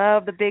 and we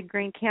love the big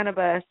green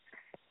cannabis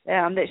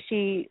that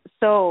she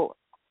so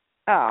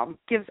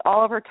gives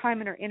all of her time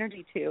and her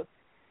energy to.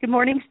 Good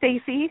morning,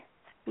 Stacy.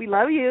 We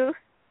love you.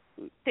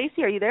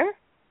 Stacy, are you there?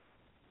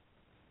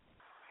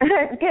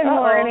 Good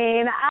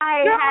morning.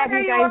 I had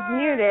you guys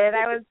muted.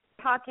 I was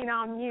talking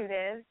on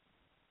muted.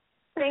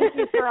 Thank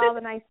you for all the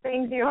nice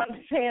things you want to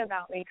say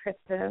about me,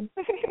 Kristin.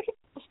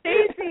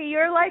 Stacy,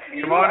 you're like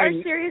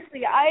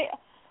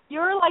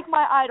you're like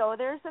my idol.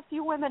 There's a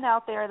few women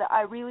out there that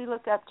I really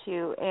look up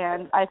to,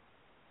 and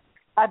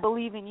I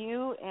believe in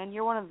you, and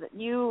you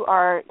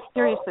are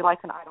seriously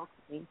like an idol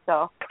to me.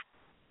 So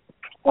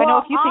I know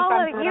if you think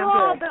I'm good, you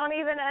all don't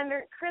even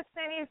Chris,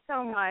 thank you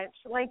so much.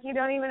 Like, you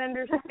don't even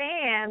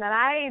understand that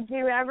I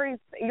do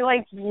everything.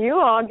 Like,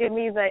 you all give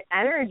me the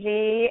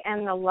energy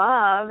and the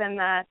love and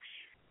the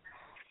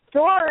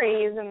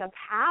stories and the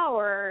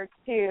power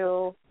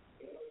to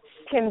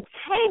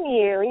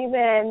continue,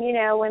 even,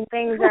 when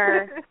things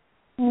are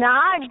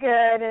not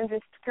good and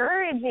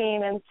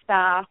discouraging and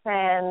stuff.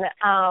 And,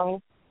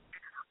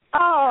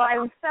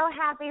 I'm so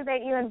happy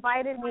that you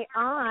invited me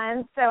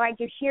on so I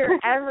could hear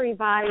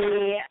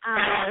everybody,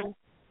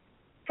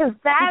 because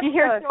that's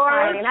so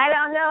exciting. I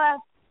don't know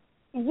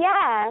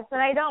yes,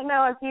 and I don't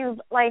know if you've,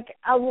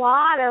 a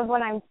lot of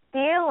what I'm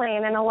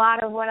feeling and a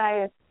lot of what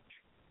I've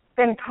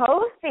been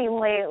posting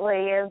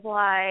lately is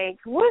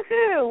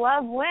woohoo,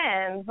 love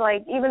wins.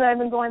 Even though I've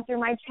been going through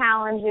my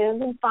challenges,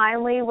 and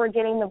finally we're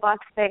getting the bus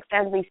fixed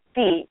as we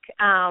speak.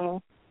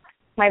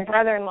 My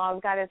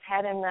brother-in-law's got his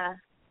head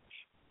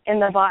in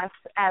the bus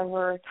as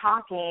we're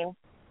talking.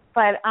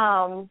 But,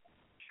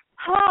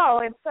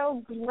 it's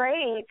so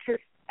great to,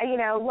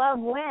 love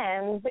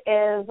wins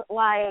is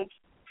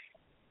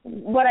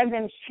what I've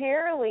been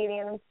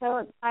cheerleading. I'm so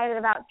excited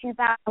about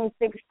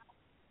 2016.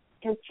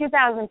 Because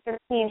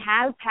 2015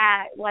 has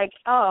had,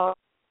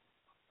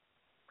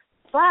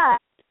 but,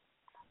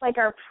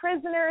 our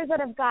prisoners that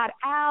have got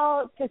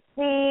out, to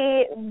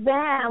see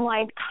them,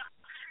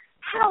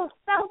 how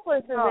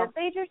selfless is it?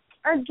 They just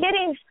are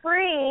getting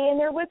free, and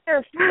they're with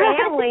their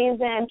families,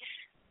 and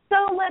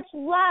so much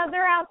love.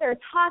 They're out there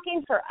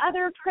talking for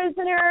other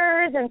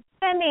prisoners and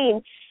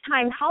spending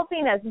time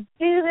helping us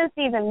do this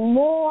even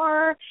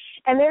more,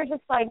 and they're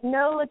just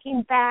no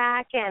looking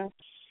back. And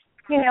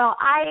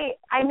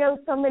I know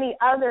so many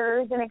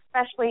others, and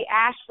especially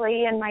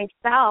Ashley and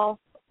myself,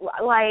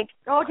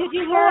 did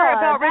you hear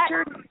about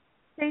Richard,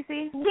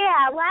 Stacey?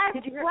 Yeah,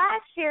 last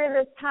year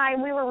this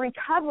time we were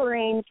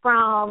recovering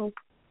from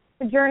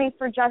the Journey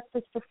for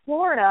Justice for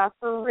Florida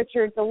for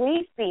Richard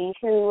DeLisi,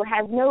 who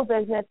has no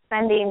business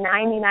spending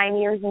 99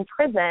 years in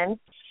prison.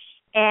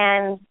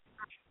 And,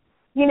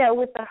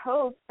 with the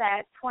hope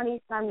that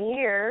 20-some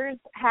years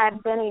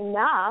had been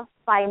enough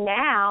by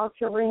now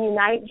to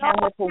reunite him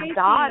with his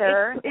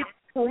daughter,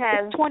 who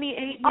has... It's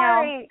 28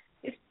 now,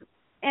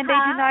 and they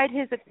denied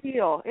his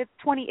appeal. It's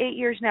 28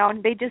 years now,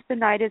 and they just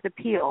denied his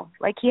appeal.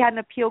 He had an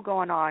appeal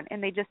going on,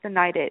 and they just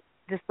denied it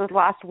just this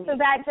last week. So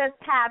that just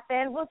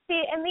happened. Well,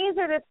 see, and these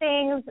are the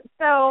things,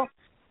 so...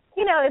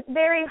 it's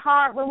very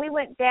hard. When we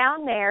went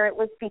down there, it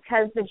was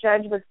because the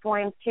judge was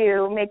going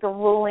to make a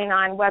ruling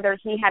on whether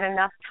he had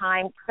enough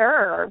time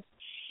served.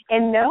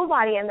 And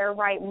nobody in their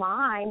right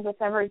mind, with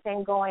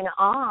everything going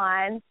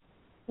on,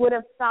 would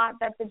have thought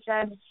that the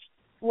judge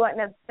wouldn't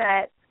have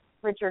set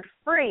Richard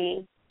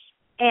free.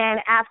 And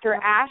after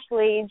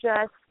Ashley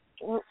just,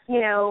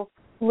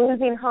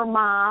 losing her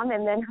mom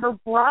and then her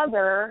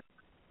brother,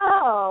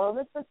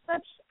 this was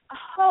such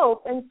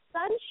hope and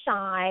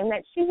sunshine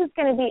that she was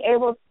going to be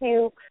able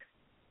to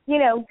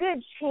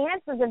good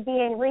chances of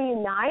being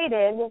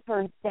reunited with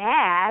her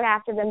dad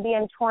after them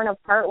being torn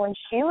apart when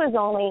she was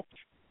only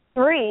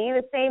 3,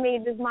 the same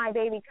age as my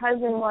baby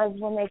cousin was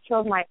when they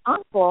killed my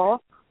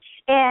uncle.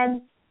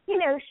 And,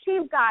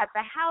 she's got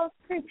the house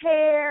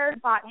prepared,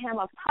 bought him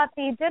a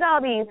puppy, did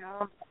all these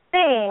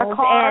things. A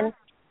car. And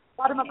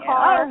bought him a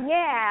car. Oh,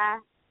 yeah.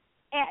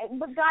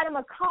 But got him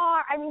a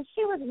car. I mean,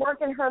 she was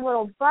working her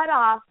little butt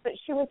off, but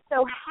she was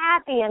so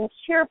happy and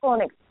cheerful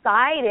and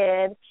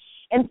excited,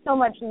 and so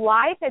much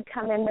life had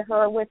come into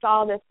her with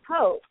all this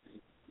hope.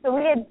 So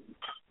we had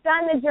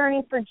done the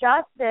Journey for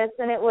Justice,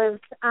 and it was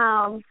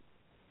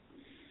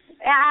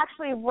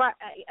actually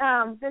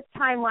this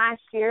time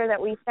last year that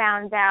we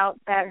found out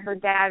that her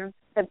dad,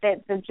 that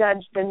the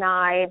judge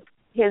denied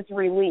his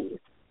release.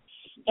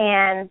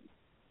 And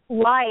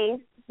life,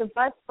 the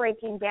bus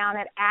breaking down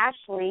at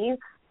Ashley's,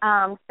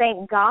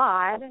 thank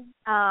God,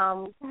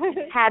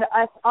 had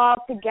us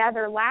all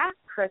together last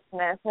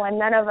Christmas when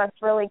none of us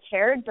really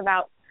cared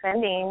about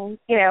spending,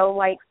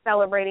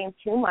 celebrating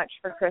too much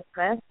for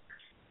Christmas.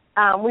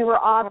 We were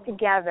all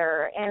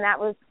together, and that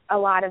was a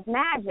lot of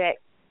magic.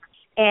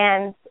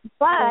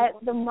 But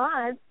the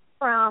months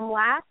from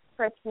last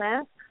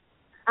Christmas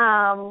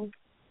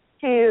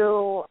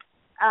to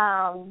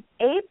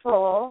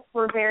April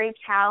were very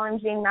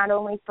challenging, not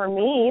only for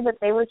me, but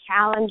they were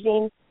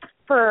challenging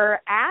for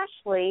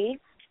Ashley,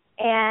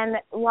 and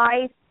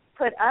life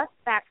put us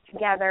back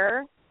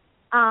together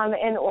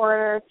in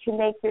order to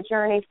make the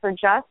Journey for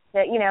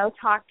Justice,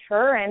 talked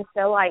her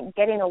into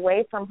getting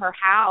away from her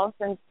house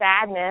and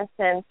sadness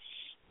and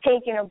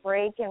taking a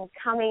break and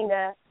coming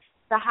to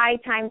the High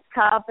Times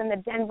Cup and the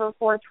Denver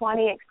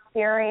 420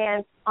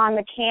 experience on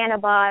the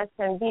Cannabis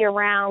and be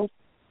around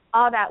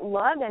all that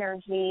love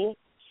energy.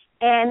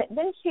 And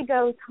then she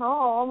goes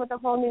home with a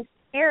whole new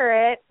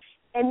spirit,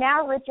 and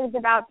now Richard's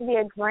about to be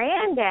a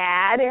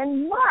granddad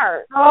in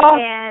March. Oh.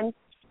 And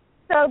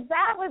so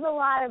that was a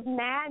lot of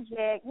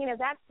magic.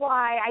 That's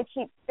why I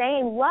keep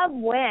saying love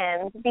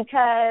wins,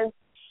 because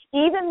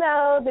even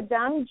though the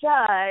dumb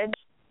judge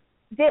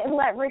didn't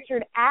let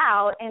Richard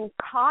out and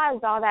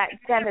cause all that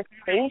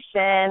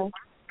devastation,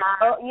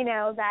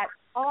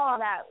 all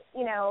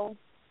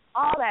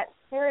that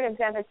spirit of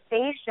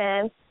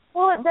devastation,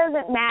 well, it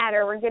doesn't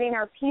matter. We're getting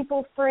our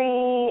people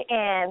free,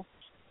 and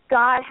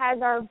God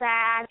has our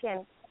back.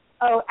 And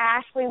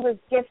Ashley was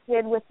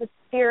gifted with the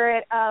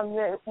spirit of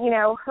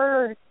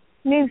her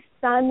new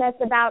son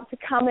that's about to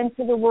come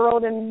into the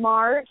world in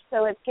March.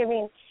 So it's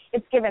given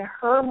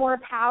her more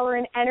power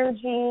and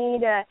energy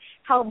to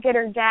help get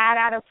her dad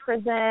out of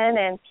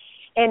prison,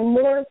 and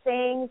more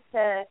things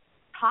to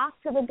talk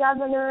to the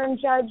governor and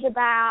judge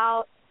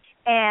about.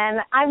 And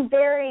I'm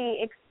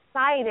very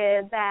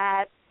excited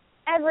that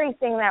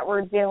everything that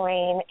we're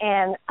doing,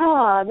 and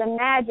the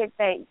magic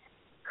that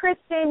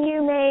Kristin,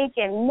 you make,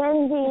 and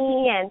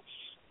Mindi, and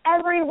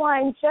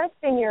everyone, just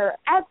in your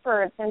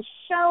efforts and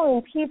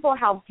showing people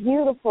how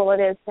beautiful it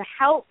is to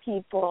help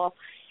people.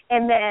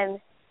 And then,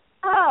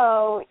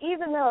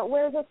 even though it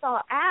wears us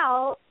all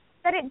out,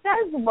 that it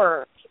does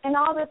work. And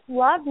all this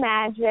love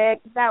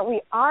magic that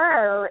we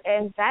are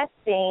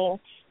investing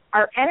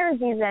our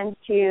energies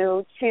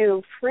into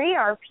to free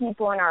our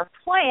people and our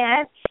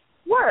plant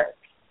works.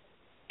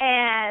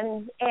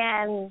 And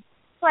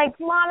like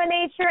Mama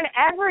Nature and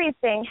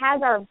everything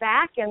has our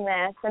back in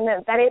this, and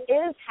that it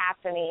is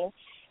happening.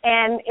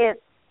 And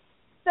it's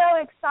so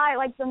exciting.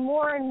 Like, the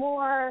more and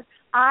more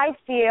I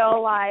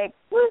feel like,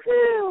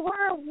 woohoo,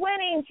 we're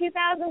winning.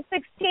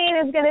 2016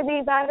 is going to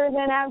be better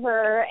than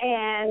ever,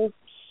 and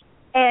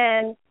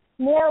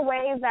more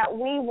ways that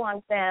we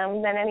want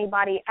them than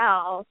anybody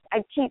else.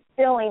 I keep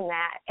feeling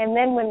that. And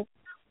then when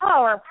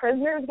our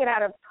prisoners get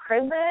out of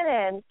prison,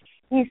 and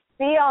you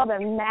see all the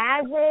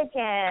magic,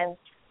 and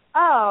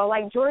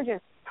like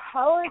George's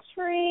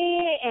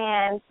poetry,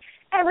 and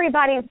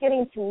everybody's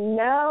getting to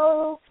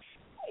know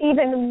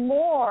even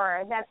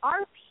more that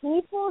our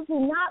people do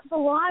not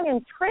belong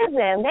in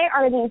prison. They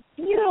are these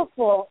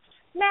beautiful,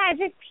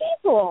 magic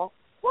people.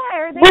 Why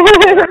are they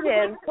in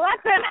prison?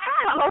 Let them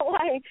out.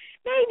 Like,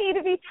 they need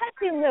to be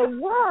touching the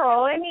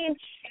world. I mean,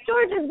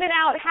 George has been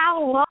out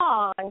how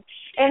long?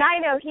 And I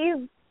know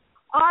he's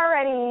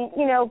already,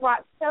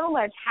 brought so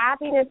much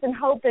happiness and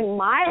hope in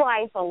my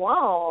life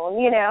alone,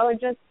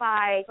 just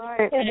by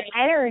his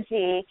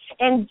energy.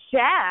 And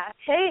Jeff,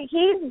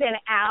 he's been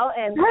out,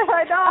 and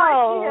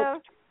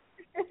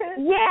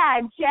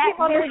yeah, Jeff.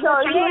 He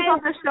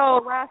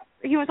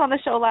was on the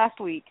show last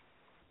week.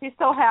 He's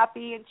so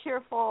happy and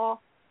cheerful.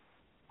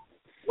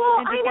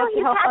 Well, I know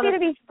he's happy to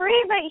be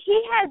free, but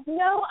he has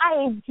no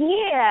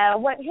idea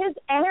what his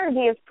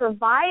energy is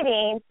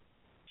providing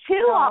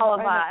to all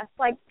of us.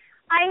 Like,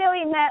 I know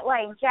he met,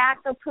 like,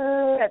 Jack the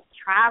Pooh that's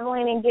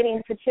traveling and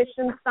getting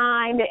petitions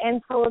signed to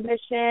end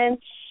prohibition.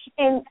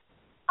 And,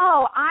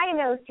 I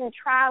know through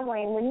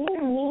traveling, when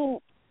you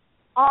meet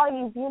all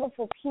you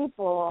beautiful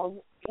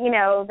people,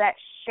 that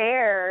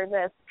share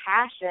this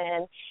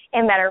passion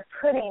and that are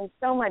putting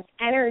so much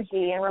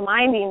energy and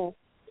reminding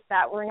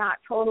that we're not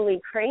totally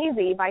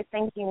crazy by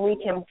thinking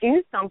we can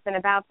do something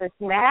about this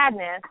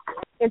madness.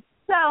 It's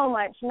so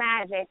much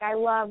magic. I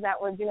love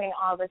that we're doing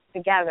all this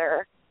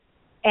together.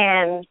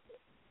 And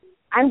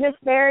I'm just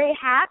very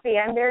happy.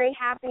 I'm very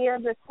happy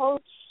of this whole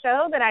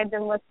show that I've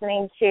been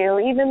listening to,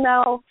 even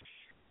though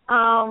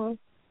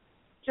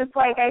just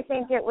like I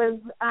think it was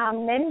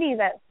Mindi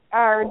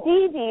or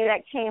Dee Dee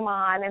that came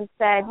on and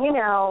said, you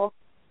know,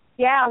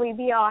 yeah, we'd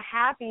be all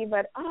happy,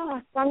 but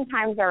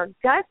sometimes our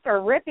guts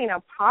are ripping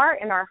apart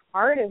and our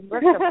heart is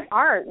ripped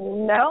apart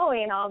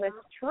knowing all this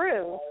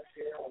truth.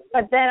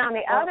 But then on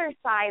the other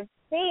side,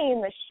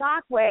 seeing the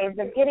shockwaves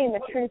of getting the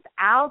truth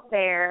out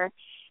there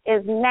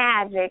is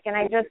magic. And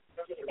I just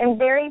am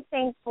very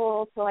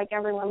thankful to like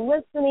everyone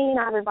listening,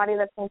 everybody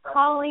that's been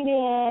calling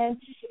in,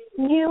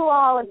 you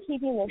all are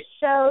keeping the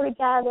show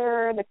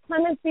together, the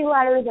clemency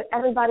letters that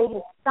everybody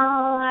has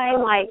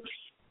signed, like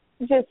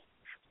just,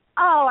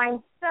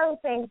 I'm so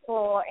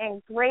thankful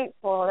and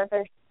grateful that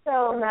there's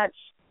so much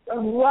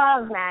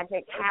love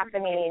magic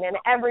happening and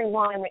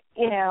everyone,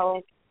 you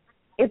know,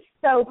 it's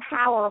so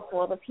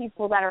powerful. The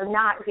people that are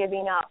not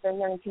giving up and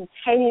then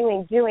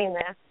continuing doing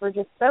this were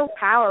just so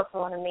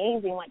powerful and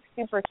amazing, like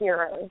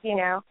superheroes, you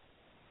know.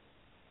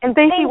 And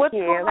Stacey, what's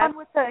going on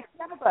with the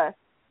cannabis?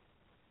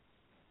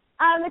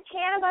 The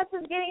cannabis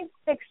is getting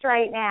fixed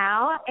right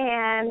now,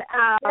 and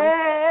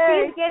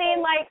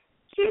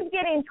she's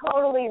getting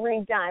totally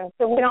redone.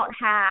 So we don't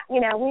have, you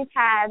know, we've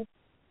had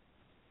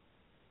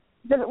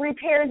the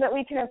repairs that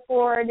we can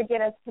afford to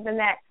get us to the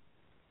next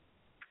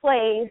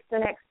place, the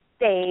next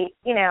state,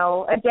 you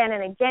know, again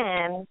and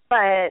again.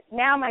 But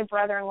now my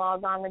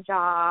brother-in-law's on the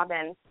job,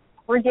 and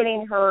we're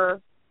getting her,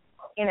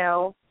 you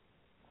know,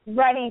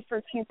 ready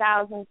for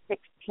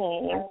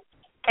 2016.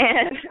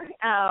 And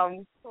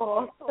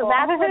so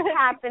that's what's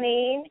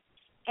happening.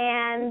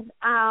 And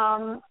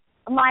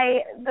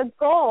the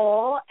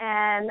goal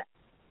and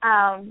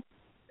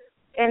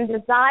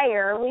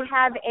desire, we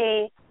have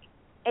a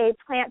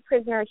plant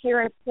prisoner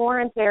here in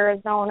Florence,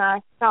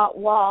 Arizona, Scott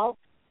Walt,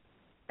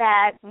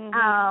 that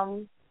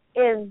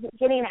is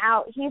getting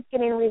out. He's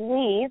getting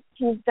released.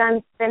 He's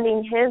done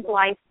spending his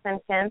life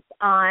sentence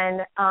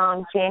on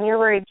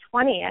January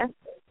 20th.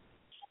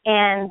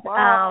 And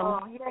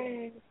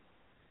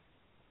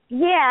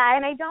yeah,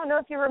 and I don't know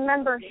if you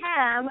remember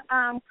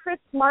him, Chris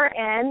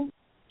Martin,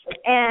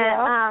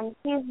 and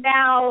he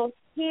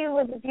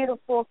was a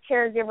beautiful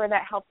caregiver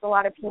that helped a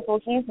lot of people.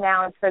 He's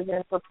now in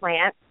prison for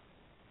plants.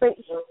 But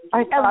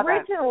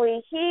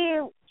originally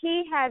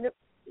he had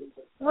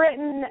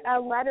written a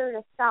letter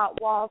to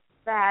Scott Waltz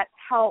that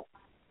helped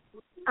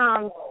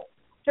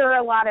stir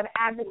a lot of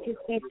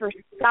advocacy for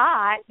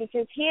Scott,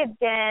 because he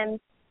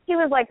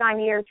was like on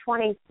year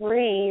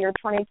 23 or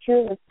 22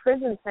 of his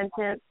prison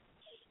sentence.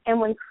 And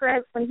when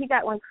Chris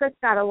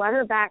got a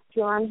letter back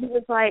to him, he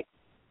was like,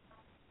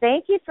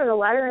 thank you for the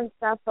letter and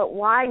stuff, but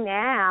why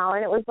now?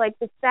 And it was like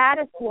the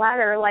saddest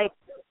letter, like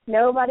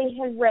nobody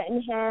had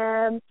written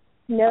him,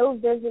 no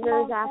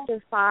visitors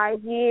after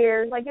 5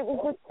 years. Like it was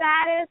the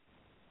saddest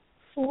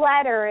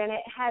letter, and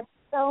it had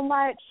so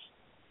much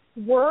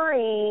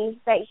worry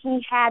that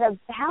he had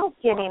about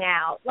getting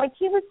out. Like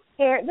he was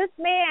scared. This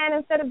man,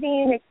 instead of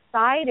being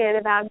excited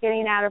about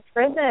getting out of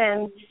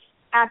prison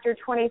after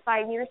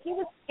 25 years, he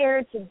was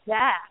scared to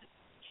death.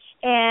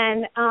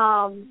 And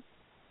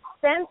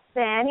since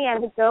then, he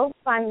has a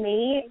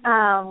GoFundMe.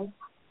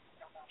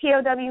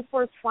 POW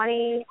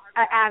 420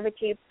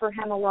 advocates for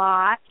him a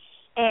lot.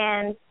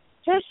 And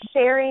just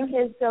sharing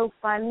his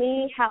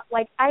GoFundMe,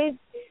 I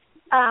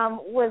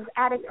was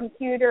at a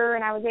computer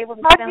and I was able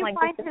to spend like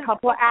just a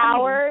couple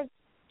hours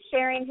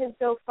sharing his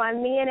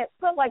GoFundMe, and it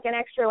put like an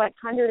extra like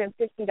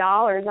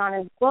 $150 on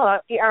his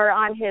book or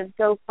on his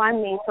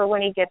GoFundMe for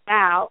when he gets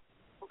out.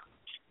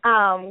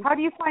 How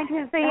do you find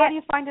his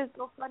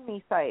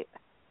GoFundMe site?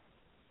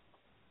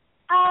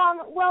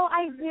 Well,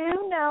 I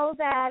do know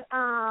that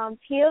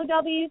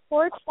POW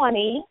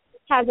 420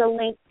 has a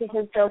link to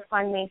his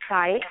GoFundMe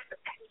site.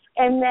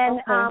 And then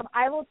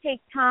I will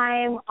take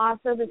time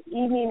also this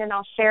evening and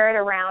I'll share it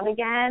around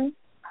again.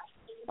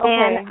 Okay,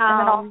 and then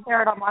I'll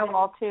share it on my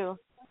wall too.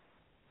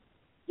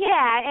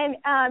 Yeah, and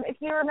if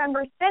you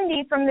remember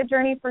Cindy from the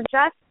Journey for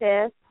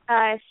Justice,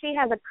 she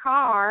has a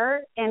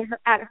car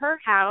at her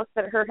house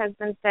that her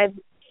husband said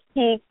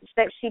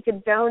that she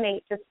could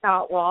donate to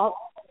Scott Walt.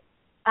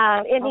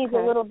 It needs a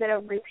little bit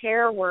of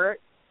repair work.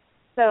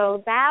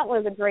 So that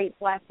was a great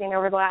blessing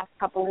over the last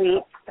couple of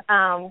weeks.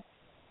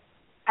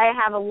 I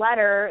have a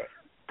letter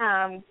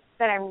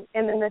that I'm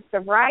in the midst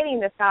of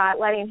writing to Scott,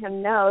 letting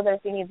him know that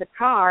if he needs a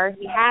car,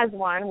 he has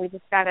one. We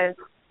just got to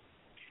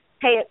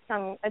pay it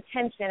some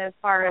attention as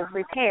far as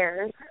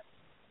repairs.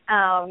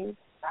 And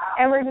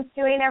we're just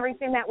doing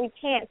everything that we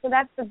can. So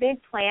that's the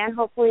big plan.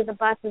 Hopefully the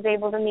bus is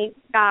able to meet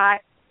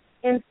Scott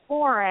in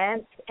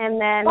Florence. And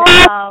then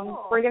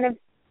we're going to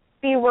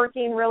be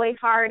working really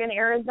hard in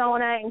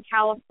Arizona and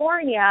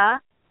California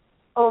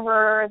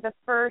over the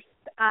first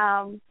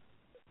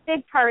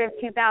big part of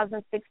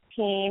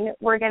 2016.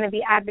 We're going to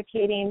be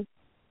advocating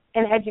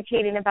and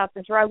educating about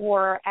the drug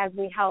war as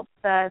we help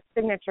the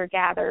signature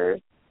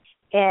gatherers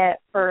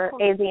for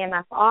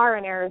AZMFR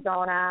in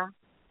Arizona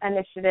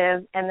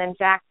initiative and then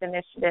Jack's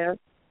initiative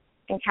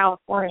in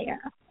California.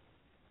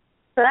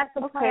 So that's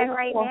the plan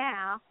right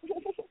now.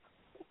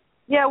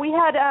 Yeah, we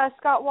had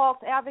Scott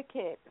Waltz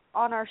Advocate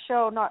on our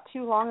show not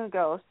too long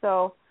ago.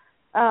 So,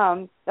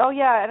 and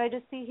I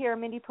just see here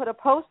Mindi put a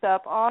post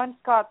up on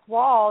Scott's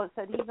wall. It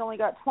said he's only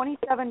got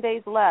 27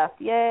 days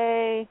left.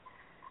 Yay!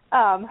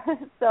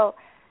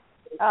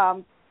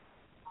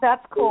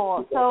 That's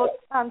cool. So,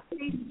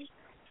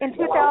 in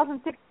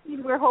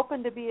 2016, we're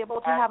hoping to be able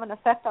to have an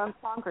effect on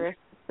Congress.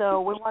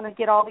 So we want to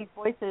get all these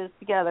voices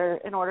together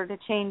in order to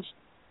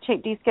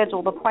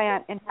deschedule the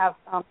plant and have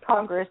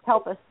Congress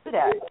help us do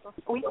that. So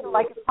we feel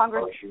like if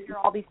Congress can hear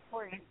all these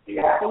stories,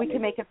 that we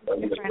can make a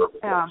difference.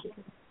 And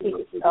as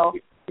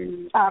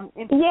I'm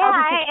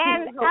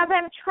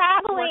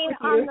traveling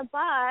on the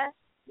bus,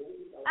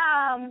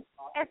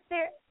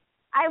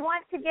 I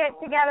want to get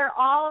together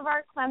all of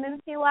our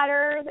clemency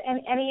letters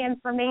and any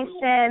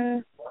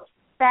information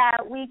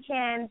that we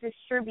can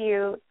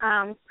distribute.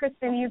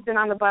 Kristin, you've been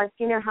on the bus.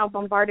 You know how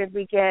bombarded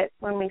we get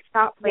when we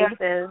stop places.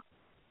 Yeah.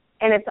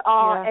 And it's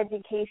all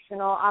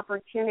educational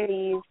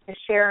opportunities to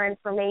share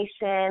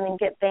information and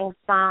get things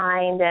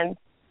signed. And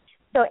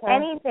so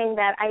anything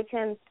that I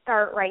can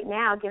start right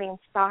now getting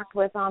stocked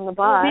with on the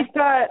bus.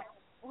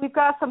 We've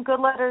got some good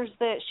letters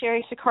that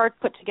Sherry Sicard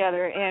put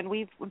together. And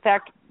in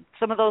fact,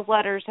 some of those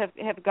letters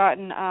have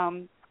gotten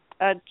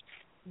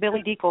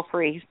Billy Deacle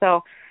free.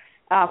 So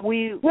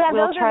we'll try to get.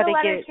 Those are the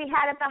letters she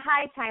had at the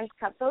High Times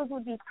Cup. Those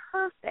would be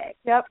perfect.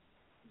 Yep.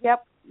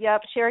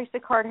 Sherry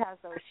Sicard has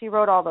those. She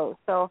wrote all those.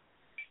 So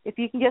if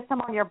you can get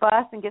some on your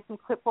bus and get some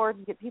clipboards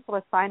and get people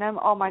to sign them,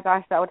 oh my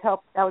gosh, that would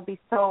help. That would be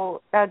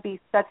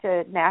such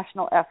a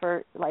national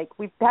effort. Like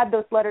we've had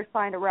those letters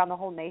signed around the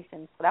whole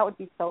nation, so that would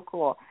be so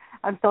cool.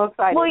 I'm so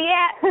excited. Well,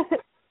 yeah,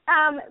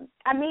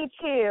 me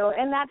too.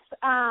 And that's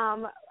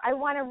I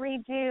want to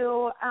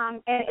redo,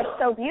 and it's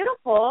so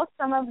beautiful.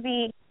 Some of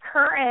the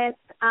current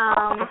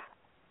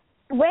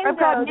windows.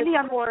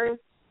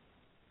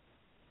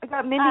 I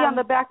got Mindi on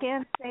the back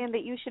end saying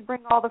that you should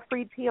bring all the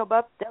freed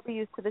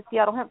POWs to the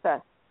Seattle Hemp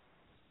Fest.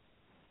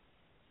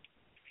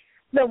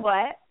 The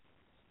what?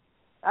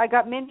 I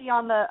got Mindi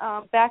on the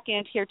back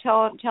end here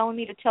telling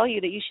me to tell you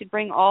that you should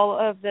bring all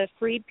of the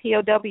freed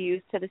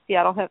POWs to the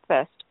Seattle Hemp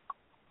Fest.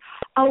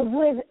 Oh,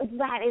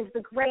 that is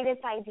the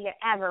greatest idea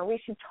ever. We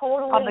should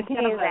totally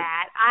do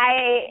that.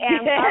 I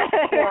am up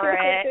for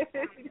it.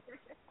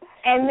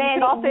 And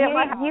then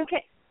you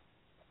can.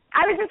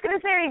 I was just going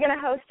to say, are you going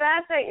to host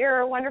us at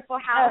your wonderful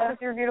house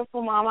with your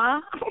beautiful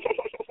mama?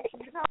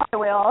 I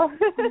will.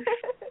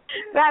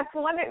 That's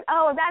wonderful.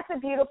 Oh, that's a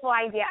beautiful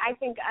idea. I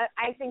think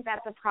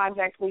that's a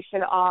project we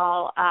should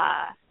all.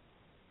 I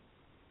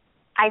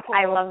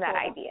love that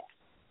idea.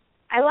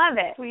 I love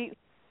it.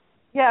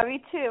 Yeah,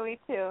 me too.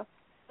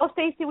 Oh,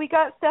 Stacey, we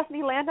got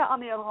Stephanie Landa on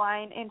the other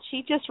line, and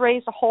she just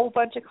raised a whole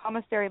bunch of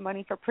commissary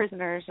money for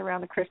prisoners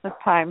around the Christmas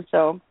time.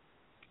 So,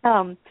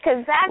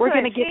 because that's what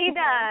she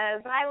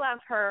does. I love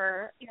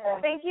her. Yeah.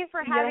 Thank you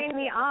for having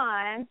me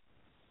on.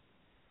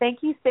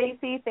 Thank you,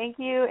 Stacey. Thank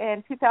you.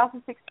 And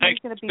 2016 is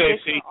going to be good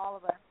for all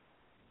of us.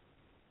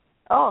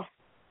 Oh,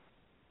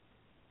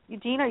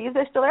 Eugene, are you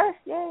still there?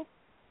 Yay.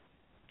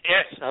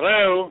 Yes.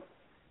 Hello.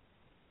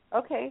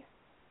 Okay.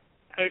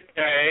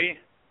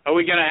 Are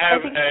we going to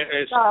have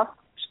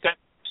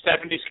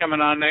Stephanie's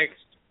coming on next?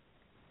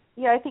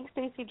 Yeah, I think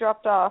Stacey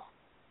dropped off.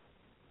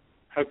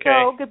 Okay.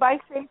 So goodbye,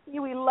 Stacey.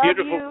 We love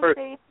you,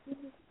 Stacey.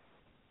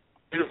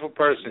 Beautiful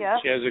person. Yep.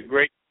 She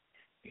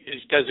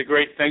does a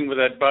great thing with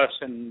that bus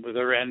and with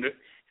her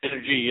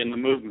energy in the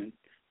movement.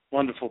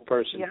 Wonderful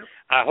person. Yep.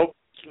 I hope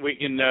we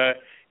can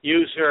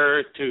use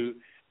her to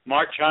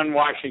march on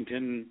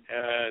Washington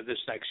this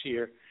next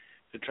year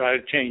to try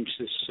to change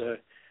the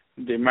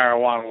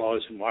marijuana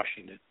laws in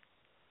Washington.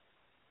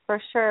 For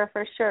sure.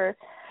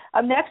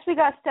 Next, we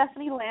got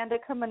Stephanie Landa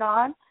coming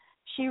on.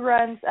 She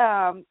runs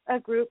a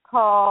group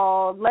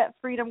called Let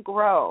Freedom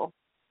Grow.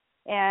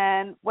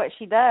 And what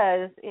she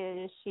does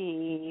is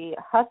she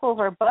hustles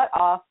her butt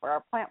off for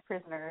our plant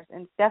prisoners.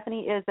 And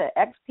Stephanie is an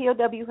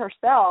ex-POW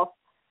herself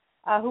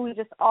who we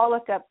just all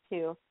look up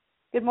to.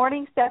 Good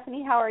morning,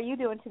 Stephanie. How are you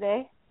doing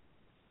today?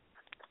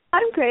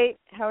 I'm great.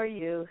 How are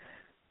you?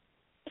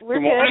 We're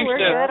good. We're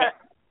good.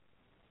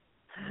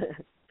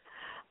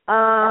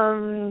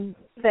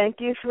 Thank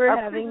you for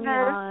having me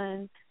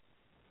on.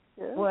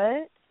 Good.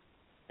 What?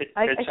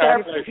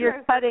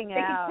 You're cutting out.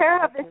 Taking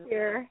care of this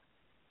year.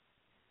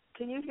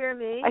 Can you hear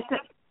me?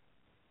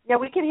 Yeah,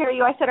 we can hear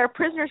you. I said our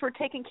prisoners were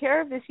taken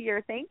care of this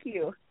year. Thank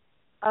you.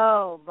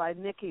 Oh, by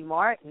Mickey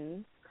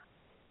Martin.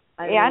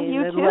 And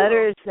you too.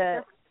 Letters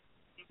that.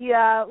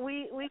 Yeah,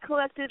 we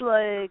collected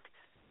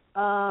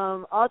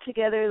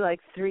altogether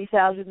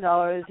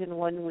 $3,000 in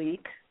 1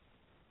 week.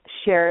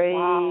 Sherry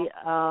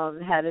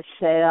had a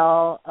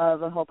sale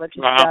of a whole bunch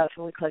of stuff,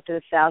 and we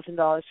collected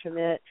 $1,000 from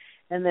it,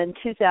 and then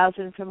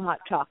 $2,000 from hot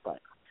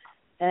chocolate.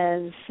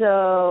 And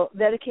so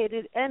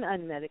medicated and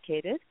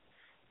unmedicated.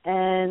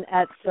 and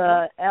at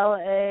the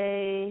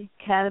LA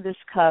Cannabis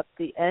Cup,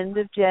 the end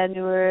of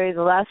January,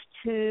 the last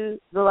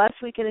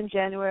weekend in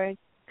January,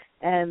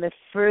 and the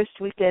first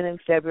weekend in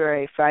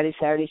February, Friday,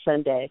 Saturday,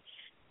 Sunday.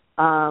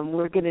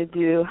 We're going to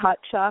do hot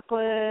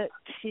chocolate,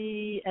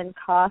 tea, and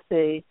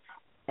coffee,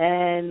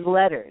 and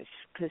letters,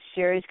 because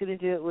Sherry's going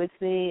to do it with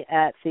me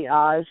at the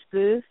Oz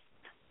booth,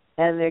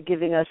 and they're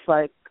giving us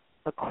like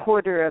a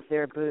quarter of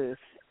their booth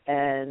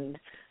and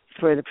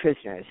for the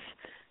prisoners.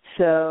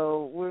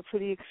 So we're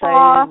pretty excited.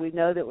 Aww. We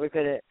know that we're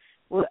going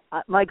to.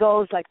 My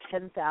goal is like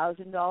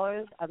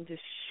 $10,000. I'm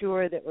just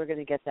sure that we're going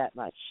to get that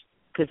much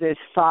because there's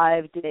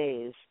 5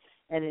 days,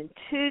 and in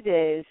 2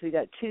 days we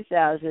got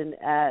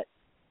 $2,000 at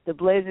the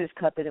Blazers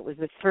Cup, and it was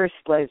the first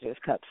Blazers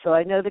Cup. So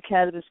I know the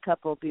Cannabis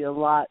Cup will be a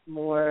lot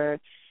more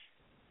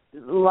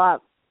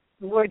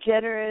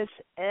generous,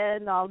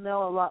 and I'll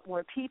know a lot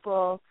more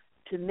people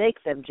to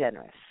make them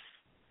generous.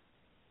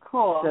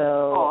 Cool.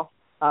 So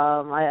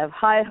I have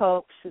high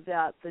hopes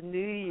about the new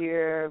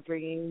year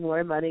bringing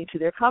more money to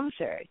their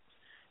commissary.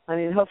 I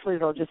mean, hopefully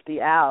they'll just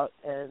be out,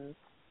 and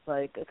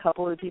like a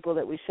couple of the people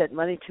that we sent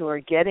money to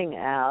are getting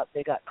out.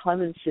 They got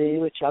clemency,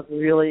 which I'm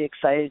really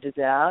excited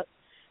about.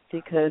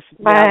 Because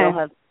now they'll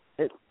have,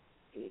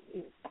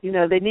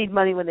 they need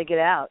money when they get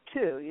out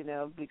too,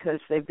 because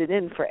they've been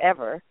in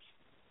forever.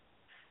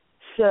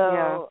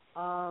 So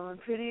I'm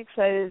pretty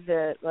excited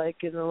that,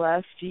 like, in the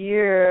last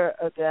year,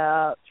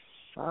 about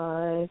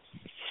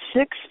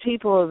 6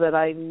 people that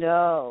I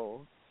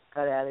know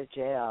got out of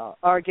jail,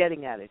 are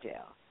getting out of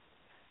jail.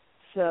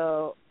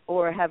 So,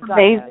 or have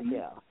gotten out of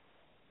jail.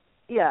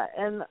 Yeah,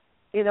 and,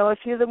 a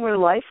few of them were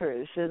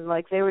lifers, and,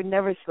 like, they were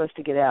never supposed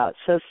to get out.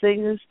 So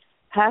things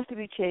have to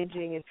be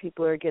changing if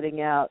people are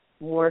getting out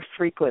more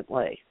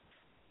frequently,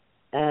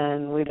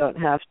 and we don't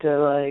have to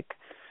like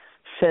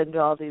send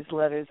all these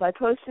letters. I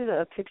posted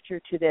a picture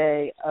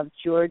today of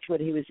George when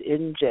he was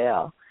in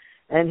jail,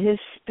 and his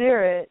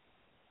spirit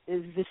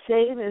is the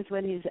same as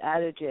when he's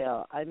out of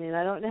jail. I mean,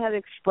 I don't know how to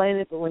explain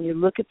it, but when you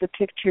look at the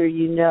picture,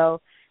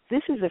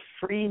 this is a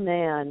free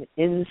man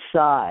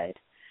inside.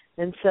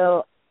 And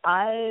so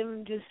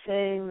I'm just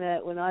saying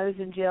that when I was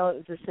in jail, it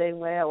was the same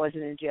way. I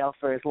wasn't in jail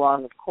for as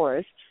long, of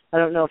course. I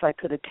don't know if I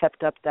could have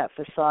kept up that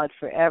facade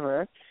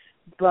forever.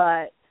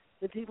 But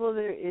the people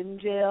that are in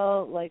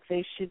jail, like,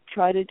 they should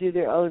try to do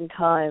their own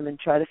time and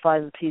try to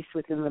find the peace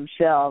within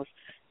themselves,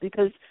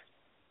 because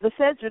the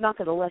feds are not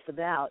going to let them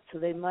out, so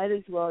they might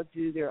as well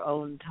do their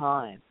own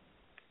time.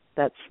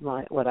 That's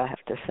what I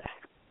have to say.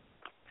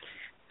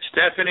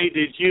 Stephanie,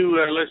 did you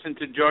listen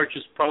to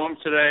George's poem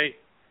today?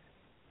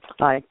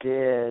 I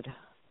did.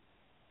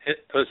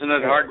 Wasn't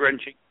it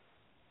heart-wrenching?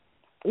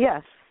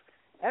 Yes.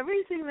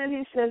 Everything that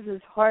he says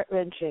is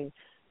heart-wrenching,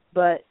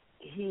 but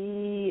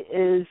he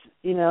is,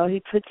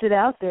 he puts it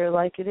out there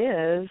like it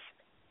is,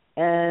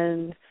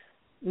 and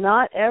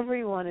not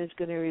everyone is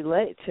going to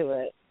relate to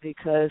it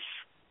because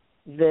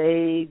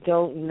they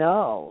don't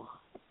know.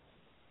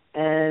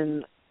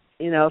 And,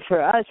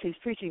 for us, he's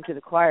preaching to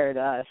the choir to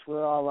us.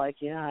 We're all like,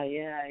 yeah.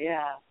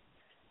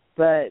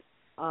 But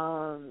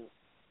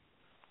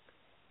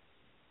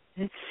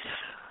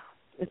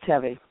it's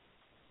heavy.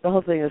 The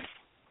whole thing is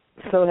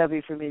so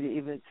heavy for me to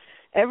even...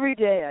 Every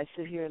day I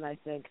sit here and I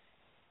think,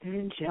 they're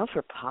in jail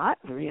for pot?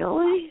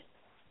 Really?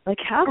 Like,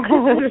 how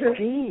could this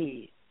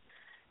be?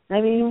 I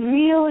mean,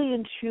 really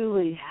and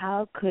truly,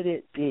 how could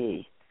it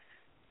be?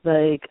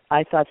 Like,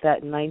 I thought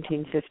that in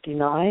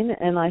 1959,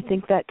 and I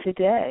think that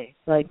today.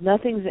 Like,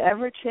 nothing's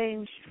ever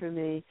changed for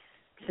me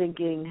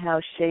thinking how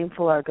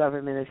shameful our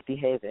government is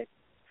behaving.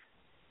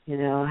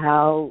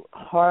 How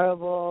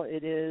horrible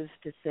it is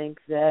to think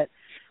that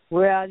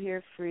we're out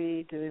here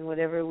free doing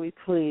whatever we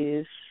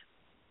please,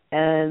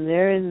 and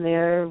they're in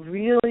there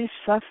really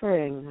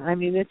suffering. I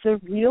mean, it's a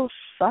real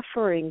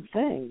suffering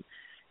thing.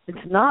 It's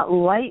not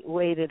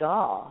lightweight at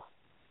all.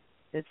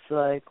 It's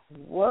like,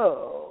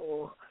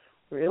 whoa,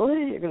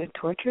 really? You're going to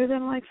torture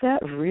them like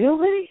that?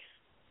 Really?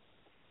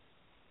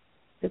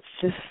 It's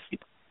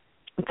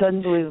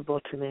unbelievable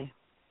to me.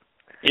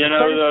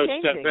 Though,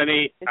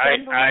 Stephanie, it's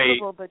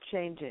unbelievable but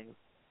changing.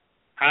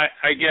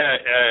 I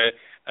get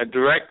a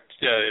direct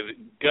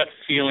gut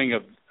feeling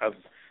of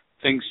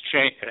things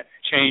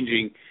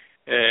changing.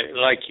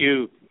 Like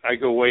you, I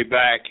go way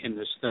back in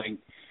this thing.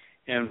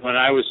 And when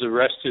I was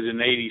arrested in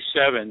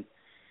 87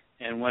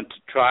 and went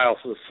to trial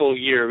for the full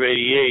year of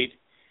 88,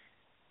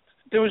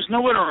 there was no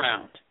one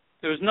around.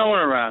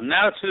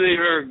 Now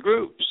there are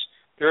groups.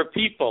 There are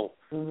people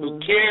who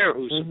care,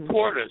 who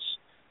support us,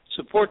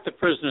 support the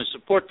prisoners,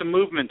 support the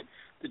movement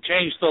to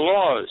change the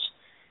laws.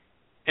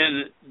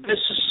 And this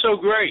is so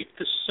great.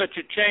 This is such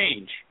a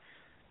change.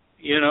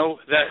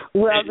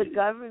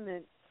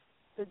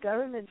 The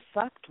government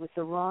fucked with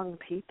the wrong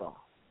people.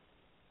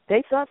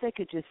 They thought they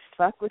could just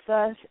fuck with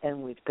us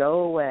and we'd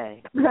go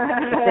away. But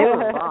they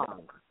were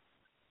wrong.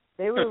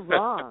 They were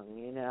wrong,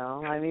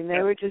 I mean, they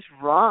were just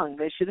wrong.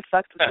 They should have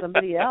fucked with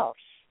somebody else.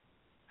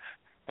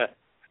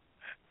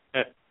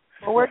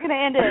 Well, we're going to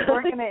end it.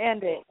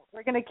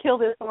 We're going to kill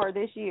this war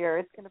this year.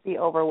 It's going to be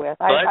over with.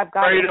 Let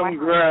freedom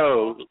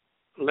grow.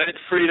 Let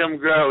Freedom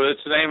Grow.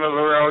 That's the name of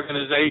her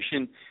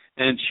organization,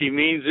 and she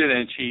means it,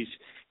 and she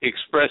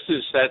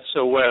expresses that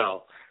so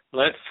well.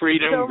 Let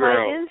Freedom Grow.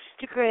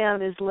 So my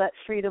Instagram is Let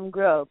Freedom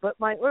Grow, but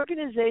my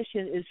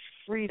organization is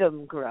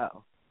Freedom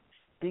Grow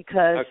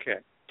because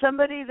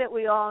somebody that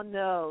we all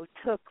know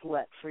took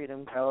Let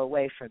Freedom Grow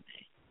away from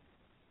me.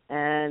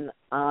 And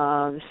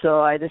so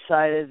I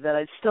decided that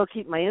I'd still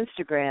keep my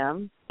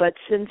Instagram, but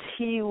since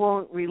he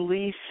won't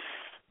release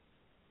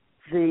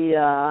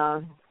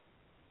the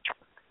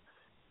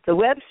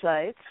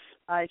websites,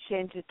 I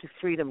changed it to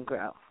Freedom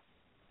Grow.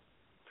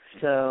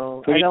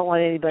 So I don't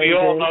want anybody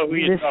to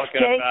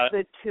mistake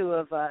the two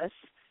of us.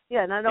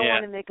 Yeah, and I don't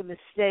want to make a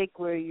mistake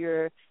where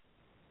you're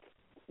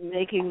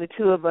making the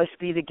two of us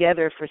be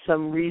together for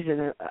some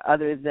reason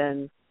other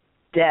than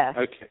death.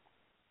 Okay.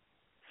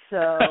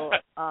 So,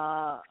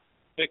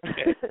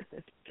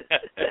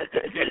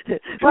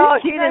 well,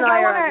 Gene and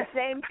I are on the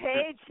same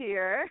page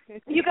here.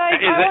 You guys,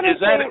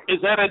 is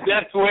that a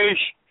death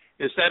wish?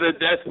 Is that a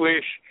death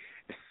wish?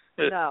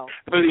 No.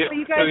 for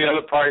the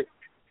other part.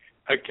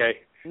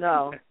 Okay.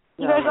 No.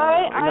 You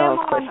guys,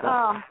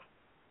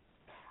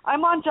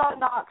 I'm on John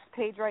Knox's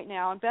page right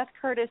now, and Beth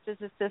Curtis is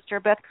his sister.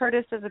 Beth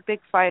Curtis is a big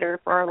fighter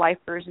for our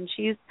lifers, and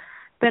she's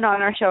been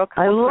on our show a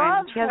couple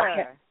times. I love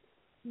her.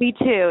 Me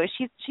too.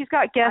 She's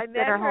got guests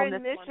at her home. I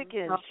met her in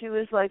Michigan. She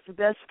was like the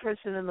best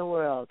person in the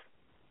world.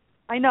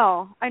 I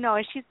know. And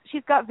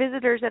she's got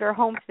visitors at her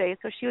home today,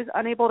 so she was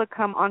unable to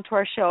come onto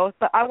our show.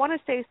 But I want to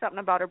say something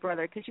about her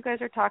brother, because you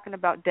guys are talking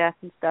about death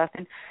and stuff.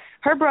 And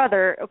her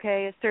brother,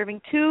 is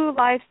serving 2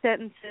 life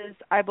sentences,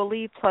 I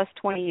believe, plus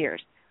 20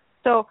 years.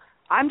 So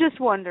I'm just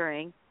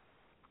wondering,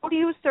 how do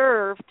you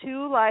serve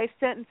 2 life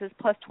sentences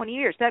plus 20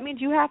 years? That means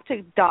you have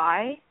to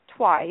die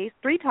twice,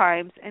 3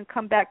 times, and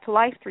come back to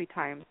life 3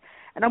 times.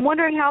 And I'm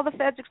wondering how the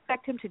feds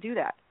expect him to do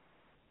that.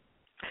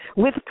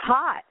 With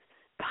pot.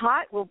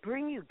 Pot will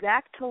bring you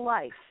back to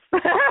life.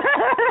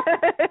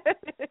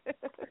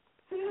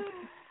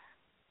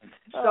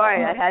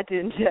 Sorry, I had to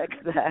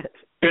inject that.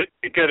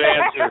 Good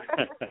answer.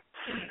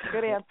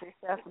 Good answer,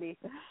 Stephanie.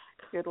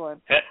 Good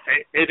one.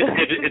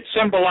 It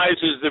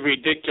symbolizes the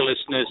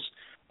ridiculousness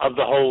of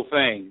the whole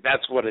thing.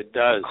 That's what it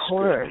does. Of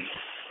course.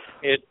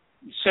 It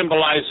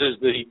symbolizes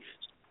the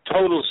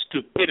total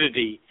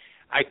stupidity.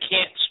 I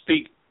can't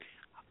speak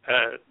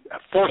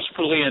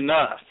forcefully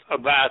enough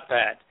about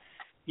that.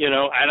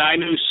 And I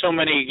knew so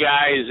many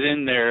guys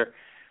in there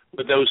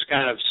with those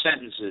kind of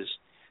sentences.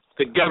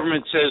 The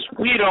government says,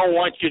 we don't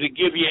want you to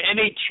give you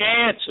any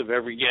chance of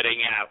ever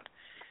getting out.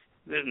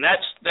 And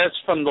that's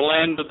from the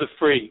land of the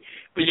free.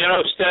 But,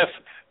 Steph,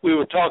 we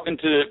were talking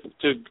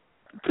to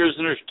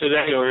prisoners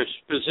today, or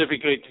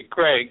specifically to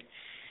Craig,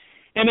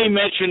 and he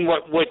mentioned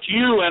what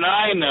you and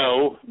I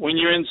know when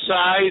you're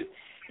inside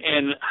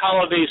and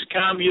holidays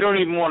come, you don't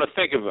even want to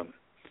think of them.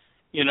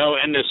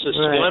 And there's a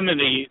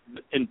solemnity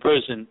in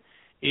prison.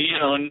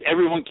 And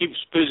everyone keeps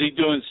busy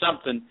doing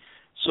something,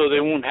 so they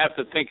won't have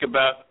to think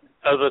about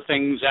other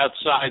things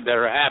outside that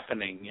are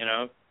happening.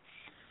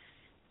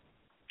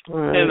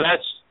 Right. And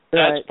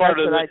that's part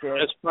of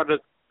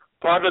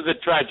the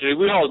tragedy.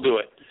 We all do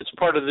it. It's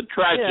part of the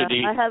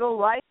tragedy. Yeah, I had a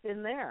life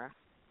in there.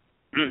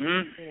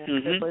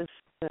 It was,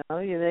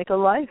 you make a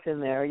life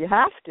in there. You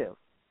have to.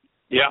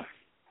 Yeah.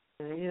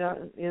 You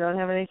don't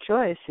have any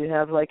choice. You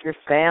have like your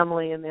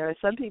family in there.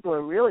 Some people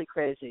are really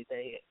crazy.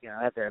 They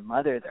have their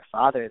mother, their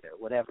father, their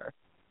whatever.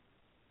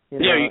 You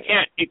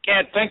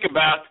can't think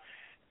about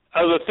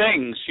other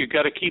things. You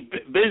got to keep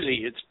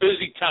busy. It's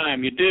busy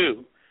time. You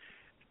do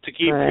to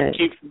keep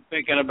from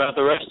thinking about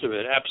the rest of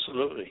it.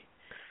 Absolutely.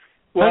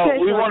 Well,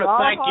 we want to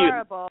thank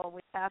you.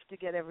 We have to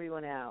get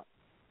everyone out.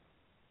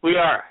 We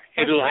are.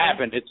 It'll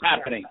happen. It's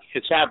happening.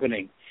 It's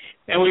happening.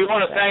 And we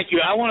want to thank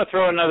you. I want to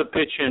throw another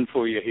pitch in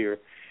for you here.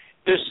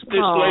 This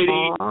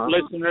lady,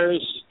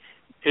 listeners,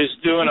 is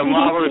doing a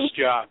marvelous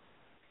job.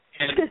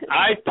 And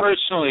I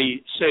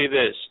personally say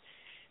this.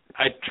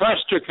 I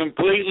trust her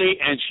completely,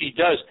 and she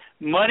does.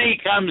 Money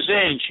comes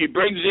in. She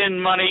brings in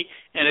money,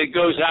 and it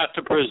goes out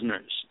to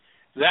prisoners.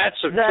 That's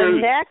a truth.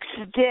 The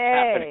next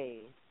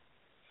day.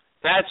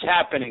 That's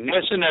happening.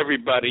 Listen,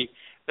 everybody.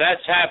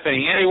 That's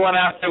happening. Anyone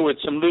out there with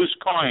some loose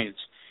coins,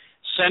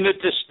 send it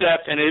to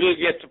Steph, and it'll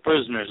get to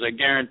prisoners. I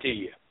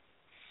guarantee you.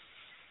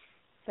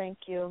 Thank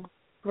you.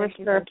 For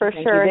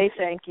sure. They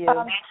thank you.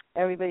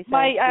 Everybody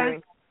thank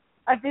you.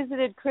 I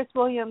visited Chris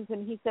Williams,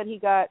 and he said he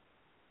got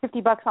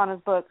 $50 on his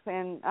books,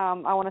 and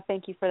I want to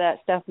thank you for that,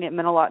 Stephanie. It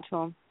meant a lot to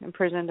him in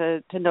prison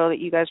to know that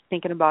you guys are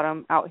thinking about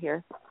him out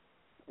here.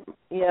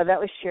 Yeah, that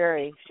was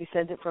Sherry. She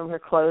sent it from her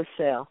clothes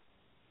sale.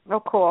 Oh,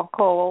 cool.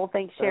 Well,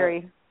 thanks,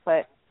 Sherry.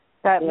 But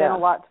that meant a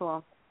lot to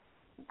him.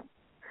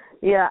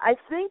 Yeah, I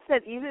think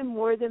that even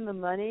more than the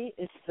money,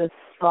 it's the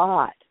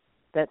thought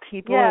that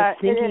people are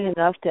thinking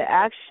enough to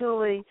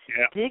actually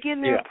dig in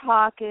their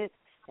pocket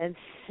and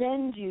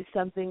send you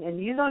something, and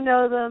you don't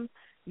know them.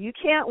 You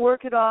can't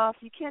work it off.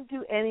 You can't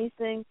do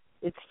anything.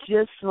 It's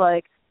just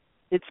like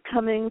it's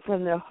coming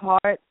from the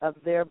heart of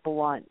their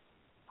blunt.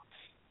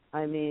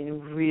 I mean,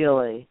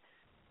 really.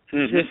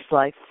 Just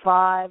like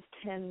 $5,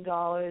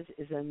 $10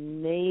 is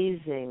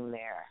amazing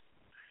there.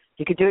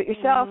 You could do it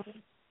yourself.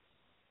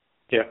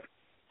 Yeah.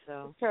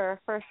 So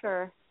For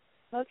sure.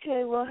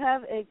 Okay, well,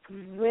 have a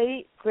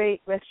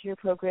great rest of your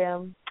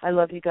program. I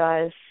love you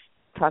guys.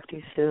 Talk to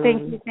you soon.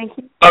 Thank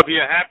you. Love you.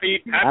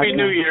 Happy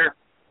New Year.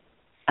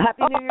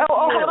 Happy New Year.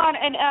 Hold on.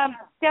 And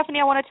Stephanie,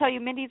 I want to tell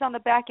you, Mindy's on the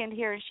back end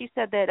here, and she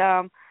said that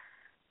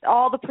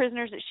all the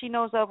prisoners that she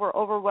knows of were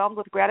overwhelmed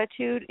with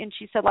gratitude, and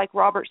she said, like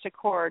Robert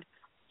Secord,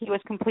 he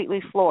was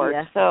completely floored.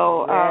 Yes,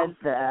 so I read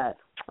that.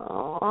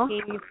 Aww.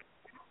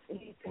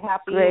 He's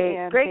happy.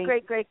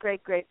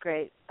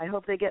 Great. I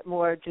hope they get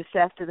more just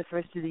after the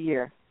first of the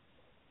year.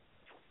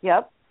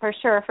 Yep, for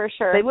sure.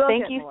 They will.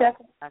 Thank you,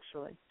 Stephanie.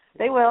 Actually,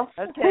 they will.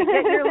 Okay,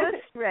 get your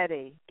list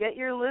ready.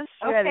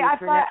 Ready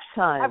for next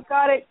time. I've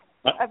got it.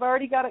 I've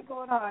already got it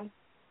going on.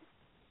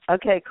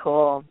 Okay,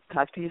 cool.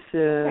 Talk to you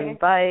soon. Okay.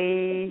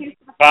 Bye.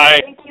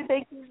 Bye. Thank you.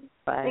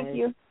 Bye. Thank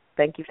you.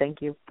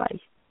 Bye.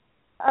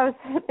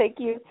 Thank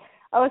you.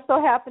 I was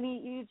so happy.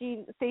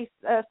 Eugene,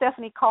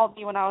 Stephanie called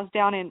me when I was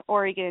down in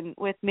Oregon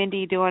with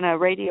Mindy doing a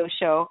radio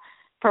show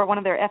for one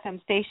of their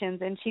FM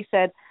stations, and she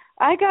said,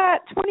 I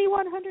got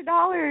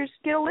 $2,100.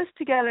 Get a list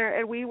together.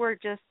 And we were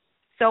just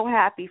so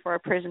happy for our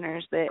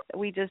prisoners that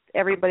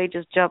everybody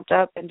just jumped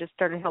up and just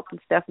started helping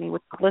Stephanie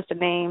with the list of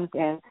names.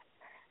 And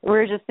we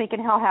were just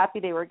thinking how happy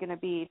they were going to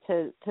be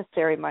to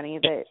ceremony.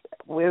 It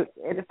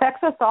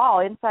affects us all,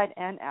 inside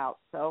and out.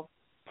 So,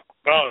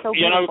 well, so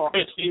you know, beautiful.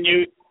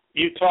 Kristin,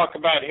 you talk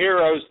about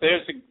heroes.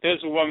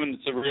 There's a woman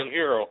that's a real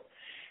hero.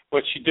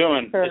 What she's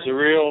doing is a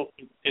real.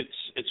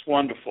 It's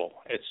wonderful.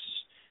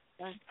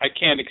 I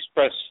can't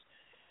express.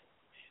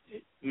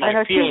 I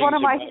know she's one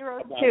of my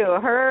heroes too.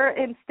 Her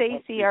and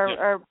Stacy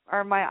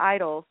are my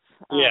idols.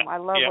 I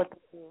love what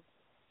they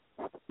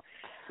do.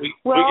 We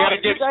got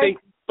to get Stacy's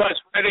bus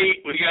ready.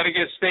 We got to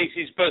get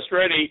Stacy's bus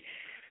ready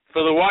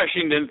for the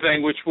Washington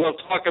thing, which we'll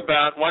talk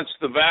about once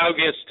the vow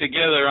gets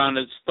together on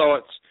its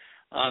thoughts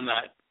on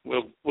that.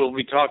 We'll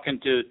be talking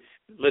to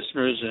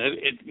listeners, and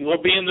it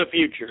will be in the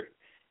future,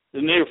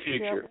 the near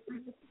future. Yep.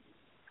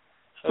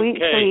 Okay.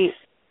 Sweet.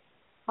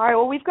 All right.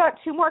 Well, we've got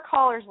two more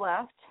callers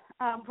left.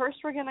 First,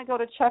 we're going to go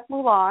to Chuck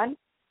Mulan.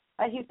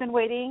 He's been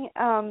waiting,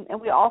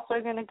 and we also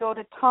are going to go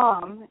to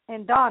Tom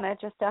and Donna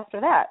just after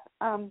that.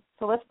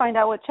 So let's find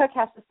out what Chuck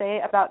has to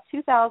say about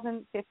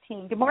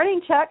 2015. Good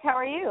morning, Chuck. How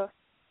are you?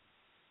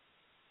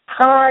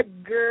 Hi,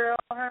 girl.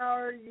 How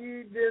are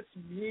you this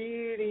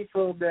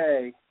beautiful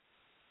day?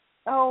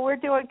 Oh, we're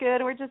doing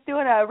good. We're just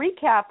doing a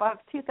recap of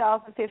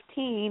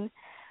 2015,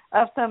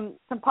 of some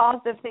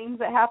positive things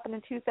that happened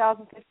in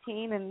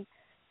 2015 and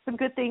some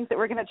good things that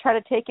we're going to try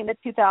to take into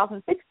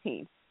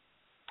 2016.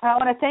 I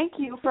want to thank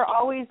you for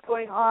always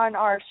going on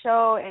our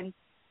show and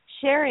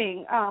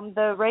sharing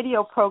the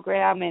radio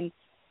program and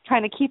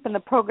trying to keeping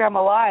the program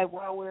alive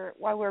while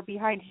we're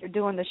behind here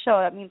doing the show.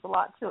 That means a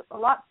lot to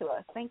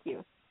us. Thank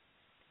you.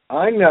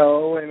 I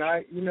know, and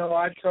I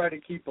try to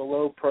keep a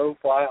low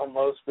profile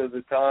most of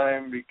the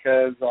time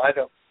because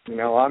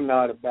I'm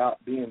not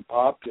about being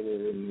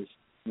popular in this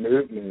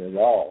movement at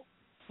all.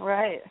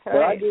 Right. But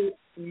I do.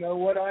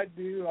 What I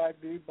do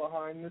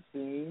behind the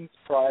scenes,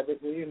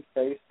 privately and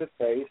face to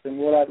face. And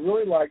what I'd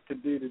really like to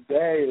do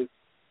today is,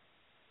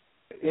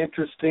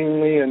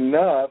 interestingly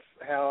enough,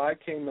 how I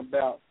came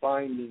about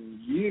finding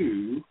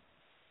you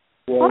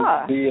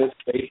was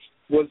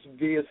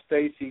via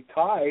Stacy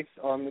Tice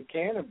on the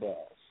Cannabis.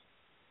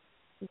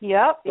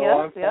 Yep.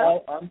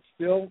 I'm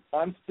still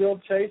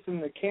chasing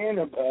the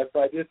Cannabis.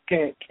 I just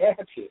can't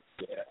catch it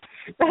yet.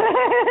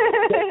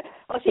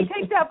 Well, she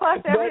takes that bus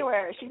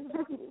everywhere. She's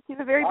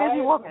a very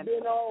busy woman. I've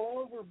been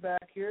all over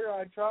back here.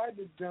 I tried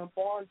to jump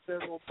on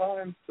several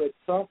times, but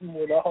something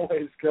would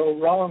always go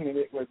wrong and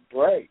it would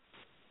break.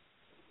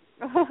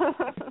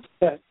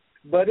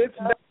 But it's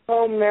back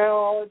home now,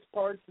 all its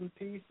parts and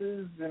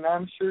pieces, and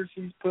I'm sure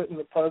she's putting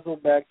the puzzle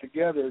back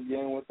together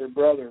again with her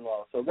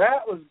brother-in-law. So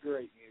that was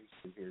great news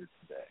to hear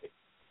today.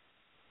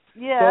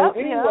 Yeah. So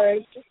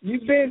anyway,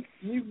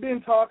 you've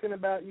been talking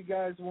about you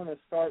guys want to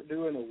start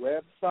doing a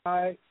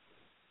website,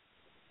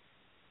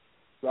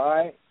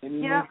 right? And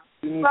you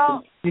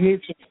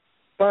need some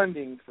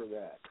funding for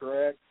that,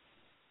 correct?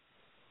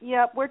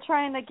 Yep, we're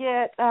trying to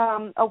get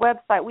a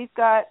website.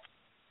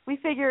 We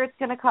figure it's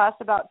going to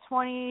cost about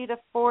 $20 to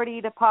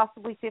 $40 to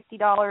possibly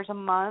 $50 a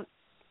month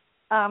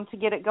to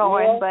get it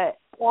going,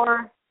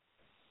 or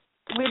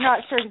we're not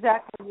sure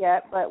exactly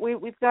yet. But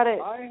we've got it.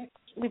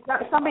 We've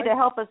got somebody to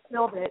help us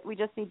build it. We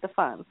just need the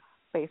funds,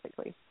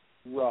 basically.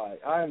 Right,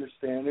 I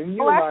understand. And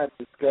you and I have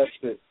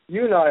discussed it.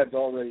 You and I have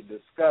already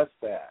discussed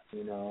that,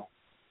 in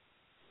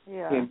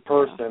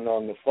person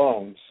on the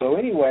phone. So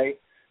anyway,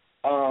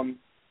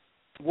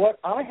 what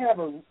I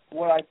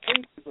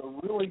think is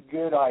a really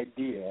good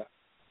idea,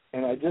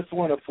 and I just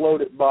want to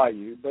float it by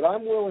you, but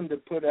I'm willing to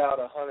put out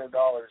 $100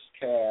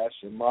 cash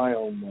in my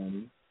own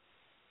money.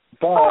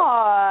 But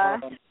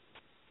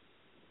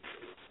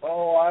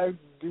I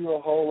do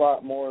a whole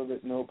lot more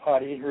that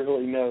nobody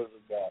really knows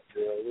about,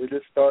 girl. We're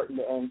just starting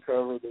to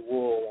uncover the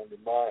wool under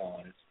my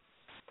eyes.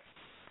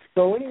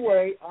 So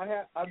anyway,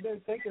 I've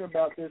been thinking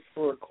about this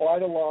for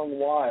quite a long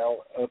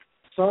while of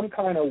some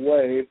kind of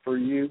way for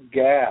you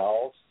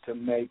gals to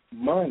make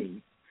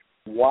money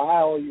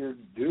while you're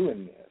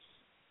doing this.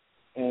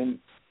 And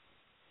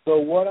so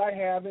what I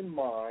have in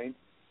mind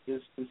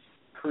is to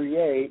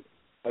create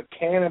a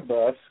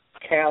cannabis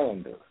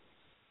calendar.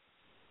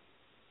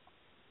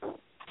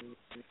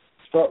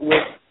 So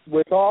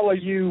with all of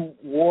you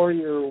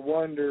warrior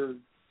wonder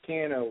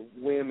kind of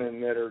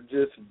women that are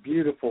just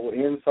beautiful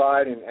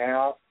inside and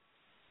out,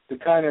 to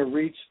kind of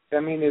reach,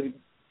 and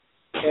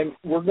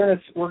we're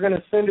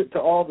gonna send it to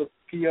all the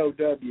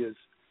POWs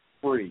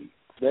free.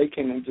 They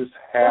can just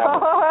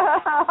have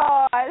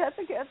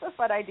it. That's a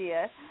fun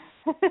idea.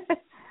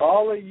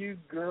 All of you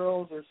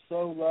girls are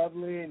so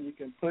lovely, and you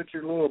can put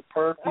your little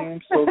perfume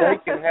so they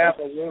can have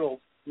a little,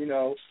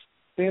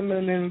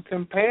 feminine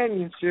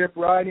companionship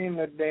right in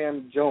the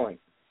damn joint.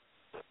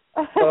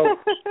 So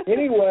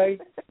anyway,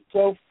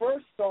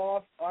 first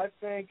off, I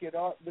think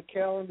the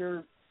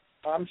calendar,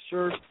 I'm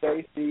sure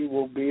Stacy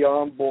will be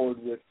on board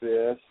with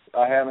this.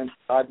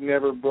 I've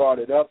never brought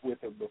it up with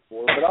her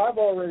before, but I've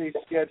already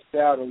sketched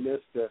out a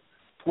list of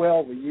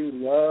 12 of you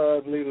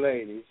lovely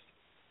ladies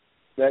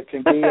that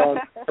can be on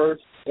the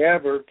first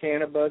ever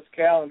Cannabis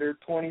Calendar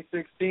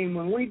 2016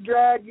 when we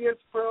drag this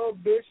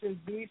prohibition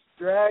beast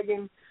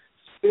dragon,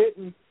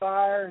 spitting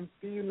fire and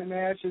fuming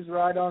ashes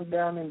right on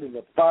down into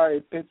the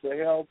fiery pits of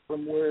hell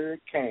from where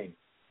it came.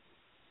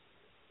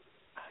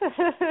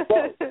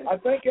 Well, I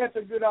think that's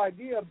a good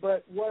idea,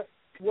 but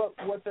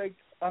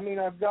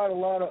I've got a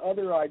lot of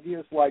other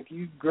ideas, like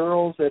you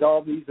girls at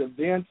all these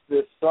events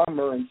this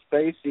summer, and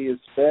Stacy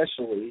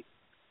especially,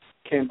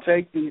 can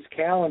take these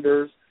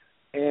calendars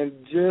and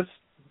just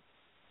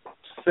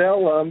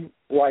sell them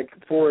like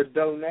for a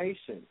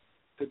donation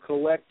to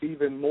collect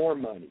even more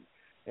money.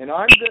 And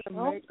I'm going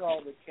to make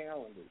all the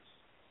calendars.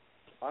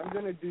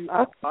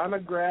 I'm a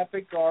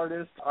graphic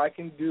artist. I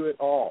can do it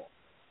all.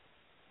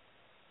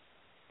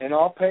 And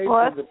I'll pay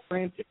for the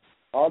printing.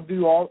 I'll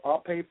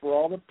pay for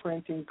all the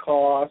printing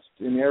costs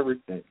and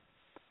everything.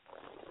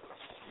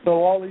 So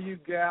all of you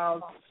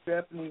gals,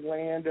 Stephanie,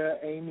 Landa,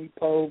 Amy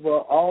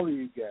Pova, all of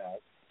you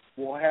gals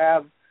will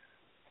have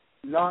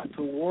not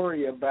to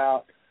worry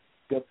about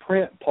the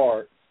print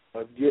part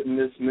of getting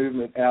this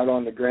movement out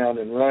on the ground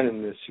and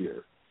running this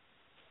year.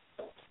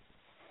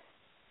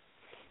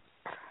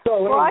 So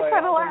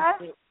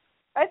anyway,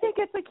 I think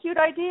it's a cute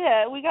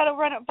idea. We got to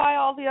run it by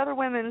all the other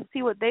women and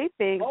see what they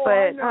think. Oh, but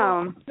I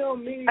know.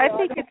 I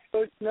think it's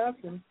push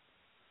nothing.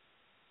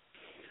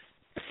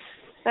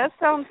 That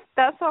sounds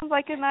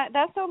like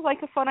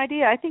a fun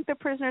idea. I think the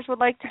prisoners would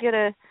like to get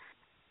a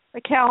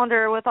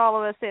calendar with all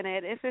of us in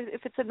it. If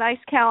it's a nice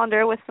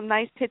calendar with some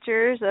nice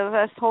pictures of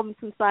us holding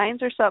some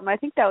signs or something, I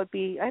think that would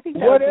be a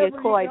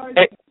cool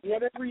idea.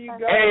 Whatever you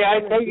guys. Hey, I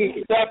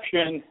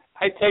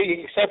take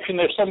exception.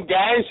 There's some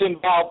guys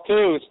involved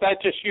too. It's not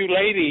just you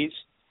ladies.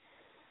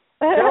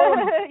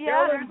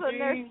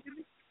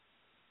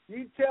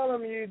 You tell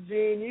them,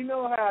 Eugene. You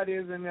know how it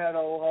is in that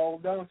old hole,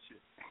 don't you?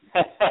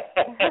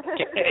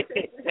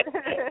 Okay.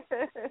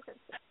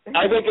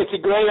 I think it's a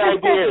great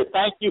idea.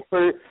 Thank you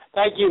for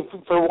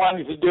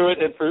wanting to do it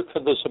and for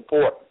the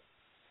support.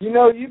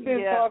 You've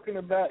been talking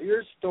about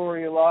your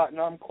story a lot, and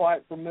I'm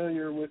quite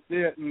familiar with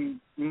it, and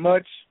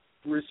much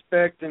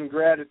respect and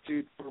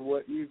gratitude for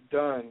what you've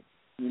done,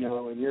 in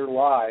your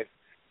life.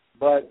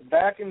 But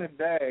back in the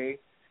day,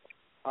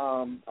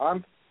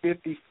 I'm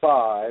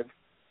 55,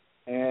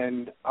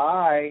 and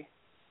I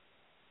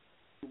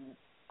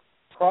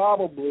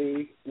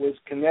probably was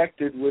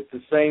connected with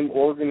the same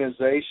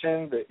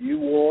organization that you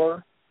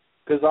were,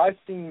 because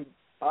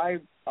I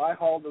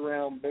hauled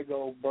around big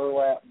old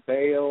burlap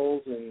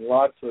bales and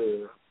lots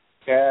of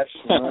cash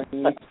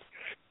money.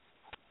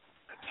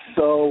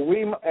 So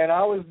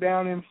I was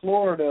down in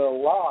Florida a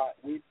lot.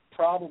 We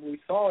probably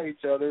saw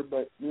each other,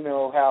 but you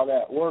know how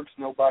that works.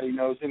 Nobody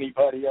knows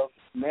anybody else's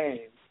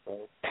name.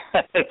 So.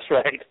 That's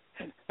right.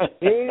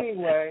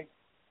 Anyway,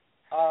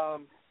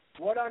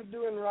 what I'm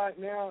doing right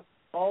now,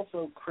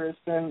 also,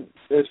 Kristin,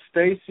 if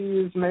Stacy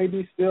is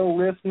maybe still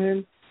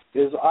listening,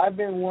 is I've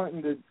been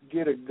wanting to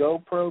get a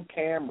GoPro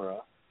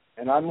camera,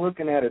 and I'm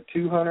looking at a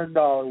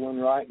 $200 one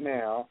right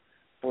now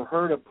for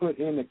her to put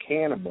in the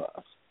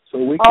cannabis, so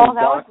we can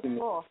document.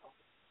 Cool.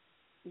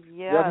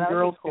 Yeah, young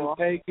girls can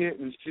take it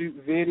and shoot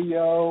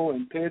video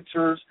and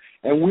pictures,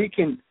 and we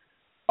can.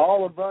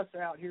 All of us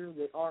out here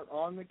that aren't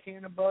on the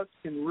cannabis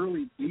can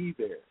really be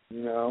there,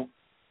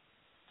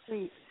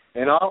 Sweet.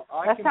 And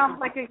sounds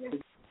like a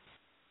good.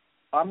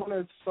 I'm going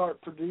to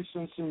start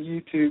producing some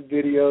YouTube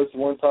videos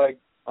once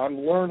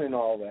I'm learning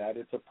all that.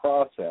 It's a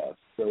process,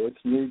 so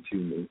it's new to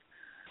me.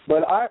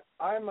 But I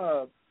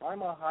was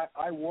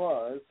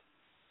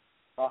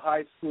a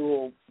high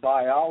school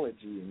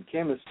biology and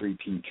chemistry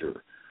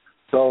teacher,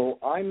 so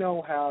I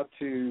know how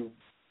to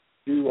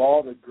do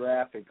all the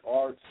graphic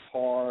arts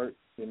part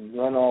and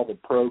run all the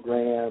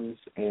programs,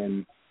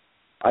 and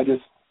I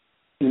just,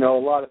 a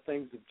lot of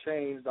things have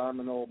changed. I'm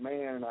an old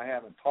man, and I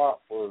haven't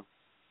taught for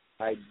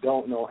I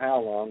don't know how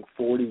long,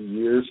 40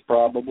 years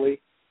probably.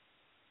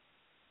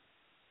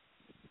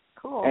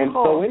 Cool. And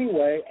so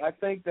anyway, I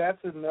think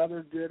that's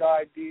another good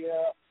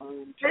idea.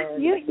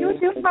 You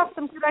do have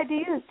some good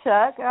ideas,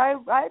 Chuck.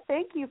 I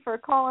thank you for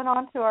calling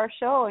on to our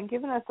show and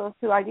giving us those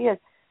 2 ideas.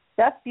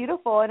 That's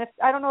beautiful. And if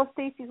I don't know if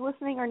Stacy's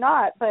listening or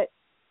not, but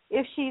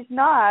if she's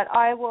not,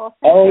 I will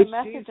send her a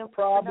message. She's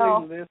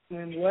probably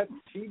listening.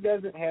 She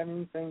doesn't have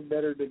anything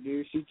better to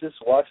do. She's just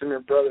watching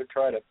her brother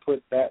try to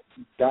put that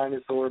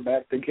dinosaur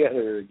back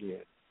together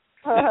again.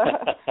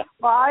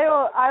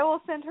 Well, I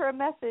will send her a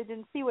message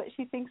and see what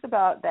she thinks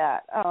about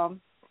that.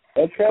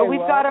 Okay. But we've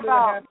got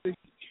about.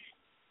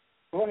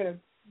 Go ahead.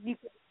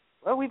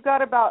 We've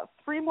got about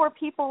 3 more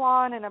people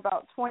on in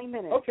about 20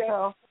 minutes. Okay.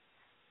 So,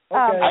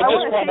 I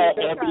just want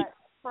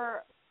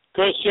to,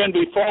 Kristin,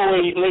 before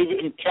we leave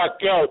and Chuck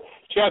go,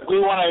 Chuck, we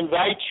want to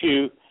invite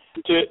you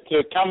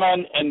to come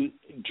in and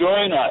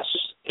join us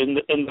in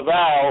the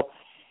vow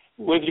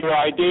with your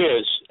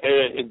ideas.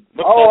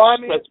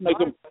 Let's make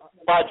them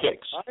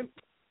projects.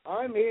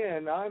 I'm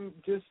in.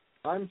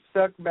 I'm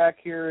stuck back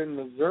here in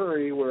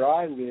Missouri where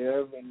I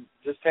live, and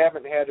just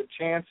haven't had a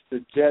chance to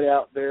jet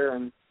out there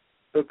and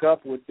hook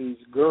up with these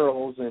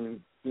girls and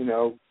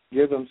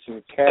give them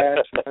some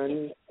cash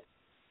money.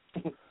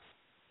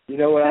 You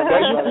know what I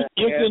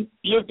mean?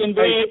 You can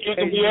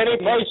be any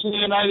place in the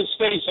United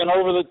States, and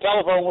over the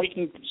telephone we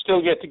can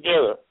still get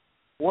together.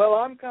 Well,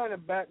 I'm kind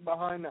of back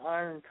behind the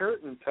Iron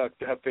Curtain,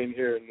 tucked up in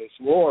here in this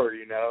war,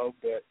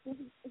 But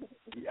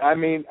I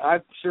mean,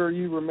 I'm sure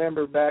you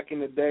remember back in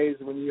the days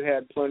when you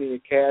had plenty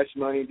of cash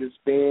money to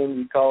spend.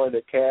 You call it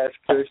a cash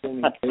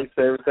cushion in case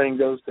everything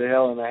goes to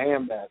hell in a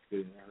handbasket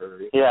in a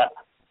hurry. Yeah,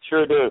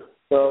 sure do.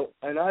 So,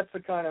 and that's the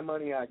kind of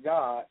money I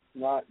got,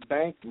 not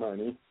bank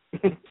money.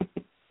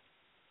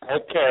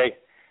 Okay.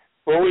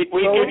 Well, we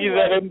give you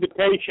that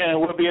invitation, and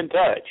we'll be in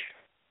touch.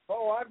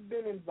 Oh, I've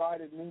been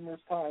invited numerous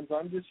times.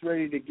 I'm just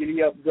ready to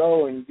giddy up,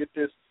 go, and get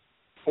this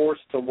horse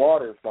to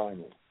water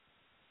finally.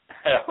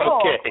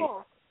 Okay.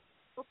 Cool.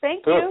 Well,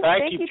 thank you. Cool.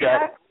 Thank you,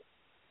 Jack.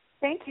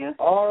 Thank you.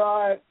 All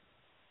right.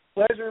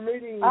 Pleasure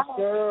meeting you,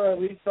 sir, at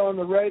least on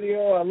the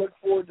radio. I look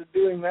forward to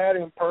doing that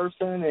in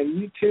person, and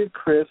you too,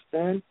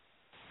 Kristin.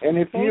 And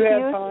if you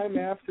have time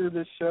after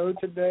the show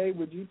today,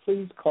 would you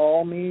please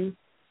call me?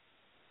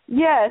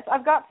 Yes,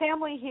 I've got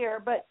family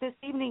here, but this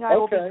evening I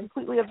will be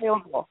completely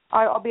available.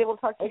 I'll be able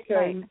to talk to you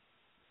tonight.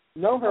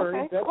 No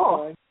hurry. That's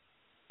fine.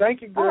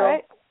 Thank you,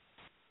 girl.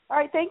 All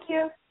right, thank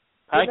you.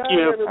 Thank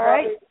you.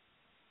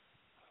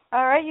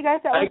 All right, you guys,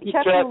 that was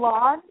Chuck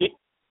Mulan.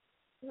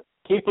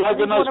 Keep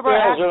lugging those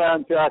pills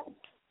around, Chuck.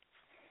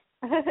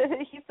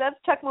 He says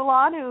Chuck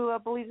Mulan, who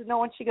believes no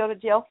one should go to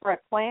jail for a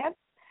plant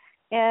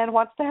and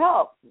wants to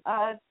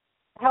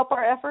help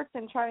our efforts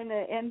in trying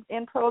to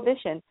end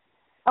prohibition.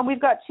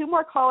 We've got 2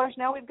 more callers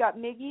now. We've got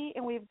Miggy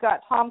and we've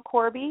got Tom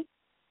Korby.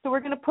 So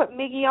we're going to put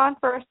Miggy on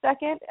for a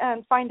second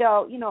and find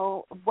out,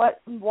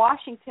 what in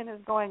Washington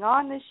is going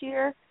on this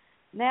year,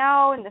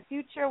 now, in the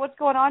future. What's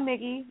going on,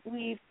 Miggy?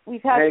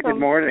 We've had good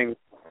morning.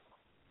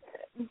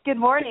 Good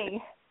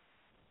morning.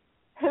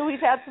 We've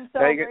had some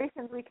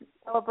celebrations. We can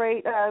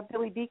celebrate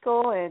Billy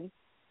Deacle and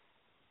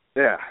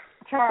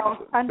Charles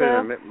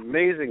Hundo. It's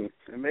been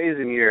an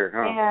amazing year,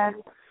 huh?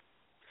 And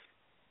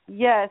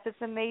yes,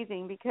 it's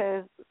amazing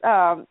because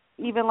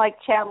even like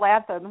Chad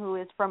Latham, who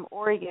is from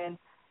Oregon,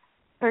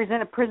 or is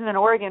in a prison in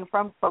Oregon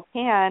from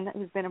Spokane,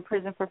 who's been in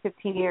prison for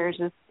 15 years,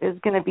 is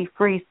going to be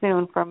free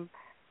soon from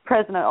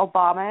President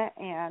Obama.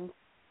 And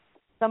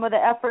some of the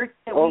efforts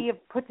that we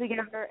have put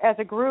together as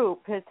a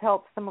group has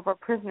helped some of our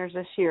prisoners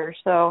this year.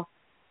 So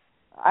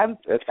I'm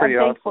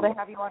thankful to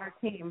have you on our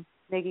team,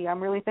 Miggy.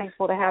 I'm really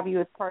thankful to have you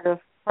as part of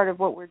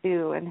what we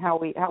do and how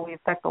we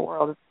affect the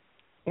world.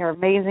 You're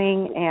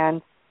amazing,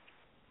 and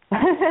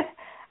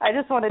I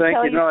just want to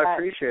tell you that. I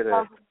appreciate it.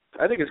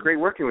 I think it's great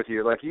working with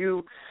you. Like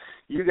you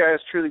guys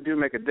truly do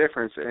make a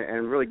difference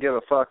and really give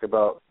a fuck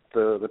about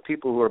the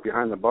people who are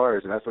behind the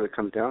bars, and that's what it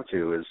comes down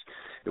to. Is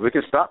if we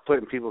can stop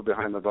putting people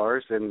behind the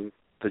bars, then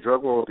the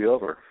drug war will be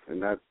over,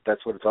 and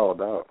that's what it's all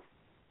about.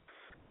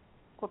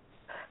 Well,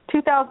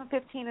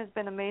 2015 has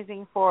been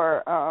amazing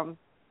for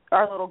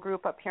our little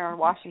group up here in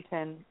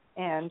Washington,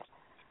 and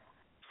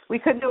we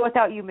couldn't do it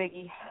without you,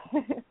 Miggy.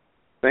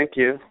 Thank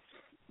you.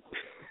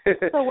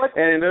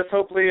 And let's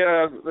hope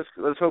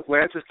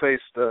Lance's place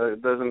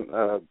doesn't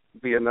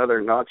be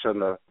another notch on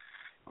the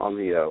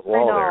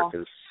wall there,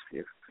 because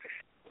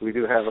we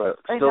do have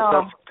still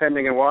stuff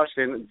pending in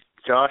Washington.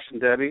 Josh and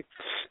Debbie,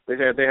 they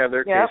have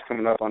their case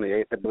coming up on the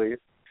 8th, I believe.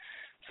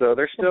 So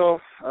there's still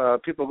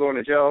people going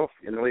to jail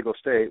in the legal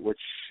state,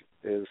 which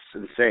is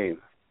insane.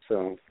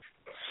 So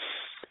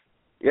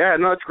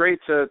it's great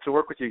to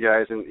work with you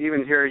guys, and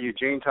even hear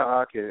Eugene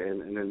talk,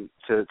 and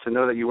to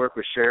know that you work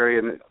with Sherry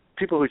and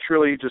people who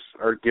truly just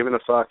are giving a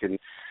fuck. And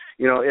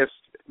if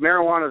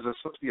marijuana is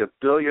supposed to be $1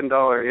 billion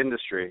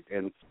industry,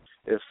 and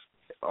if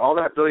all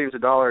that billions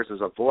of dollars is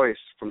a voice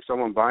from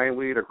someone buying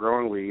weed or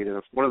growing weed, and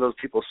if one of those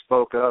people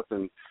spoke up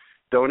and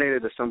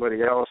donated to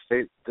somebody else,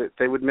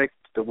 they would make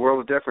the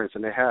world a difference,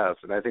 and they have.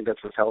 And I think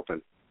that's what's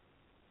helping.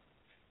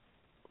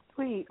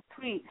 Sweet.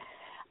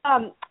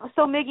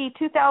 So Miggy,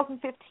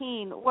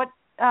 2015,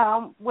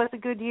 was a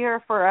good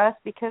year for us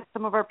because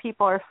some of our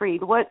people are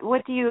freed.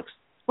 What do you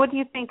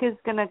think is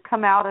going to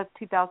come out of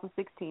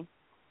 2016?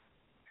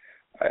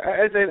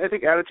 I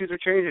think attitudes are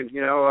changing.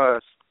 You know,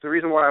 the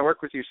reason why I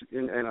work with you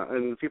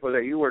and people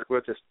that you work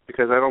with is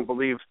because I don't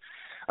believe.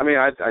 I mean,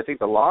 I think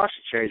the law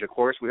should change. Of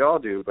course, we all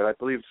do, but I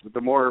believe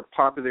the more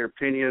popular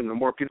opinion, the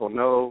more people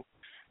know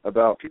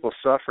about people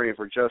suffering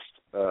for just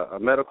a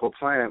medical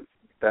plant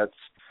that's,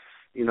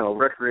 you know,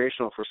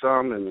 recreational for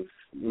some and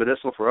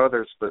medicinal for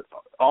others, but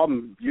all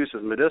use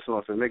is medicinal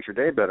if it makes your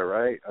day better,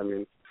 right? I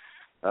mean,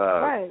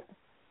 right.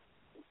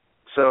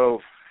 So,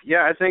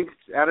 yeah, I think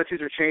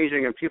attitudes are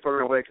changing and people are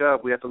going to wake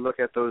up. We have to look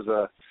at those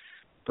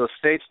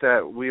states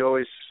that we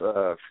always,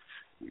 you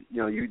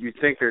know, you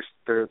think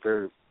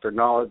they're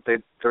knowledge,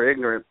 they're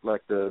ignorant,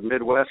 like the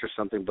Midwest or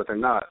something, but they're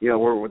not. You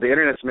know, the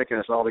Internet's making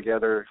us all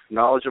together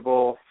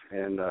knowledgeable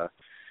and,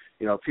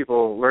 you know,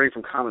 people learning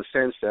from common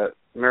sense that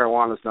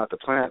marijuana is not the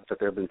plant that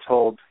they've been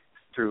told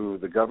through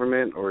the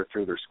government or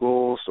through their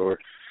schools or,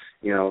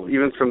 you know,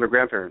 even from their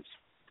grandparents.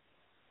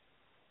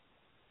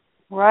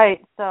 Right.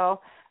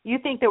 So you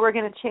think that we're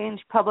going to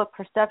change public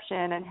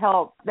perception and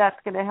that's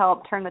going to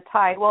help turn the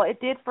tide. Well, it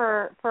did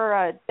for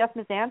Jeff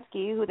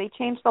Mizanski, who they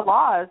changed the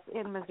laws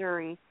in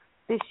Missouri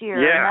this year.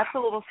 Yeah. And that's a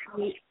little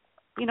sweet,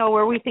 you know,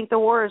 where we think the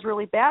war is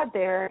really bad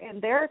there,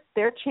 and they're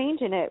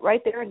changing it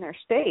right there in their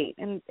state.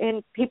 And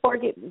people are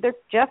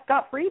Jeff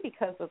got free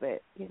because of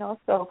it, you know.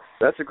 So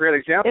that's a great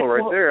example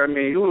right there. I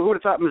mean, who would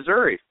have thought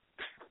Missouri?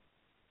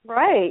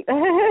 Right.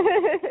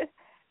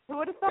 Who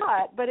would have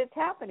thought? But it's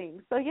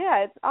happening. So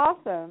yeah, it's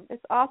awesome.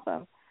 It's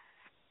awesome.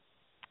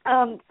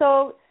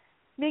 So,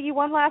 Miggy,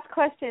 one last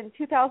question.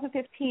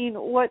 2015.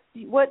 What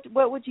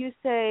would you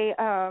say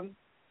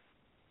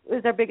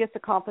is our biggest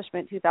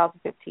accomplishment?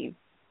 2015.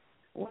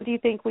 What do you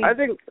think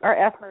our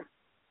effort?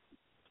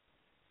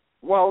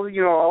 Well,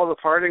 you know, all the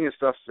partying and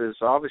stuff is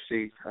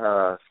obviously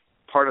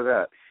part of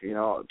that. You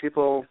know,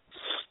 people.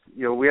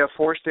 You know, we have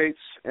 4 states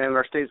and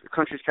our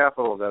country's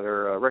capital that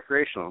are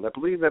recreational. That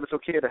believe that it's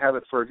okay to have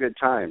it for a good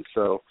time.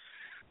 So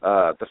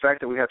the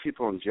fact that we have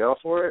people in jail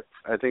for it,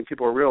 I think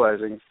people are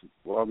realizing,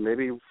 well,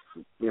 maybe, you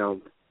know,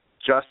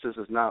 justice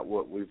is not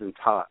what we've been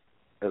taught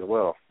as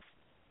well.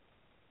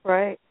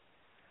 Right.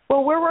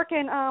 Well, we're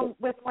working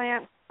with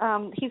Lance.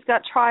 He's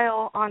got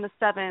trial on the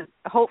 7th.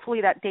 Hopefully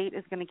that date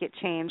is going to get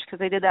changed because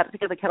they did that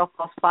to the Kettle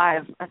Falls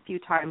 5 a few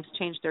times,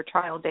 changed their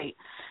trial date.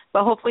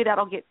 But hopefully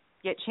that'll get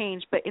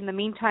changed. But in the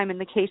meantime, in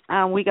the case,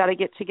 we got to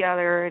get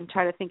together and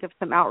try to think of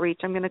some outreach.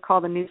 I'm going to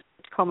call the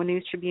Tacoma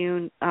News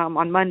Tribune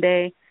on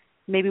Monday.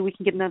 Maybe we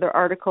can get another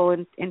article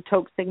in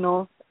Toke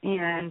Signals,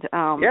 and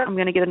I'm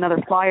going to get another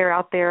flyer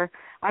out there.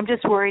 I'm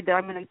just worried that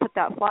I'm going to put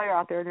that flyer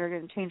out there and they're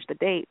going to change the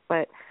date.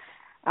 But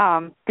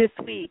this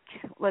week,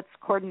 let's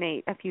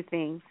coordinate a few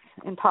things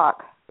and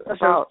talk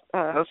about.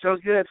 That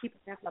sounds good.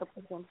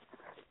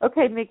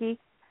 Okay, Miggy.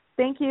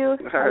 Thank you.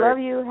 I love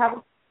you.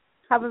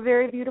 Have a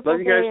very beautiful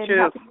day. Love you guys too.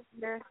 Happy New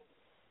Year.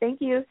 Thank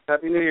you.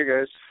 Happy New Year,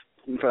 guys.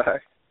 Bye.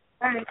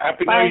 All right.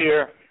 Happy Bye. New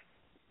Year.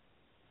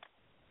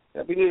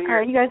 Happy New Year. All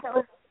right, you guys.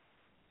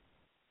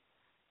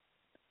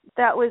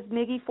 That was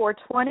Miggy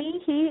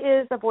 420. He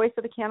is the voice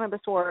of the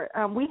Cannabis War.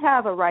 We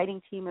have a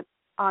writing team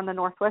on the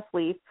Northwest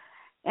Leaf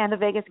and the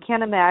Vegas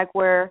Canamag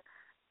where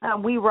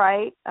we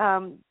write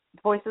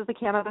Voices of the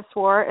Cannabis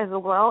War as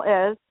well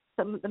as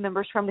some of the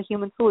members from the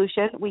Human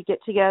Solution. We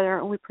get together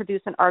and we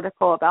produce an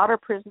article about our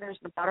prisoners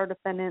and about our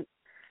defendants.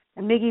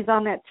 And Miggy's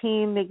on that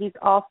team. Miggy's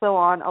also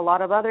on a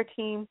lot of other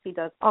teams. He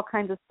does all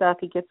kinds of stuff.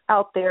 He gets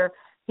out there.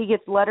 He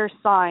gets letters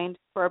signed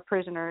for our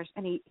prisoners,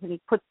 and he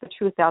puts the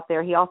truth out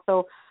there. He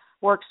also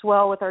works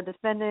well with our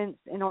defendants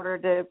in order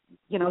to,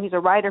 you know, he's a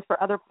writer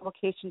for other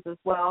publications as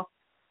well.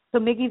 So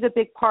Miggy's a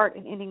big part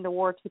in ending the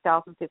war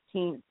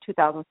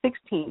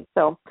 2015-2016.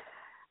 So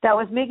that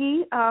was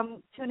Miggy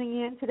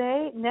tuning in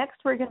today.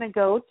 Next, we're going to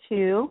go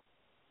to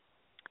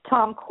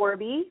Tom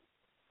Korby,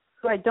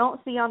 who I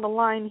don't see on the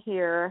line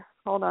here.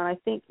 Hold on. I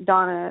think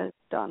Donna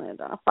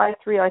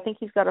 530. I think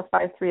he's got a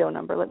 530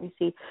 number. Let me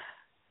see.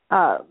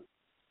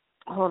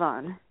 Hold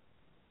on.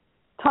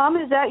 Tom,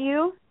 is that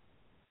you?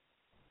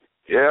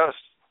 Yes.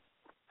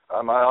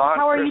 Am I on?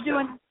 How are Kristin? you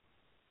doing?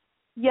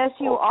 Yes,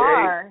 you Okay.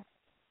 are.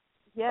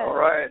 Yes. All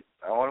right.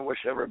 I want to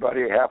wish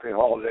everybody a happy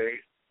holiday.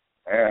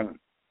 And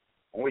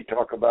when we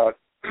talk about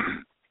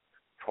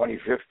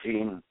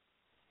 2015,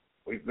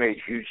 we've made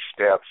huge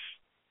steps.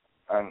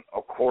 And,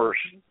 of course,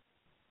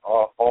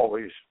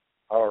 always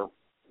our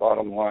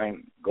bottom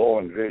line goal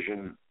and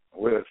vision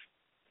with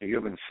the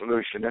Human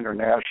Solution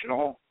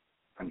International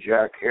and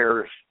Jack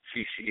Hare's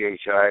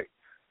CCHI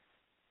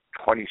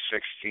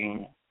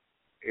 2016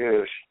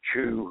 is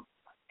to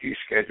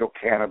deschedule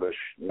cannabis,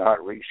 not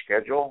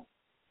reschedule,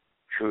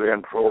 to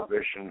end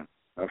prohibition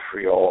and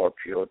free all our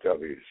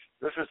POWs.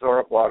 This is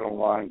our bottom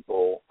line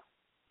goal.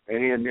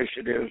 Any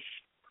initiatives,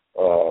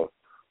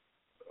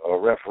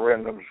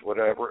 referendums,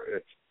 whatever,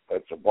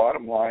 it's the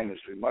bottom line is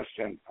we must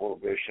end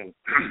prohibition.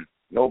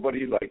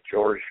 Nobody like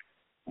George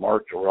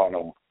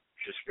Martorano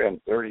should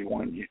spend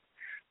 31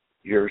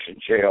 years in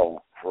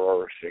jail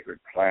for our sacred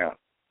plant.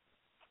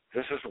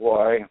 This is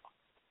why,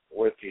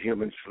 with the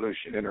Human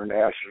Solution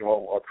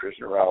International, our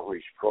prisoner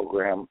outreach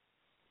program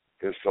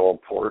is so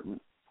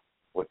important.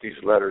 With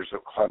these letters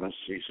of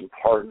clemency and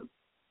pardon,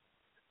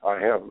 I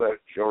have let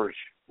George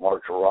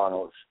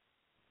Martorano's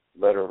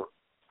letter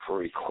for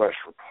request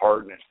for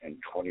pardon in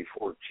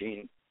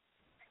 2014,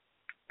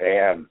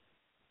 and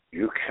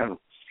you can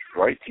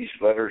write these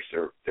letters.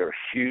 They're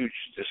huge.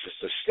 This is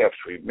the steps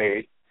we've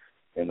made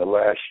in the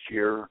last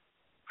year,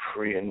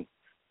 freeing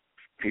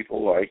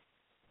people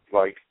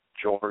like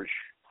George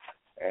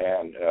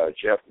and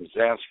Jeff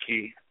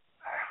Mizanski.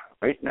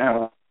 Right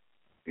now,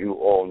 you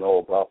all know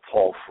about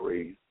Paul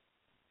Free.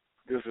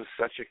 This is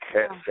such a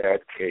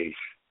sad case.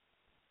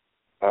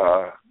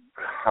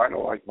 Kind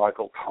of like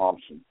Michael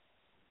Thompson.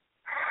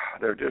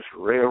 They're just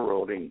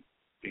railroading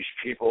these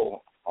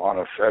people on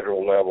a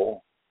federal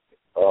level.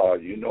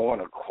 In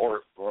a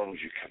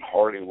courtrooms you can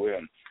hardly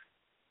win.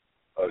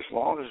 As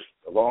long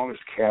as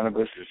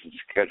cannabis is in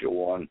Schedule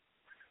 1,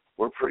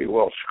 we're pretty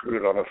well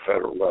screwed on a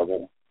federal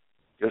level.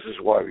 This is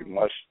why we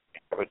must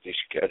have it these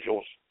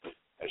schedules.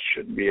 It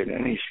shouldn't be in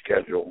any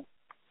schedule.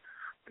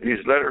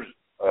 These letters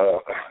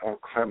of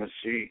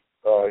clemency,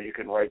 you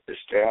can write this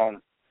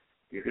down.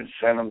 You can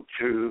send them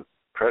to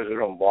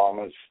President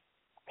Obama's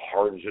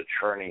pardons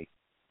attorney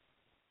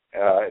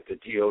at the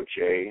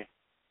DOJ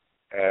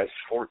as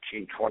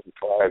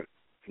 1425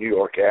 New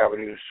York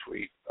Avenue,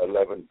 Suite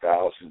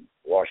 11,000,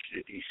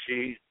 Washington,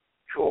 D.C.,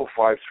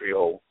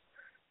 20530.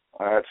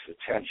 That's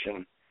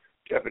attention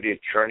Deputy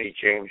Attorney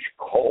James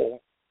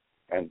Cole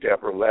and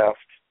Deborah Left.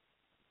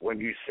 When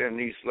you send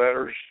these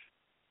letters,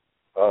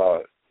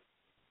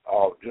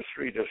 I'll just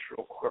read this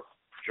real quick.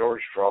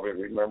 George probably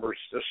remembers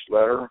this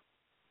letter.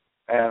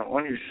 And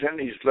when you send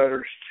these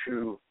letters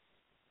to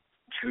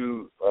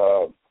the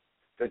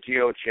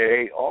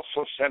DOJ,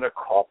 also send a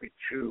copy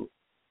to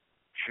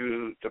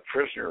the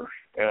prisoner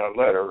in a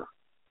letter.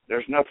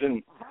 There's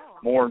nothing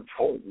more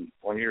important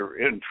when you're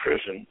in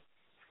prison.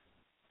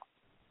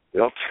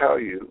 They'll tell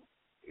you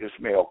is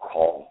mail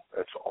call.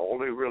 That's all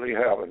they really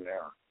have in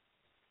there.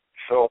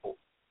 So,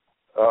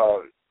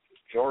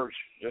 George,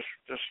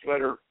 this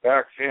letter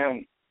back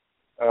then,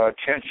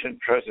 attention,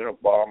 President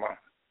Obama,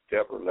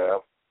 Deborah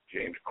Lev,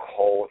 James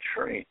Cole,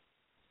 attorney,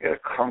 it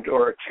had come to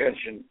our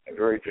attention, and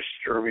very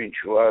disturbing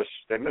to us,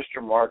 that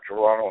Mr.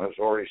 Martorano has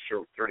already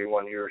served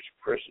 31 years in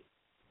prison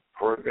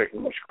for a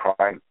victimless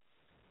crime.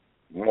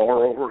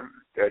 Moreover,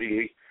 that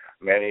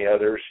many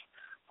others,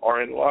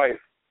 are in life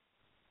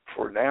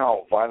for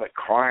now violent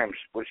crimes,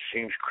 which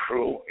seems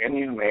cruel,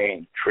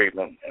 inhumane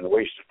treatment, and a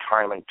waste of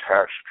time and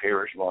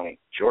taxpayers' money.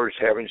 George,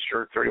 having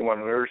served 31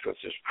 years with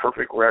this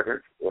perfect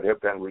record, would have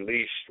been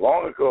released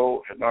long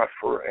ago if not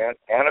for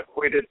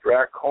antiquated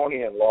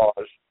draconian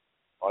laws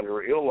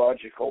under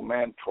illogical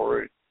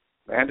mandatory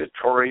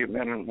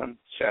minimum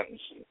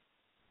sentencing,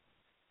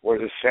 where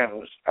the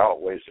sentence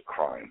outweighs the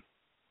crime.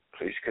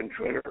 Please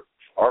consider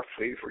our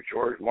plea for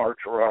George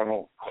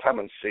Martorano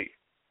clemency.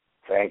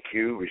 Thank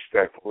you.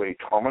 Respectfully,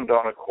 Tom and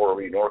Donna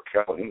Korby,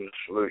 NorCal Human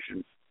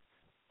Solutions,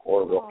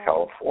 Oroville,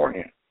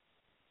 California.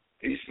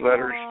 These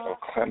letters of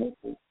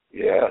clemency,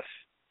 yes.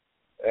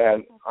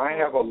 And I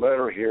have a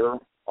letter here.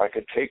 I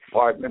could take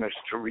 5 minutes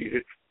to read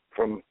it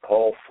from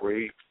Paul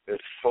Free.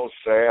 It's so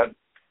sad.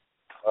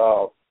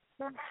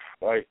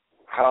 Like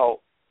how,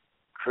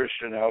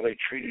 Kristin, how they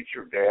treated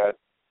your dad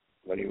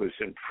when he was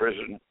in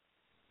prison.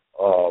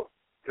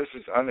 This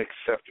is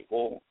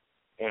unacceptable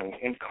and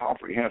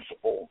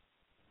incomprehensible.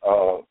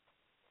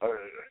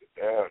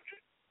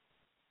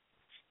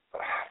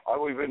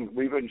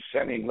 We've been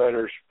sending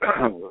letters,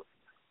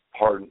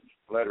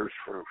 letters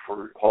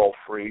for Paul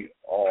Free.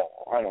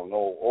 I don't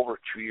know, over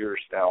 2 years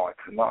now. I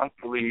cannot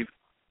believe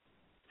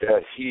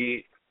that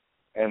he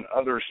and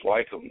others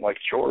like him, like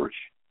George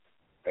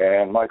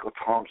and Michael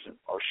Thompson,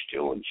 are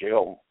still in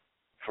jail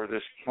for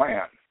this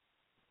plan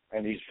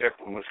and these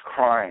victimless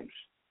crimes.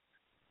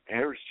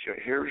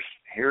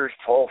 Here's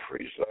Paul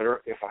Free's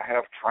letter. If I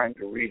have time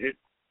to read it,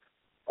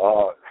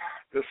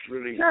 this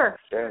really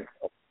sends.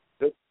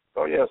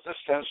 This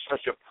sends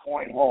such a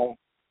point home,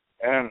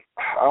 and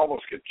I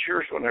almost get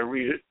tears when I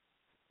read it.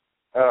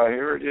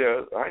 Here it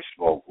is. I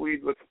Smoke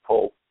Weed with the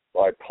Pope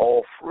by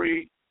Paul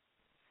Free.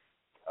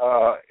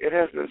 It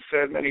has been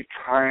said many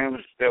times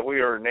that we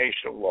are a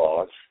nation of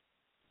laws.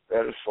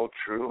 That is so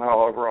true.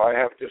 However, I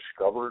have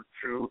discovered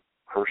through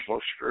personal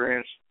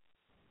experience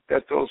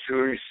that those who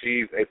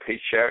receive a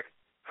paycheck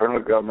from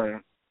the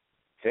government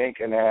think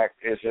and act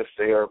as if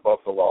they are above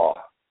the law.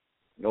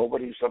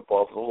 Nobody's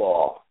above the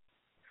law.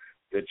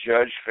 The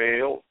judge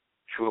failed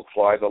to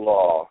apply the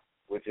law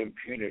with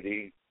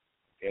impunity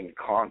in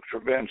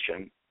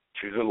contravention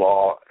to the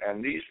law,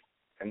 and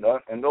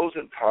those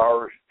in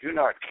power do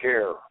not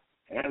care.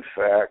 And in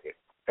fact,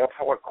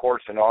 appellate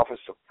courts and Office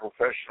of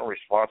Professional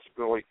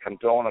Responsibility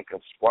condone and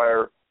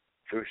conspire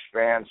to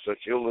expand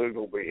such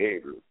illegal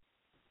behavior.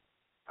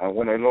 And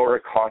when a lawyer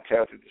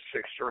contacted the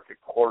Sixth Circuit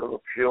Court of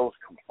Appeals,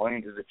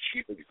 complained to the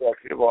chief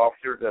executive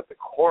officer that the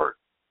court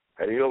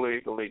had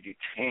illegally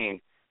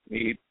detained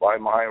me by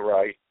my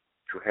right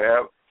to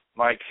have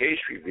my case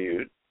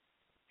reviewed,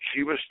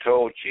 she was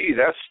told, gee,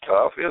 that's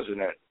tough,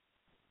 isn't it?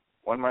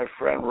 When my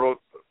friend wrote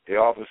the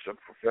Office of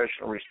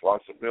Professional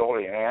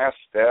Responsibility and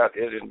asked that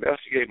it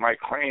investigate my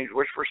claims,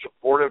 which were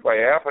supported by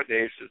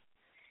affidavits,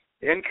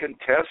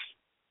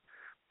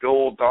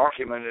 incontestable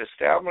document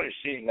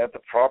establishing that the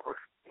proper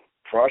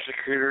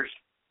prosecutors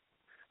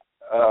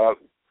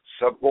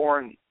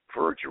suborned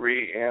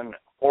perjury in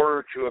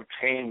order to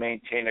obtain,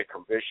 maintain a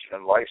conviction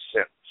and life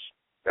sentence.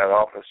 That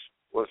office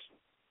was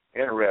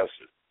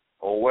interested.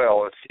 Oh,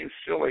 well, it seems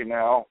silly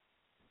now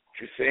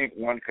to think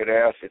one could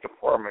ask the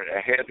department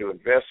ahead to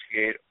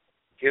investigate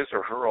his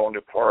or her own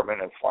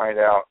department and find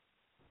out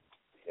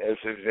if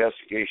the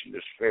investigation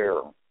is fair.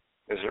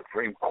 The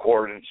Supreme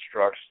Court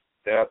instructs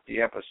that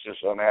the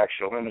emphasis on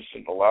actual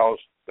innocence allows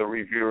the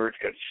reviewer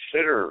to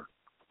consider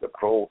the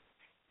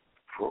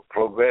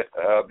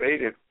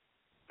probative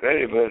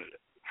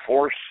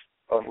force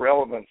of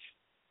relevance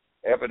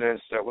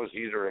evidence that was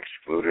either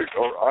excluded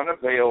or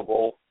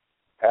unavailable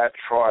at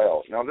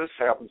trial. Now, this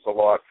happens a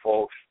lot,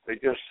 folks. They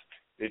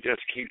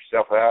just keep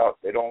stuff out.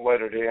 They don't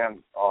let it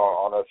in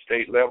on a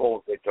state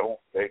level. They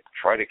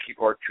try to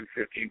keep our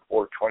 215,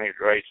 420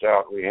 rights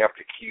out. We have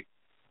to keep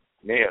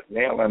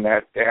nailing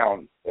that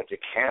down, that they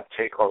can't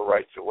take our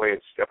rights away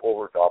and step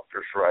over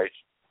doctors' rights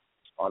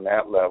on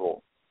that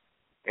level.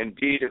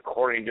 Indeed,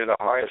 according to the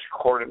highest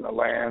court in the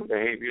land, the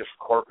habeas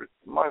corpus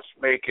must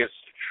make its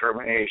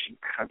determination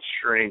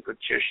concerning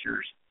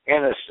petitioners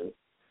innocent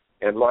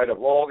in light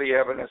of all the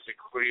evidence,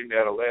 including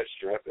that alleged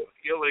to have been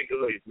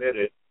illegally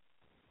admitted,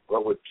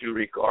 but with due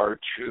regard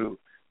to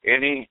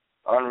any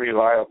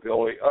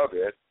unreliability of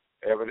it,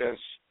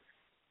 evidence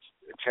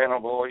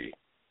tenably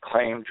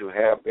claimed to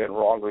have been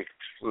wrongly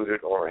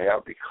excluded or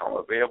have become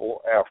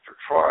available after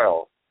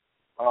trial.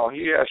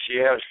 He actually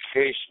has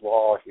case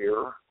law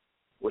here,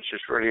 which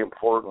is really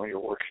important when you're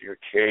working your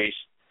case.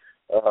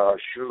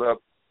 Shula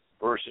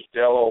versus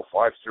Dello,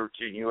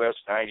 513 U.S.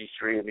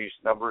 93, and these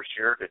numbers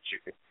here that you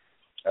can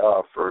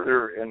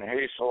further in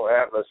Hazel,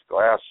 Atlas,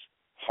 Glass,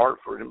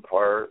 Hartford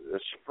Empire, the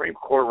Supreme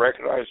Court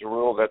recognized the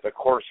rule that the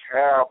courts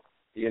have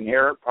the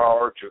inherent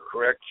power to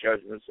correct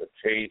judgments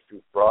obtained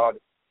through broad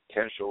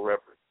potential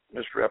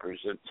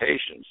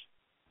misrepresentations.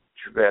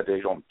 Too bad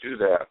they don't do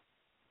that.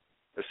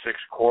 The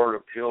Sixth Court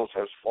of Appeals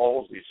has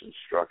followed these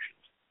instructions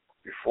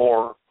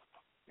before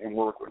in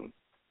Workman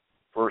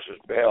versus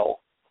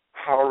Bell.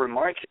 However, in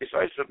my case,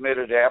 I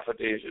submitted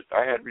affidavits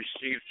I had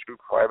received through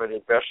private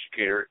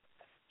investigator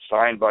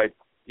signed by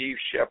Steve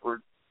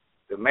Shepard,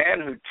 the man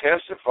who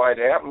testified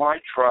at my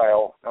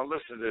trial. Now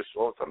listen to this,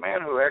 folks. The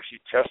man who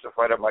actually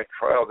testified at my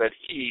trial that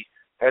he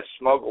had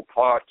smuggled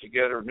pot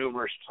together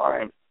numerous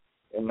times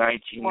in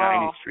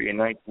 1993 and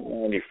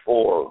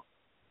 1994.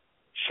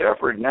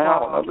 Shepard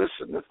now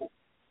listen,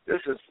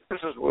 this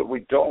is what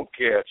we don't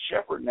get.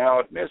 Shepard now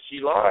admits he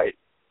lied,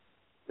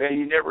 that he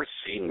never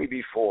seen me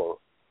before,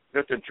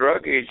 that the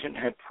drug agent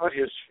had put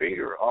his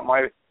finger on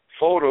my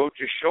photo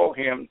to show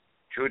him,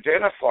 to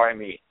identify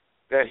me,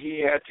 that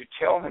he had to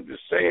tell him to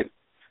say it.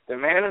 The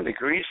man in the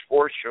green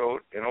sports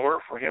coat, in order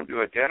for him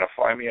to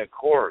identify me in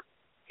court,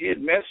 he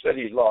admits that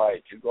he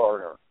lied to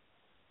Garner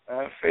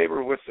in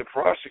favor with the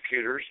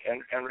prosecutors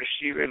and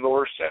receive a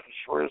lower sentence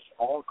for his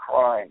own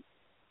crime.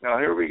 Now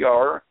here we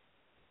are,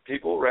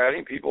 people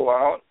ratting people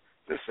out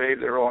to save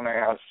their own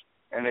ass,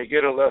 and they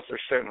get a lesser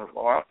sentence.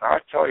 Well, I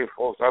tell you,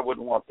 folks, I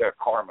wouldn't want that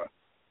karma.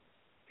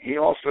 He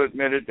also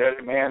admitted that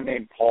a man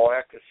named Paul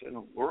Atkinson,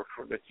 who worked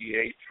for the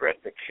DA,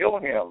 threatened to kill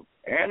him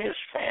and his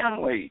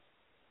family.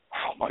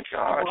 Oh, my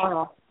gosh.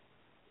 Wow.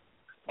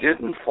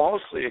 Didn't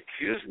falsely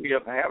accuse me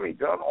of having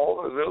done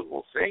all the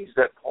little things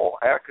that Paul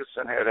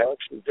Atkinson had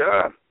actually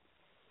done.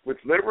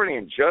 With liberty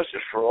and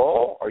justice for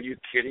all? Are you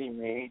kidding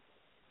me?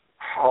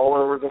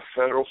 However, the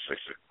Federal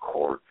Sixth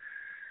Court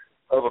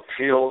of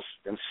Appeals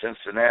in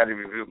Cincinnati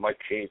reviewed my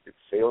case. It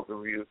failed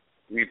to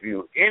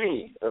review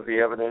any of the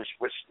evidence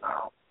which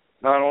now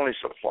not only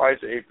supplies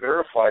a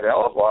verified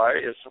alibi,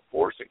 it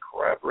supports and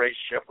corroborates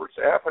Shepard's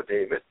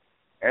affidavit,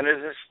 and it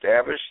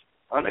established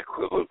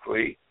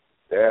unequivocally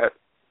that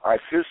I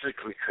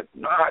physically could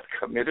not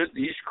committed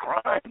these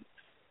crimes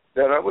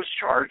that I was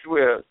charged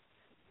with.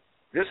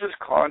 This is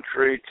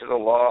contrary to the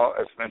law,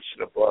 as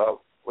mentioned above,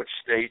 which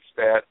states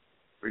that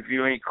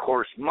reviewing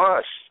courts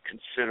must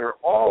consider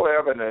all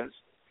evidence,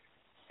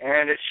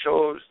 and it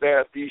shows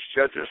that these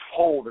judges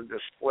hold and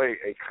display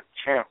a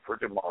contempt for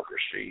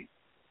democracy.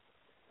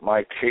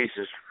 My case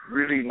is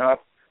really not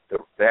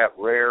that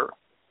rare,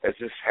 as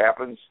this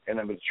happens in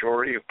a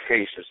majority of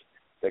cases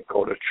that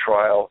go to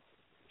trial,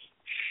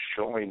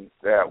 showing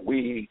that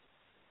we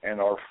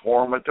and our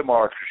form of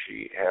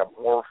democracy have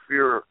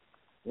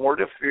more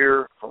to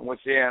fear from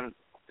within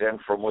than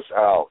from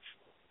without.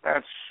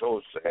 That's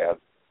so sad.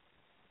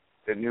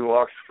 The New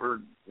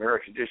Oxford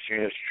American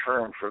Dictionary has a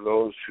term for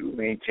those who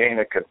maintain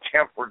a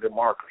contempt for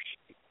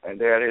democracy, and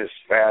that is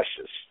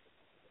fascist.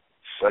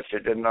 Such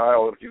a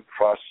denial of due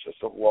process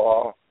of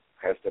law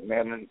has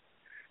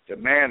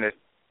demanded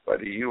by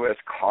the U.S.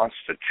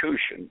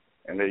 Constitution,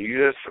 and the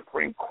U.S.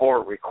 Supreme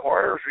Court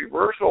requires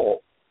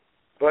reversal.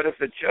 But if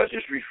the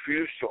judges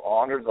refuse to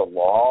honor the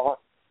law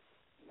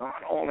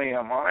not only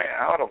am I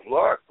out of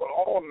luck, but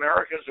all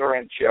Americans are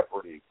in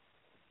jeopardy.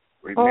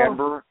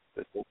 Remember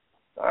the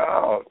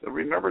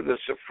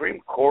Supreme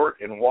Court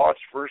in Watts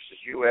versus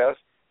U.S.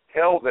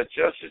 held that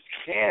justice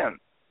can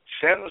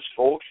sentence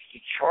folks to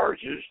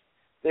charges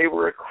they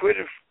were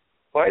acquitted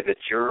by the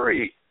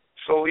jury.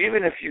 So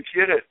even if you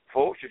get it,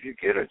 folks, if you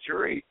get a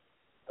jury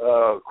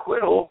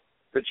acquittal,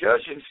 the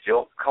judge can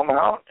still come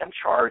out and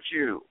charge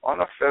you on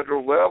a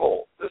federal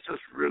level. This is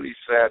really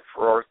sad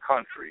for our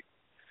country.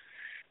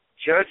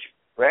 Judge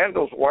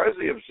Randall's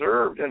wisely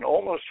observed in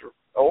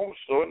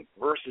Olmsted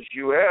versus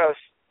U.S.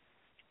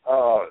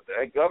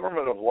 A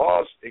government of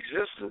law's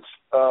existence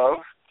of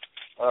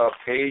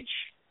page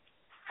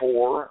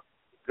 4.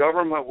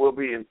 Government will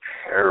be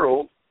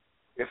imperiled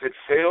if it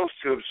fails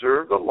to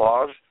observe the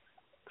laws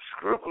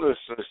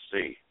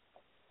scrupulously.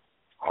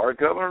 Our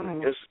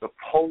government is the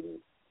pole,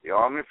 the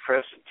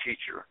omnipresent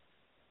teacher.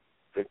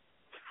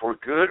 For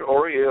good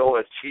or ill,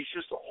 it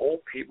teaches the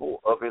whole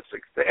people of its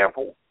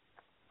example.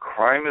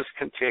 Crime is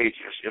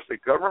contagious. If the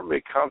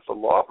government becomes a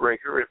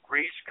lawbreaker, it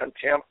breeds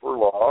contempt for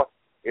law.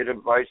 It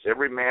invites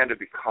every man to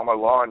become a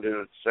law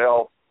unto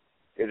itself.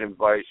 It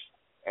invites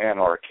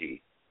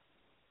anarchy.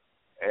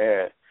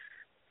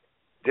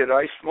 Did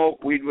I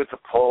smoke weed with the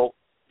Pope?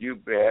 You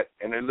bet.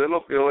 In a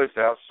little village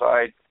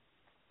outside